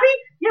you happy?"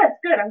 "Yes."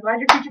 "Good. I'm glad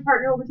your future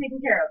partner will be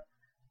taken care of."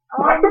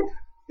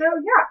 So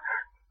yeah,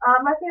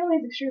 my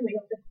family is extremely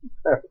open.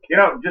 You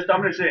know, I'm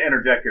going to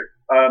interject here.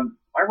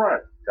 I run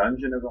a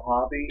dungeon as a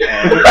hobby,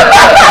 and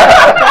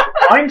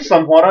I'm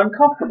somewhat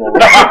uncomfortable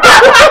with it.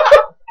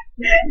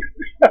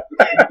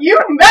 You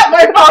met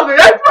my father.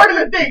 That's part of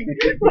the thing.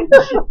 You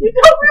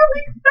don't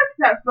really expect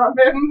that from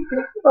him.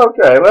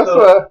 Okay, let's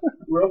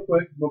Real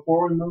quick,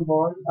 before we move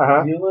on,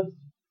 Zealous,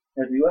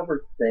 have you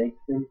ever thanked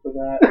him for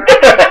that?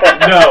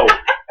 No.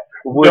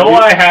 Would No, you?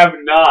 I have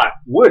not.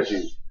 Would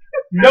you?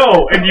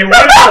 No, and you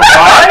want to know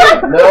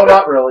why? No,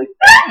 not really.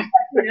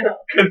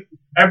 Because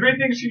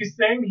everything she's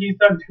saying he's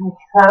done to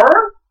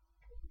her,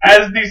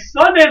 as the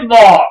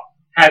son-in-law,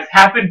 has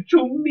happened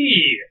to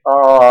me.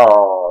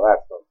 Oh,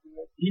 that's so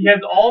good. He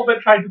has all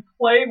but tried to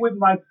play with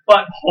my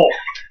butthole.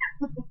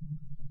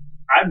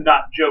 I'm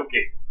not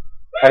joking.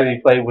 Has he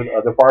played with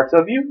other parts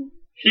of you?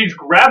 He's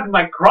grabbed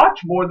my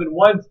crotch more than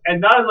once,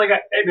 and not like,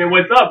 "Hey man,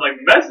 what's up?" Like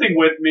messing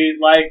with me,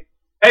 like,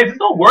 "Hey, is it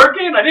still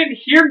working? I didn't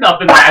hear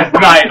nothing last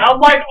night."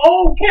 I'm like,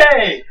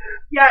 okay.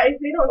 Yeah, if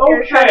they don't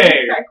hear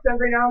sex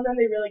every now and then,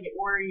 they really get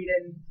worried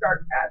and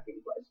start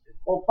asking questions.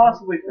 Well,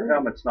 possibly for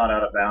him, it's not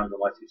out of bounds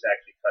unless he's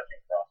actually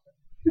touching CrossFit.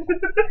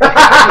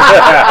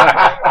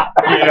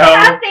 You know,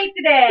 Update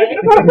today.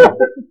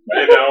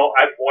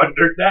 I've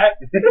wondered that,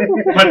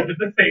 but at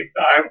the same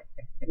time,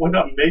 when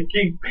I'm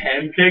making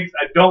pancakes,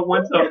 I don't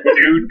want some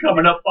dude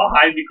coming up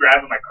behind me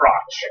grabbing my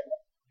crotch.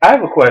 I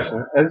have a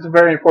question, and it's a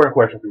very important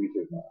question for you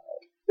too.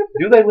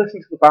 Do they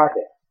listen to the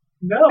podcast?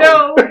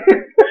 No.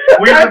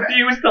 We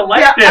refuse to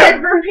let them.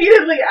 I've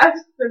repeatedly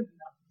asked them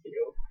not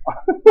to.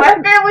 My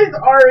family's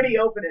already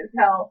open as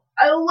hell.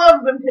 I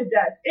love them to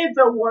death. It's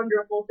a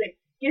wonderful thing.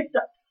 Get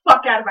the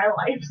fuck out of my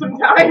life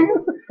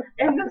sometimes.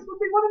 And this would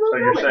be one of those So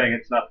you're moments. saying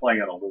it's not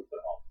playing on a loop at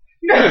home?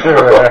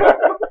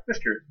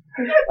 Just curious.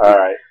 All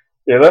right.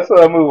 Yeah, let's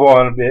move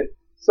on a bit.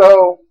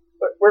 So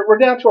we're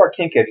down to our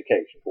kink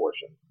education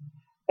portion,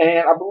 and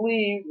I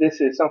believe this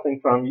is something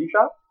from you,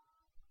 Shop.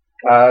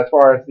 As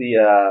far as the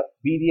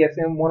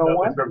BDSM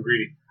 101. That's from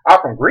Greedy. Oh,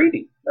 from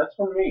Greedy. That's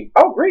from me.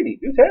 Oh, Greedy.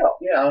 Do tell.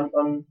 Yeah, I'm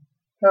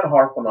kind of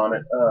harping on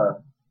it.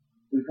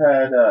 We've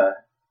had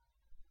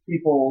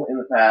people in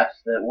the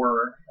past that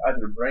were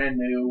either brand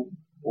new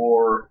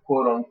or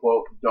quote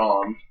unquote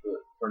DOMs,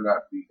 but turned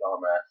out to be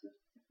dumbasses,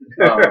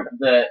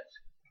 that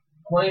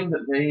claim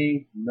that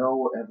they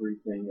know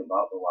everything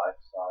about the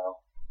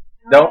lifestyle.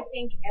 I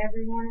think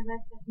every one of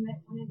us has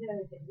met one of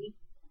those at least.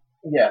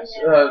 Yes,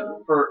 Yeah.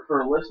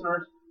 for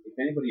listeners, if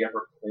anybody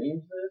ever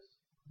claims this,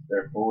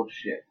 they're full of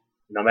shit.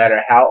 No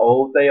matter how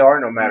old they are,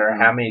 no matter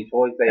how many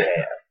toys they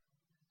have.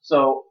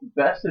 So,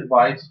 best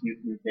advice you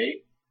can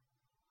take,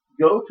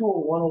 go to a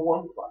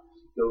 101 class.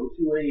 Go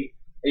to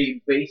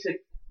a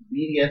basic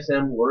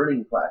BDSM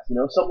learning class.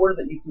 Somewhere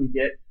that you can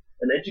get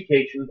an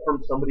education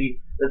from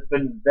somebody that's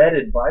been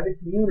vetted by the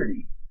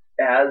community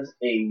as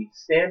a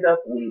stand-up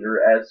leader,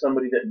 as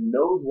somebody that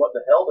knows what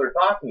the hell they're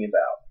talking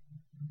about.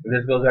 And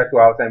this goes back to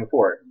what I was saying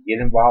before. Get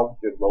involved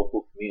with your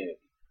local community.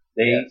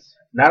 They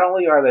not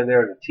only are they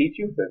there to teach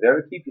you, they're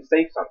there to keep you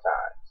safe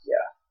sometimes.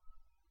 Yeah.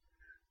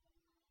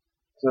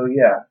 So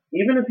yeah,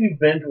 even if you've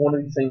been to one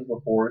of these things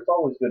before, it's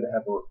always good to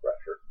have a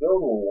refresher. Go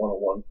to a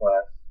 101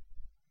 class.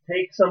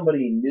 Take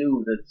somebody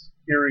new that's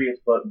curious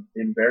but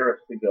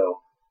embarrassed to go.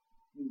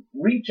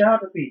 Reach out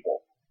to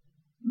people.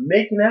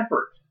 Make an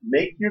effort.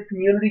 Make your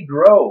community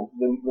grow.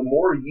 The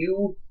more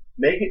you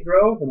make it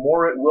grow, the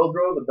more it will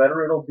grow, the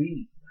better it'll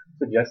be.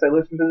 Suggest they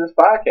listen to this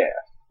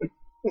podcast.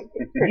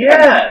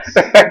 Yes!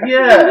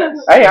 Yes!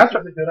 Hey, this is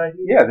a good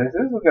idea. Yeah, this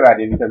is a good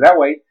idea because that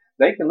way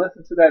they can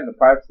listen to that in the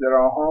privacy of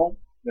their own home.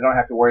 They don't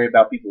have to worry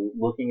about people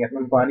looking at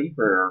them funny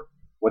for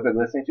what they're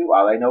listening to.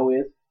 All they know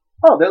is,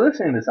 oh, they're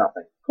listening to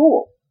something.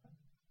 Cool.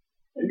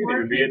 The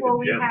more people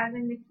we have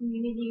in the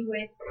community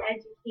with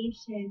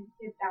education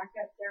to back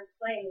up their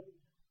plays,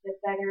 the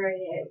better it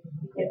is.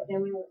 Because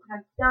then we won't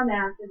have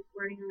dumbasses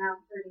running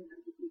around hurting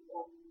other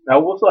people. Now,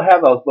 we'll still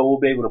have those, but we'll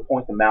be able to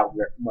point them out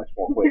much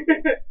more quickly.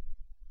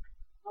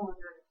 Oh,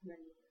 not as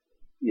many.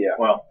 Yeah.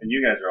 Well, and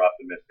you guys are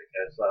optimistic.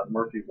 As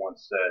Murphy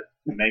once said,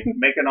 make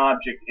an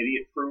object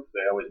idiot-proof,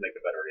 they always make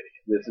a better idiot.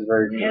 This is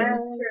very true. Yeah,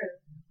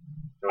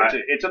 true. So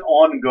it's an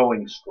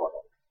ongoing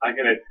struggle. I'm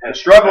gonna The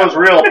struggle is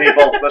real,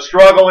 people. The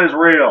struggle is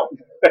real.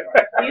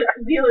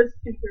 Zeal is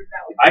super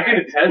valid. I can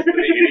attest to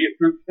the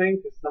idiot-proof thing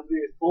because somebody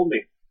has told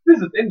me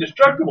this is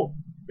indestructible.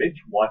 Bitch,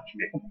 watch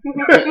me.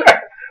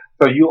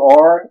 So you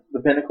are the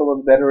pinnacle of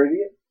the better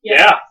idiot?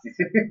 Yeah,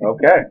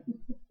 Okay.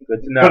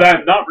 Good to know. but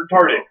I'm not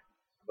retarded.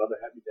 Mother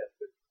had me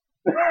tested.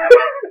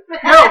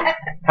 No,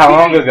 How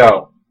long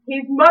ago?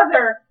 his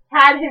mother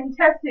had him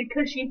tested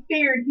because she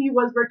feared he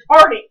was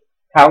retarded.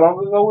 How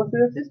long ago was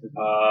this? It's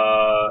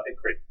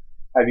great.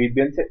 Have you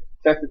been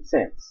tested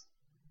since?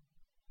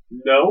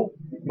 No,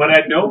 but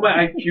I know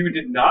my IQ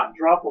did not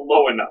drop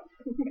low enough.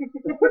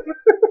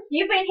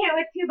 You've been hit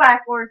with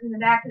 2x4s in the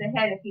back of the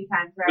head a few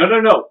times,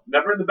 right? No,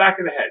 never in the back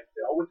of the head.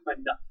 They all went to my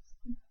nuts.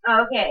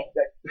 Okay.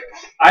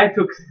 I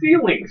took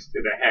ceilings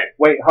to the head.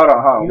 Wait, hold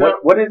on.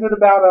 What is it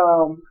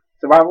about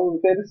survival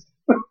of the fittest?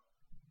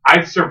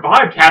 I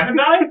survived, haven't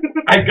I?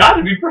 I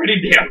gotta be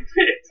pretty damn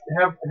fit.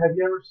 Have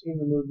you ever seen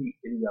the movie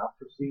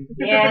Idiocracy?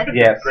 Yes.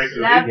 Yes. Great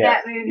movie. Love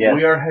Yes. that movie. Yes.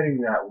 We are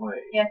heading that way.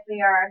 Yes,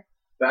 we are.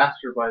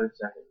 Faster by the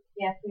second.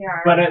 Yes, we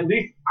are. But at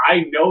least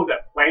I know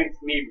that plants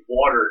need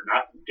water,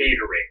 not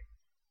Gatorade.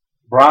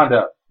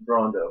 Brondo.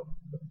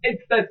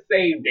 It's the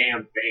same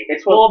damn thing.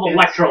 It's full of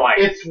it's- electrolytes.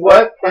 It's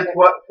what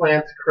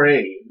plants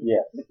crave.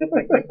 Yes.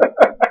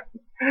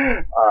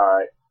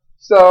 Alright.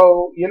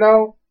 So,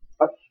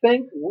 I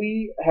think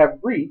we have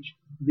reached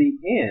the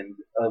end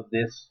of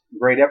this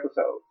great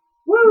episode.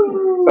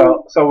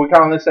 Woo! So we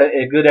calling this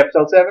a good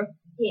episode 7?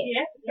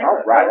 Yes.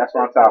 Alright, that's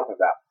what I'm talking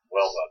about.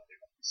 Well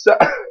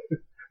done.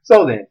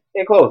 So then,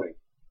 in closing,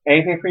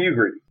 anything for you,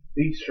 Greedy?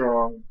 Be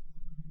strong.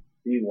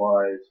 Be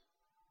wise.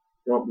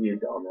 Don't be a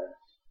dumbass.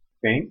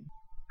 Bing?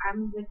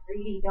 I'm with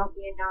Greedy. Don't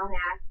be a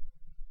dumbass.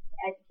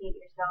 Educate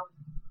yourself.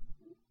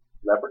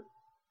 Leopard?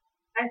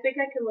 I think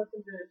I can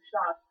listen to this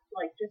shot,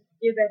 just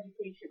give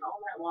education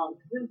all night long.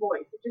 His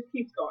voice, it just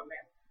keeps going,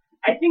 man.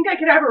 I think I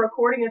could have a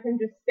recording of him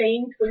just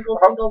saying "Twinkle,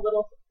 Twinkle,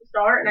 Little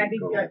Star," and I'd be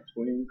good.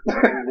 Twinkle,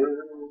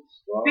 little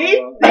star. See?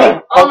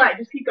 All night,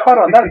 just keep going.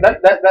 Hold on,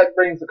 that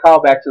brings the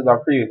call back to our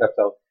previous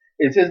episode.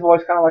 Is his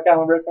voice kind of like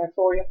Alan Rickman's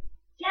for you?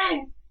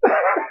 Yes!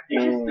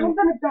 There's just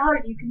something about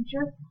it. You can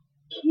just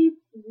keep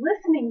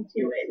listening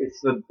to it. It's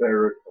the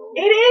baritone.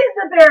 It is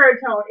the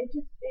baritone. It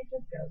just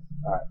goes.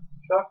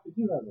 Chuck, did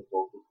you have a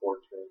vocal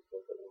cord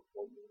transplant at one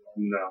point?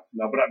 No,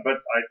 but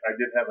I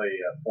did have a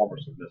former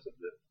submissive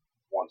that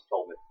once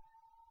told me,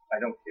 I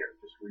don't care,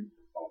 just read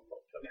the phone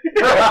book.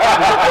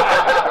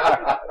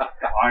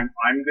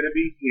 I'm going to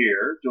be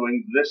here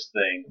doing this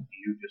thing.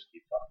 You just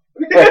keep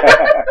talking.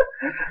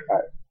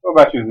 Alright. What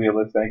about you,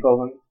 Zealous? Any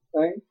closing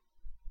thing?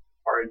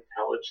 Our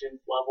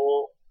intelligence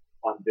level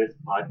on this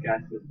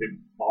podcast has been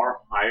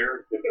far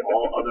higher than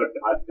all other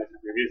podcasts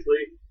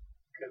previously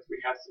because we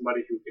have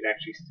somebody who can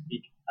actually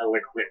speak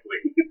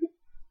eloquently.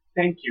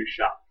 Thank you,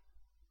 Shop.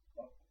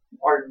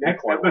 Our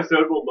next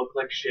episode will look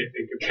like shit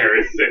in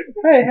comparison.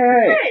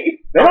 Hey.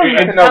 They don't need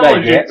to know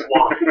that yet.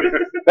 Intelligence-wise.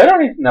 They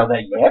don't need to know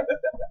that yet.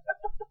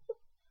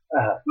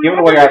 Giving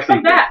away our Come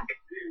secret. back.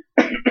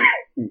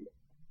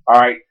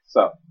 Alright,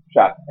 so,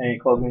 Shot, any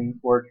closing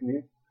words from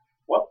you?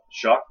 Well,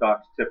 Shock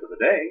Doc's tip of the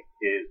day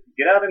is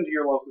get out into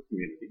your local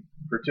community,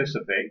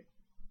 participate,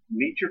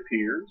 meet your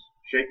peers,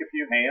 shake a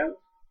few hands,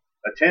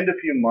 attend a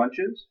few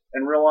munches,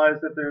 and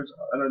realize that there's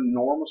an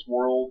enormous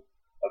world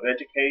of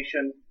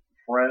education,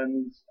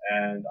 friends,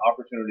 and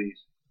opportunities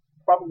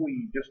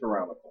probably just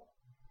around the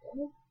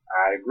corner.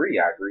 I agree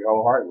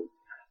wholeheartedly.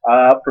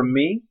 For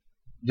me,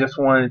 just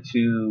wanted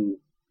to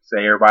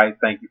say, everybody,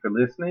 thank you for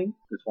listening.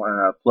 Just want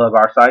to plug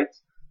our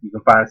sites. You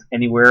can find us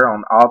anywhere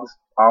on all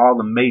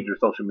the major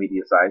social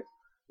media sites.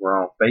 We're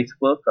on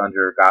Facebook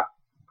under Gotham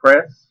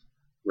Press.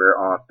 We're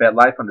on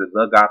FetLife under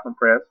The Gotham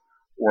Press.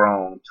 We're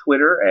on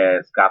Twitter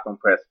as Gotham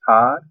Press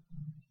Pod.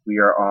 We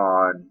are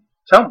on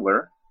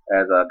Tumblr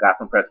as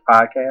Gotham Press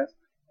Podcast,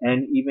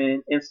 and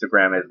even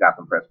Instagram as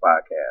Gotham Press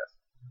Podcast.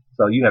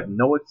 So you have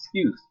no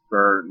excuse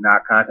for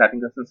not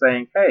contacting us and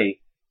saying,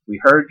 "Hey, we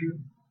heard you,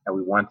 and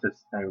we want to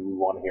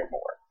hear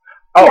more."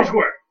 Oh,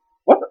 Foursquare.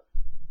 what the?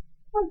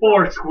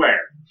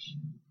 Foursquare.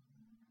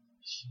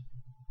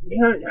 He's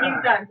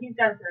done. He's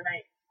done for the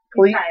night.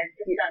 Please,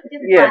 He's tired.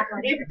 He's done. yeah.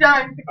 It's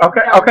done.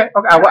 Okay.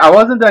 I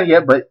wasn't done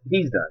yet, but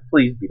he's done.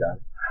 Please be done.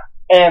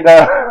 And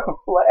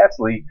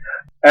lastly,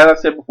 as I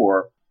said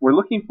before, we're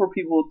looking for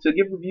people to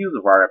give reviews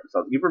of our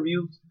episodes. Give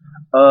reviews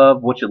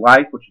of what you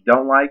like, what you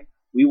don't like.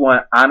 We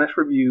want honest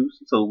reviews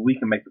so we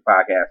can make the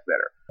podcast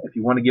better. If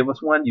you want to give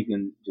us one, you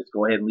can just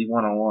go ahead and leave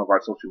one on one of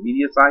our social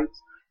media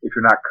sites. If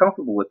you're not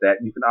comfortable with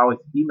that, you can always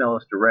email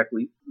us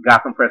directly,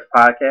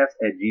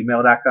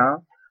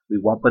 gothampresspodcast@gmail.com. We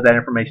won't put that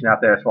information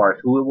out there as far as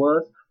who it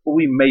was, but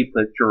we may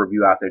put your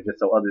review out there just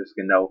so others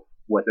can know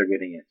what they're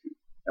getting into.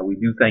 And we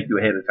do thank you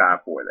ahead of time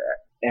for that.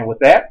 And with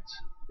that,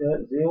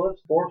 Zealous,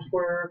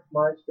 Foursquare,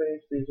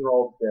 MySpace, these are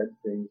all dead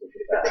things of the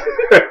past.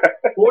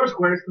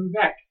 Foursquare is coming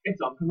back.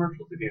 It's on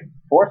commercials again.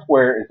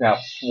 Foursquare is now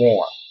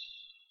Swarm.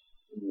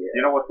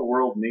 You know what the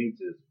world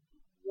needs is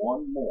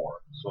one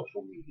more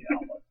social media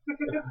outlet.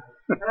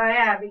 Oh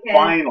yeah, because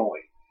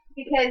Finally.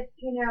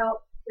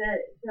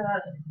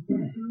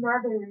 the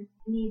mothers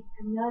need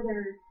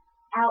another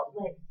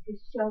outlet to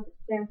show that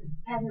there's a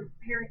better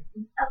parent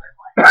than other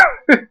ones.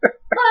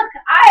 Look,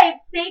 I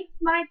baked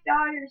my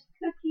daughter's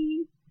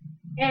cookies,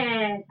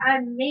 and I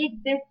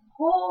made this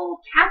whole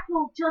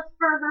castle just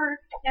for her.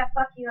 Yeah,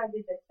 fuck you, I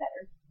did this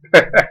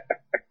better.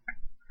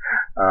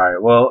 All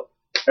right. Well,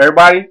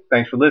 everybody,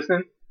 thanks for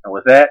listening. And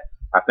with that,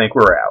 I think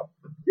we're out.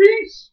 Peace.